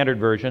English Standard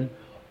Version,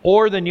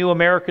 or the New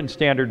American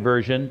Standard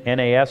Version,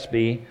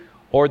 NASB,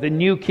 or the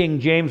New King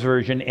James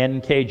Version,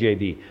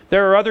 NKJV.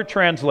 There are other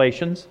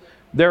translations,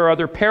 there are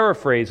other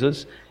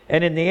paraphrases,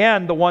 and in the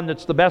end, the one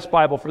that's the best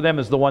Bible for them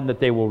is the one that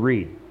they will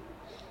read.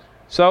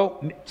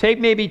 So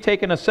maybe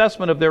take an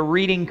assessment of their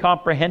reading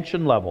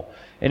comprehension level.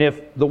 And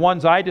if the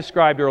ones I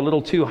described are a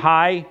little too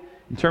high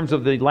in terms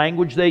of the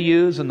language they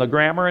use and the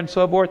grammar and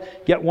so forth,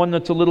 get one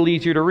that's a little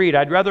easier to read.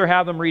 I'd rather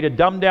have them read a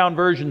dumbed-down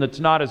version that's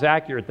not as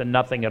accurate than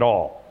nothing at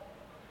all.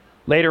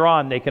 Later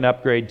on, they can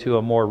upgrade to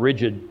a more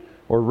rigid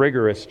or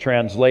rigorous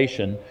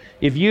translation.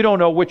 If you don't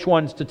know which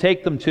ones to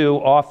take them to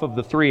off of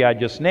the 3 I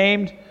just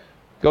named,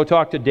 go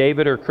talk to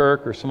David or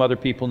Kirk or some other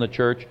people in the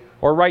church,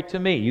 or write to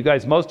me. You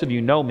guys, most of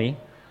you know me,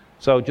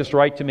 so just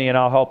write to me and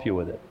I'll help you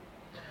with it.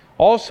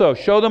 Also,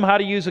 show them how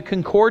to use a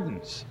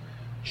concordance.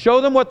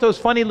 Show them what those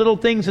funny little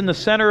things in the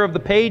center of the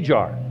page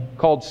are,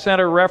 called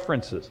center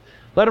references.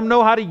 Let them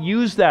know how to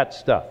use that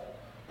stuff.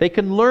 They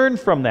can learn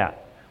from that.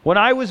 When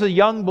I was a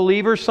young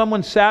believer,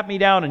 someone sat me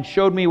down and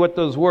showed me what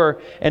those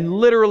were, and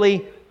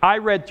literally I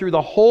read through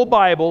the whole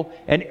Bible,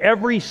 and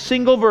every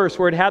single verse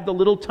where it had the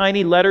little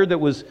tiny letter that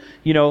was,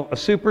 a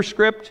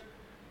superscript,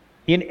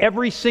 in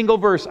every single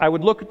verse, I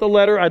would look at the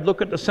letter, I'd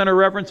look at the center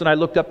reference, and I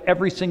looked up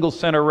every single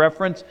center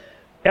reference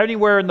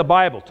anywhere in the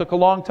Bible. It took a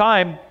long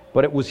time,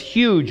 but it was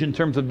huge in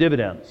terms of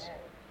dividends.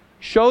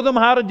 Show them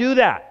how to do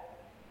that.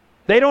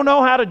 They don't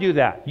know how to do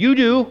that. You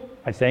do,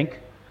 I think.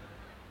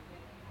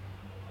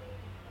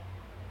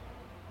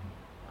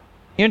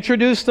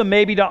 Introduce them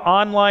maybe to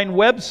online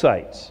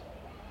websites.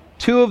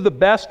 2 of the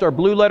best are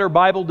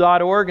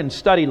blueletterbible.org and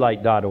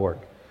studylight.org.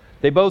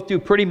 They both do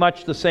pretty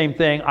much the same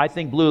thing. I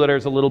think Blue Letter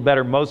is a little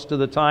better most of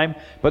the time,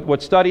 but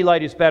what Study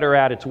Light is better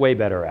at, it's way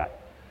better at.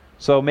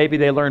 So maybe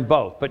they learn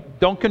both. But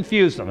don't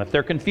confuse them. If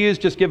they're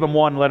confused, just give them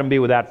one and let them be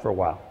with that for a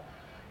while.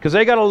 Because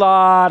they got a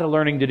lot of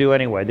learning to do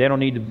anyway. They don't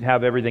need to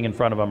have everything in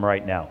front of them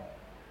right now.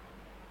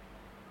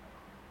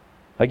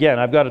 Again,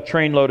 I've got a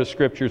trainload of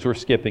scriptures. We're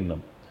skipping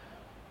them.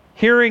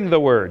 Hearing the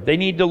Word. They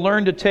need to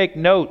learn to take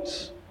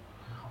notes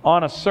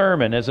on a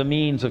sermon as a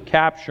means of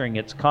capturing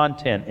its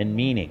content and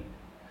meaning.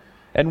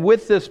 And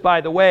with this,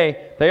 by the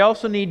way, they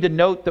also need to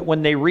note that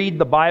when they read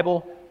the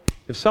Bible,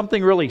 if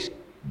something really,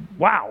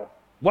 wow,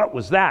 what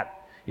was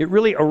that? It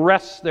really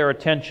arrests their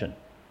attention.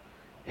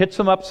 Hits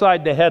them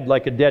upside the head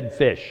like a dead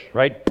fish,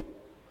 right?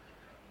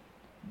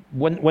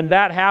 When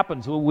that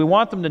happens, we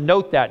want them to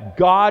note that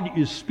God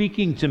is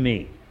speaking to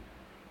me.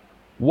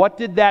 What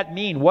did that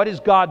mean? What is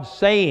God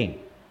saying?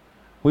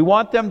 We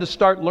want them to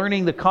start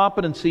learning the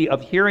competency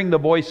of hearing the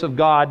voice of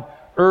God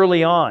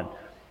early on.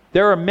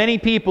 There are many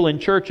people in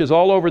churches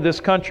all over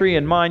this country,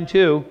 and mine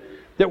too,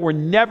 that were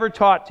never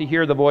taught to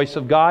hear the voice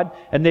of God,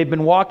 and they've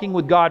been walking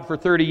with God for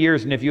 30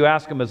 years, and if you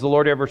ask them, has the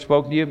Lord ever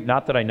spoken to you?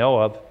 Not that I know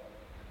of.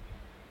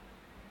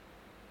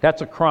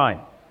 That's a crime.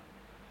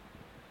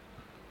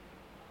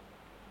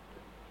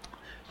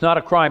 It's not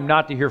a crime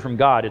not to hear from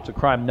God. It's a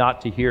crime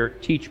not to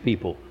teach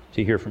people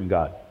to hear from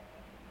God.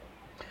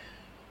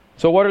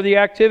 So what are the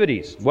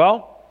activities?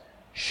 Well,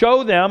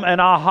 show them an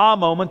aha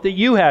moment that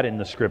you had in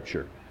the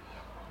Scripture.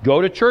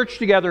 Go to church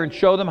together and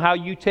show them how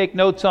you take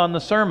notes on the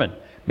sermon.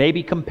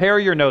 Maybe compare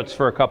your notes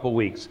for a couple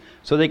weeks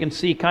so they can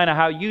see kind of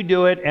how you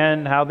do it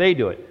and how they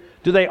do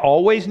it. Do they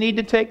always need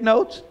to take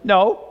notes?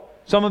 No.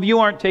 Some of you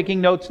aren't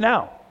taking notes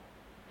now.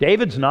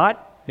 David's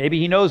not. Maybe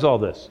he knows all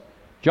this.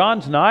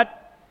 John's not.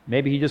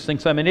 Maybe he just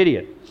thinks I'm an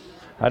idiot.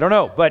 I don't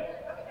know. But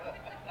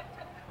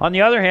on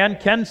the other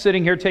hand, Ken's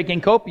sitting here taking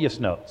copious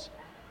notes.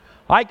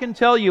 I can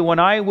tell you when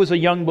I was a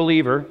young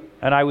believer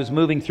and I was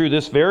moving through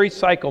this very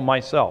cycle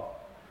myself,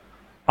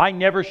 I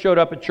never showed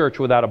up at church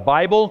without a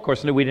Bible. Of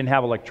course, we didn't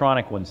have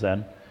electronic ones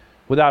then.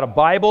 Without a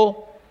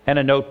Bible and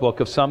a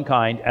notebook of some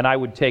kind, and I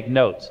would take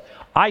notes.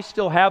 I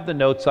still have the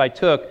notes I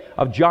took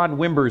of John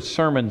Wimber's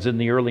sermons in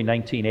the early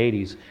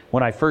 1980s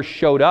when I first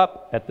showed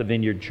up at the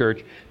Vineyard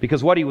Church,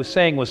 because what he was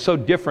saying was so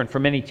different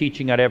from any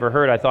teaching I'd ever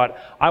heard. I thought,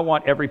 I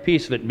want every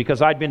piece of it. And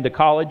because I'd been to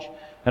college,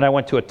 and I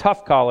went to a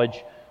tough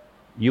college,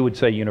 you would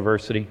say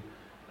university,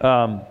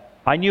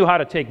 I knew how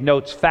to take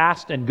notes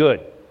fast and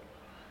good.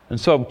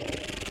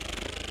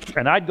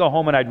 And I'd go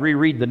home and I'd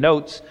reread the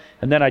notes,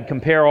 and then I'd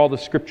compare all the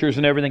scriptures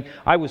and everything.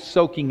 I was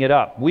soaking it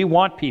up. We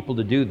want people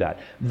to do that.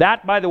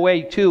 That, by the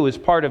way, too, is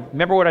part of,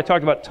 remember what I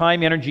talked about,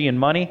 time, energy, and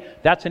money?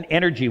 That's an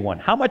energy one.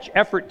 How much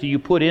effort do you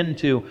put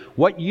into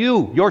what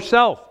you,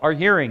 yourself, are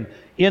hearing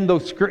in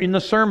the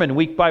sermon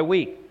week by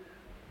week?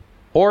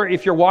 Or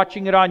if you're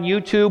watching it on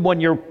YouTube, when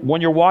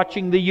you're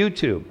watching the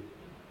YouTube.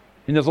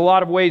 And there's a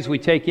lot of ways we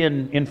take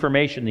in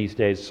information these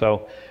days.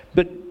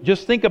 But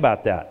just think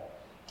about that.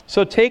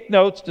 So take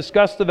notes,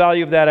 discuss the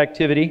value of that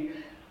activity,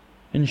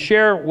 and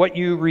share what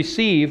you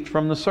received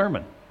from the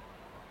sermon.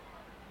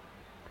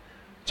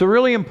 It's a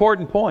really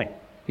important point.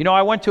 You know,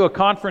 I went to a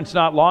conference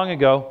not long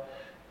ago,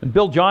 and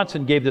Bill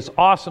Johnson gave this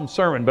awesome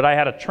sermon, but I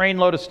had a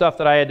trainload of stuff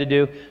that I had to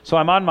do, so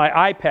I'm on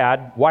my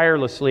iPad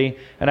wirelessly,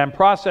 and I'm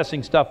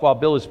processing stuff while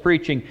Bill is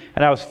preaching,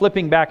 and I was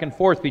flipping back and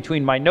forth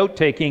between my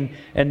note-taking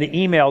and the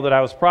email that I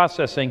was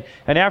processing,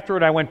 and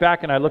afterward I went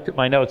back and I looked at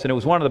my notes, and it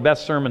was one of the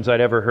best sermons I'd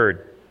ever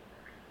heard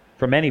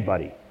from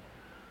anybody.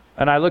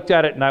 And I looked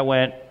at it and I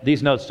went,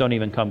 these notes don't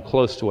even come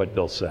close to what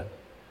Bill said.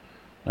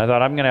 And I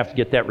thought, I'm going to have to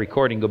get that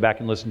recording, go back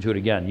and listen to it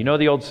again. You know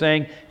the old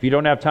saying, if you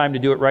don't have time to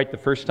do it right the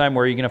first time,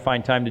 where are you going to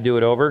find time to do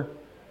it over?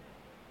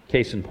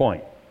 Case in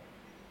point.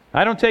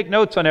 I don't take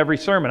notes on every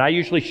sermon. I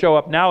usually show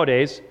up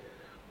nowadays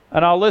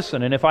and I'll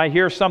listen. And if I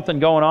hear something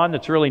going on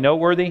that's really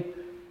noteworthy,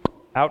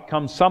 out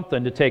comes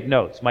something to take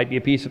notes. Might be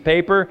a piece of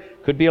paper,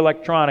 could be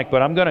electronic,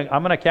 but I'm going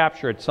to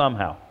capture it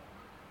somehow.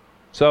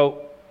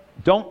 So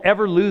don't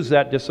ever lose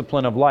that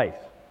discipline of life.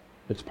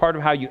 It's part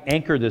of how you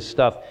anchor this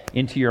stuff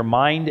into your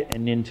mind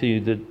and into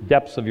the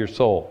depths of your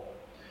soul.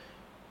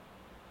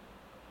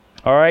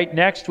 All right,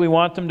 next we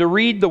want them to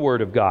read the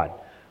Word of God.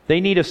 They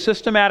need a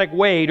systematic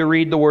way to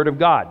read the Word of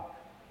God.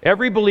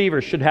 Every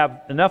believer should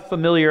have enough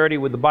familiarity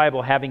with the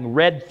Bible, having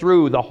read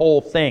through the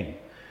whole thing.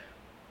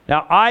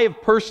 Now, I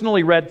have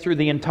personally read through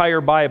the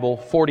entire Bible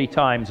 40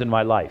 times in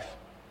my life.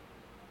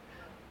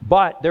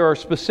 But there are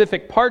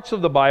specific parts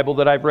of the Bible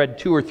that I've read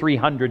 200 or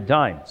 300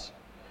 times,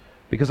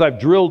 because I've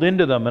drilled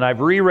into them and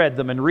I've reread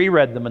them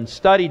and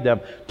studied them,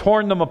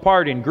 torn them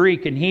apart in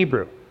Greek and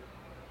Hebrew.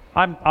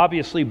 I'm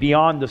obviously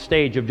beyond the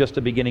stage of just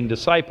a beginning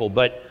disciple,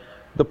 but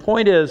the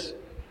point is,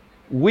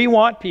 we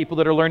want people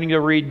that are learning to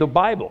read the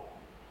Bible.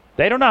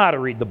 They don't know how to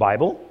read the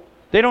Bible.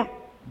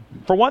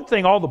 For one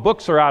thing, all the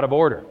books are out of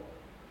order.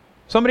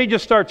 Somebody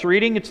just starts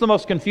reading, it's the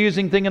most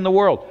confusing thing in the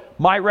world.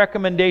 My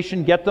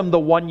recommendation, get them the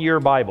 1-year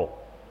Bible.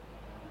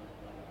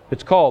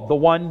 It's called the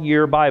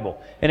 1-year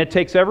Bible. And it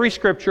takes every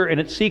scripture and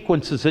it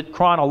sequences it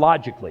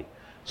chronologically.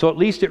 So at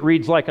least it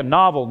reads like a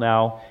novel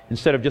now,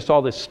 instead of just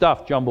all this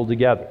stuff jumbled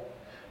together.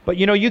 But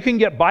you know, you can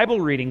get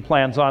Bible reading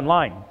plans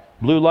online.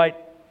 Blue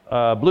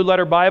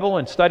Letter Bible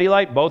and Study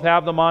Light, both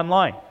have them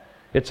online.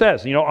 It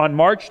says, you know, on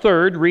March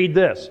 3rd, read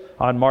this.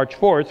 On March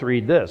 4th,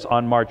 read this.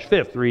 On March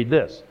 5th, read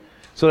this.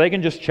 So they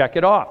can just check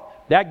it off.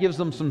 That gives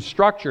them some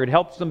structure. It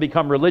helps them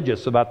become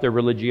religious about their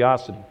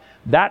religiosity.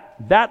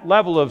 That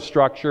level of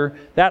structure,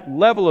 that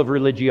level of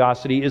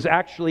religiosity is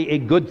actually a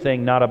good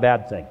thing, not a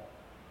bad thing.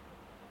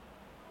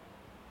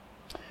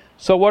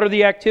 So what are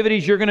the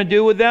activities you're going to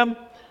do with them?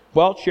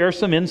 Well, share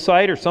some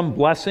insight or some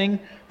blessing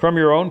from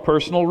your own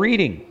personal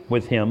reading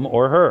with him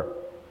or her.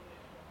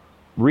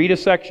 Read a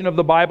section of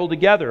the Bible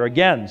together,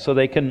 again, so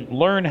they can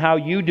learn how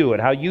you do it,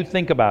 how you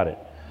think about it.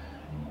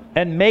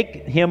 And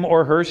make him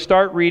or her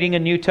start reading a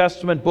New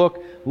Testament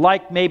book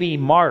like maybe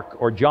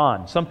Mark or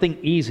John, something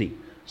easy.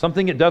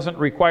 Something that doesn't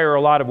require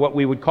a lot of what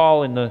we would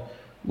call in the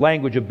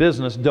language of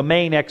business,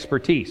 domain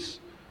expertise.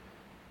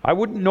 I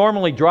wouldn't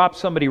normally drop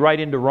somebody right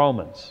into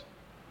Romans.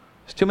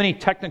 There's too many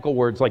technical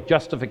words like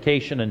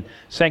justification and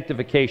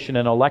sanctification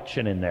and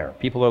election in there.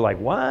 People are like,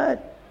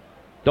 what?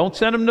 Don't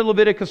send them to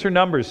Leviticus or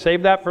Numbers.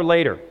 Save that for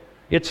later.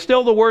 It's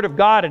still the Word of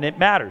God and it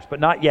matters, but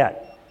not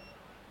yet.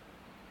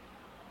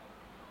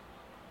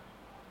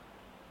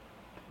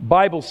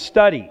 Bible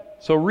study.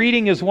 So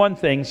reading is one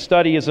thing,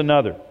 study is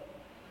another.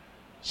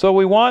 So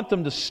we want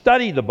them to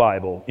study the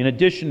Bible in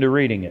addition to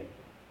reading it.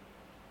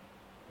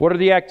 What are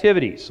the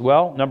activities?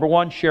 Well, number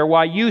one, share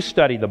why you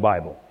study the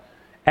Bible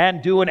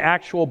and do an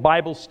actual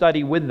Bible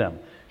study with them.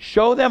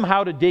 Show them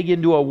how to dig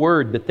into a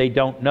word that they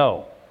don't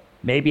know.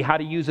 Maybe how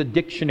to use a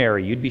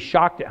dictionary. You'd be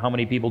shocked at how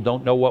many people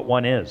don't know what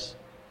one is.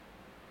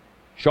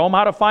 Show them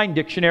how to find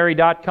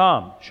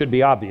dictionary.com. Should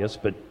be obvious,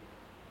 but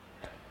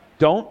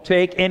don't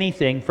take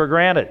anything for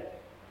granted.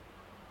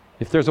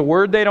 If there's a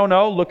word they don't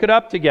know, look it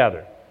up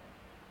together.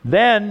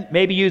 Then,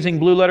 maybe using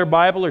Blue Letter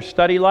Bible or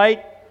Study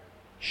Light,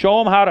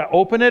 show them how to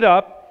open it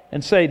up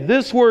and say,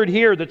 this word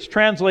here that's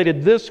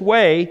translated this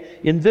way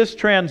in this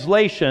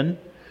translation,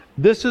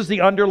 this is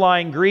the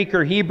underlying Greek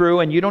or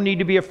Hebrew, and you don't need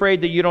to be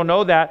afraid that you don't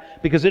know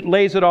that because it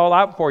lays it all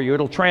out for you.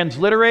 It'll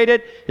transliterate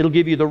it, it'll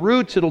give you the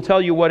roots, it'll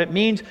tell you what it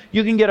means.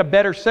 You can get a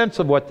better sense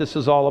of what this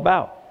is all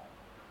about.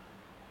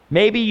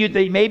 Maybe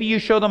you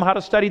show them how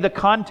to study the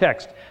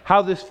context,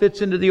 how this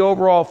fits into the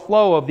overall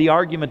flow of the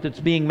argument that's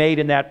being made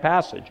in that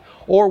passage.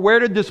 Or where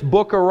did this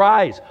book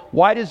arise?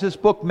 Why does this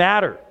book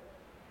matter?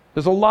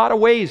 There's a lot of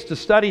ways to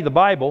study the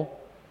Bible,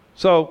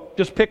 so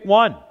just pick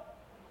one.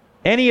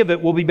 Any of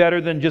it will be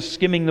better than just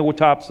skimming the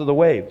tops of the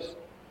waves.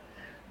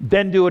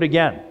 Then do it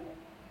again.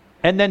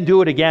 And then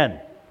do it again.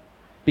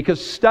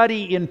 Because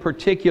study in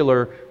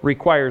particular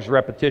requires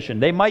repetition.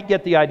 They might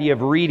get the idea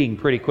of reading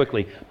pretty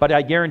quickly, but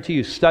I guarantee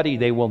you, study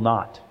they will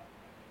not.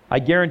 I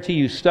guarantee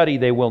you, study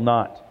they will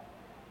not.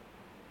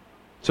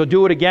 So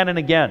do it again and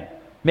again.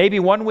 Maybe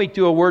one week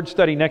do a word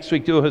study, next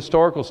week do a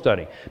historical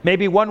study.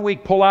 Maybe one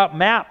week pull out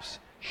maps.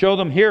 Show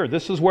them here,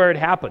 this is where it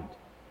happened.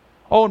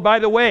 Oh, and by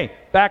the way,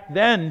 back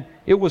then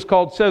it was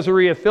called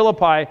Caesarea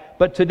Philippi,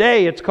 but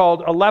today it's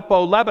called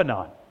Aleppo,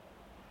 Lebanon.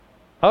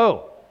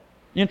 Oh,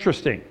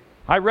 interesting.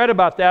 I read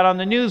about that on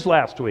the news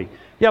last week.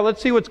 Yeah,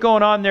 let's see what's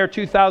going on there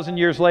 2,000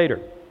 years later.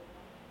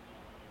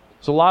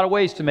 There's a lot of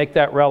ways to make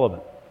that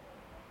relevant.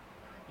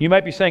 You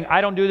might be saying,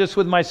 I don't do this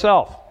with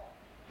myself.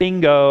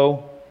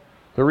 Bingo.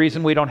 The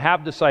reason we don't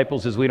have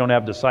disciples is we don't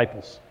have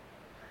disciples.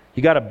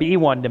 You got to be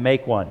one to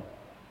make one.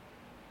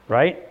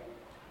 Right?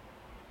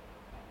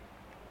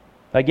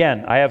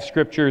 Again, I have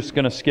scriptures,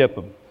 going to skip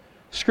them.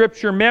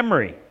 Scripture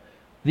memory.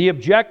 The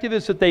objective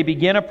is that they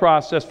begin a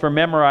process for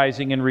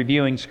memorizing and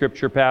reviewing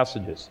scripture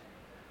passages.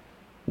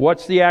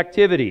 What's the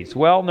activities?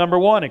 Well, number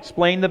one,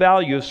 explain the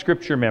value of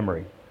scripture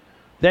memory.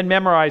 Then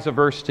memorize a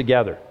verse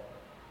together.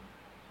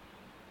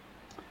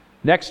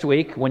 Next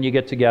week, when you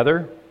get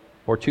together,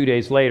 or 2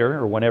 days later,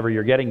 or whenever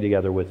you're getting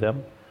together with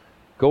them,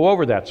 go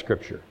over that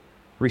scripture.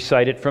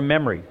 Recite it from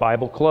memory,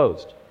 Bible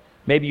closed.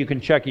 Maybe you can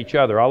check each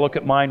other. I'll look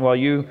at mine while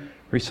you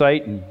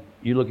recite, and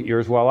you look at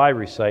yours while I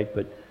recite,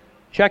 but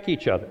check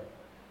each other.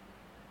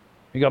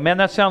 You go, man,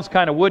 that sounds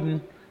kind of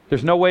wooden.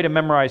 There's no way to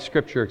memorize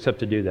Scripture except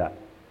to do that.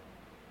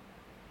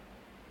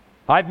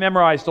 I've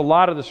memorized a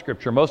lot of the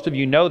Scripture. Most of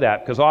you know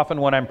that, because often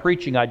when I'm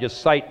preaching, I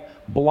just cite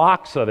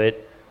blocks of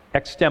it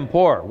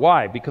extempore.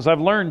 Why? Because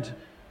I've learned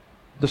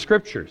the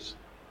Scriptures.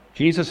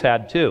 Jesus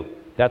had too.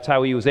 That's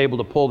how he was able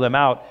to pull them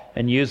out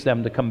and use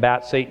them to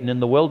combat Satan in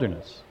the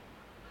wilderness.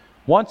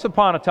 Once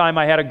upon a time,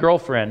 I had a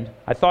girlfriend.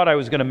 I thought I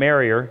was going to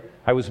marry her.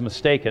 I was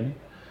mistaken.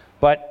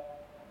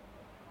 But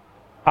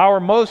our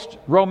most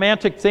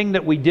romantic thing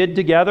that we did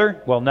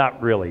together, well,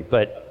 not really,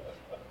 but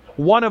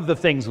one of the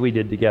things we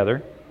did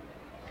together,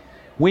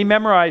 we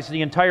memorized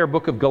the entire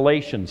book of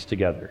Galatians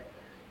together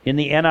in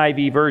the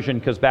NIV version,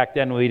 because back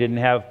then we didn't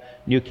have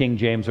New King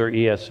James or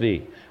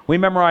ESV. We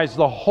memorized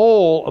the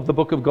whole of the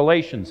book of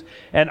Galatians.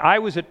 And I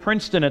was at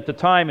Princeton at the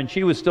time, and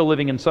she was still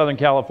living in Southern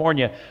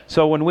California.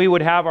 So when we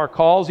would have our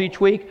calls each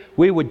week,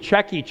 we would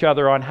check each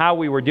other on how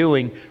we were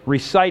doing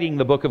reciting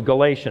the book of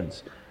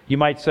Galatians. You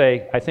might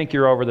say, I think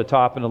you're over the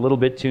top and a little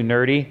bit too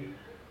nerdy.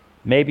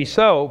 Maybe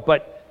so,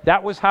 but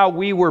that was how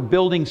we were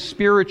building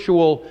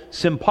spiritual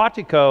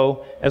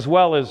simpatico as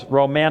well as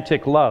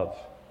romantic love.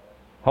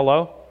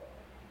 Hello?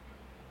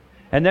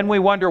 And then we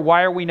wonder,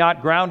 why are we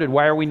not grounded?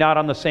 Why are we not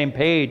on the same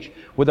page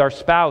with our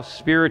spouse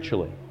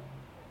spiritually?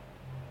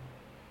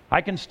 I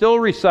can still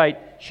recite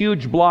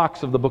huge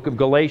blocks of the book of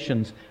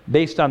Galatians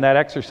based on that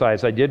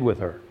exercise I did with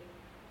her.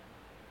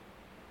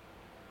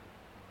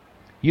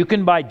 You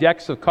can buy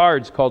decks of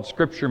cards called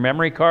scripture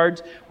memory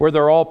cards where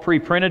they're all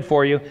pre-printed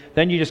for you.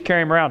 Then you just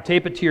carry them around,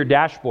 tape it to your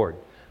dashboard.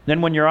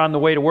 Then when you're on the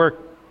way to work,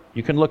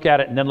 you can look at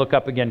it and then look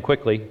up again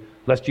quickly,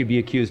 lest you be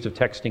accused of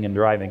texting and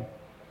driving.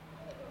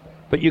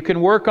 But you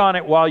can work on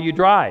it while you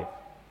drive.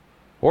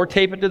 Or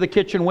tape it to the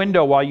kitchen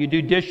window while you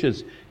do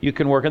dishes. You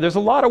can work. And there's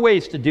a lot of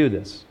ways to do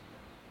this.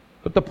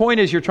 But the point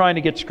is you're trying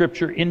to get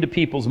Scripture into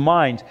people's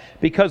minds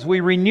because we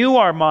renew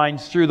our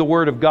minds through the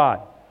Word of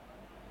God.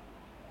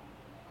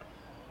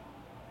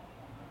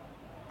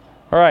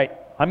 All right,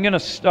 I'm going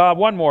to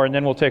one more and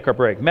then we'll take our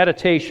break.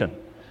 Meditation.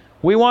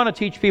 We want to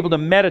teach people to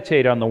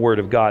meditate on the Word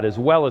of God as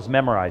well as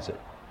memorize it.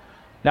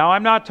 Now,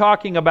 I'm not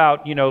talking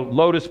about,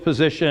 lotus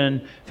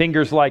position,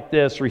 fingers like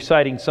this,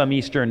 reciting some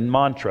Eastern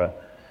mantra.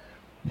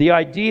 The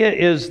idea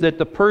is that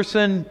the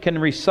person can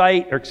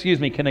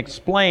can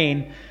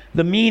explain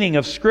the meaning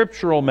of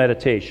scriptural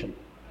meditation.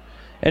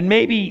 And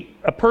maybe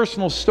a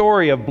personal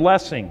story of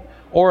blessing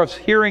or of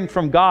hearing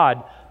from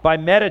God by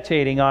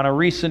meditating on a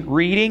recent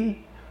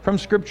reading from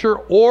Scripture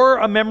or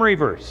a memory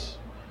verse.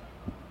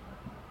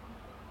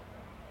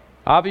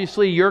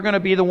 Obviously, you're going to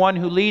be the one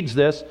who leads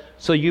this,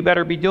 so you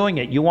better be doing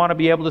it. You want to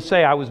be able to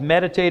say, I was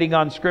meditating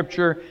on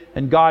Scripture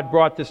and God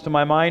brought this to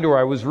my mind, or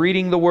I was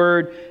reading the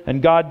Word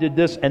and God did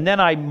this, and then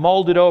I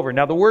mulled it over.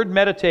 Now, the word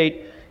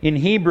meditate in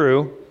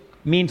Hebrew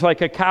means like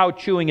a cow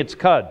chewing its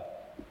cud.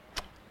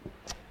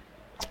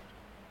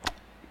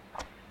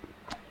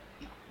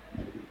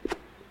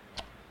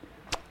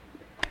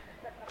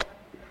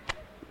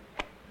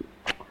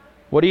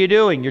 What are you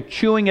doing? You're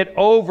chewing it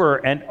over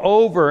and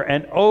over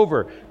and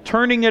over,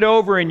 turning it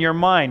over in your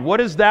mind. What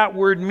does that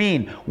word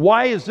mean?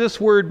 Why is this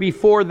word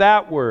before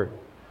that word?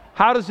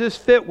 How does this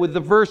fit with the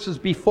verses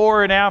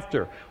before and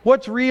after?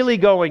 What's really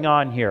going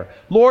on here?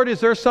 Lord, is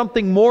there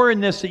something more in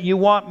this that you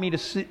want me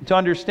to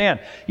understand?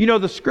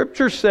 The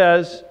Scripture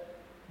says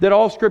that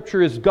all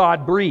Scripture is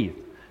God-breathed.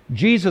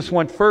 Jesus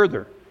went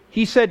further.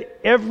 He said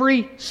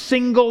every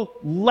single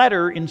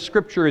letter in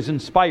Scripture is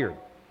inspired.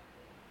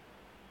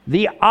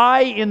 The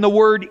I in the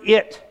word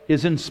it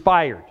is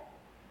inspired.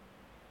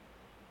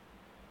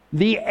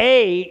 The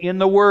A in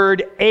the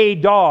word a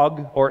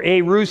dog or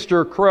a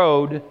rooster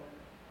crowed,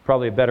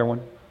 probably a better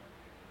one.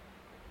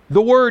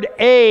 The word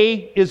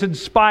a is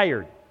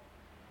inspired.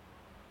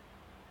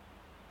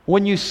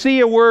 When you see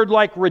a word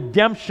like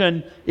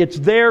redemption, it's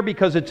there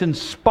because it's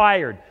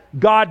inspired.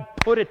 God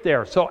put it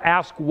there, so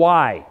ask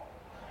why.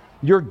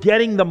 You're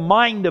getting the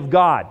mind of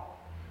God.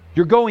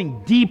 You're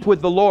going deep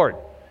with the Lord.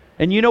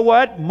 And you know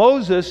what?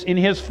 Moses, in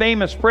his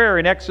famous prayer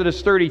in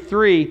Exodus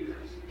 33,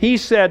 he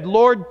said,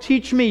 Lord,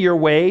 teach me your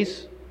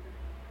ways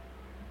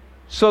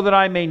so that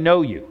I may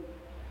know you.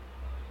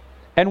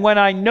 And when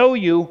I know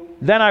you,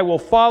 then I will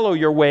follow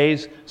your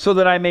ways so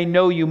that I may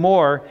know you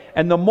more.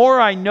 And the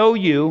more I know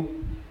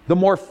you, the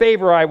more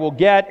favor I will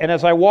get. And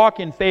as I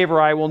walk in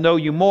favor, I will know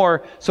you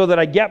more so that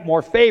I get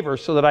more favor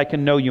so that I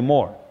can know you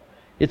more.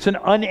 It's an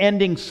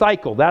unending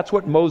cycle. That's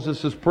what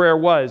Moses' prayer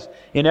was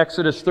in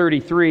Exodus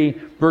 33,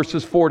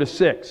 verses 4 to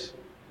 6.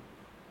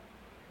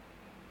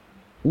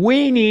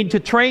 We need to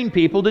train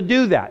people to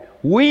do that.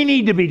 We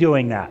need to be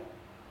doing that.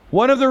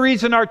 One of the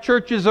reasons our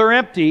churches are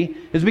empty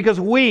is because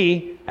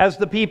we, as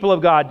the people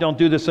of God, don't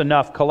do this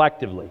enough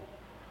collectively.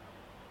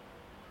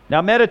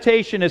 Now,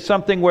 meditation is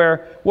something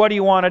where, what do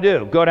you want to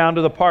do? Go down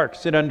to the park,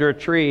 sit under a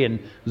tree, and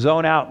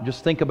zone out and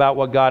just think about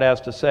what God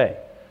has to say.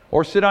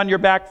 Or sit on your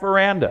back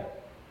veranda.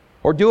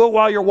 Or do it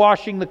while you're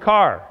washing the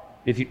car,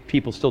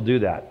 people still do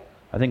that.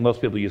 I think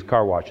most people use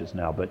car washes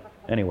now, but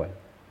anyway.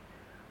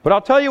 But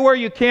I'll tell you where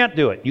you can't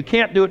do it. You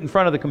can't do it in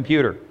front of the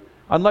computer,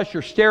 unless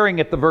you're staring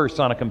at the verse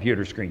on a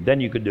computer screen. Then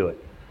you could do it.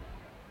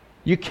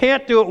 You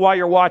can't do it while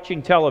you're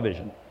watching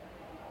television.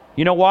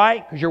 You know why?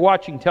 Because you're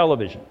watching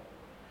television.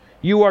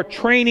 You are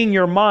training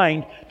your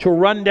mind to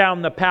run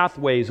down the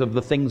pathways of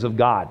the things of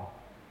God.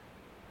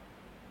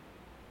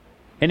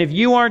 And if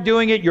you aren't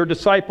doing it, your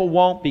disciple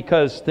won't,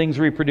 because things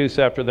reproduce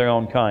after their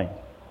own kind.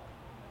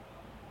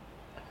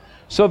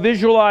 So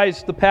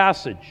visualize the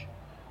passage.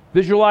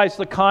 Visualize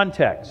the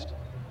context.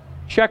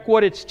 Check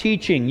what it's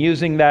teaching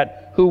using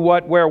that who,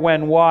 what, where,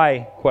 when,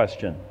 why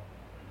question.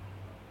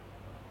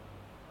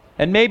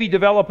 And maybe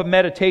develop a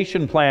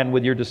meditation plan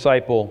with your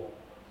disciple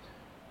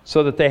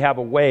so that they have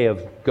a way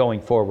of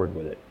going forward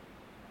with it.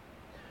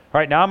 All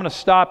right, now I'm going to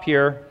stop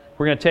here.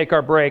 We're going to take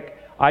our break.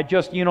 I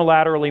just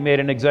unilaterally made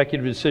an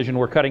executive decision.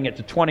 We're cutting it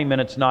to 20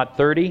 minutes, not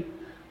 30.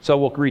 So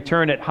we'll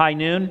return at high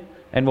noon,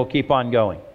 and we'll keep on going.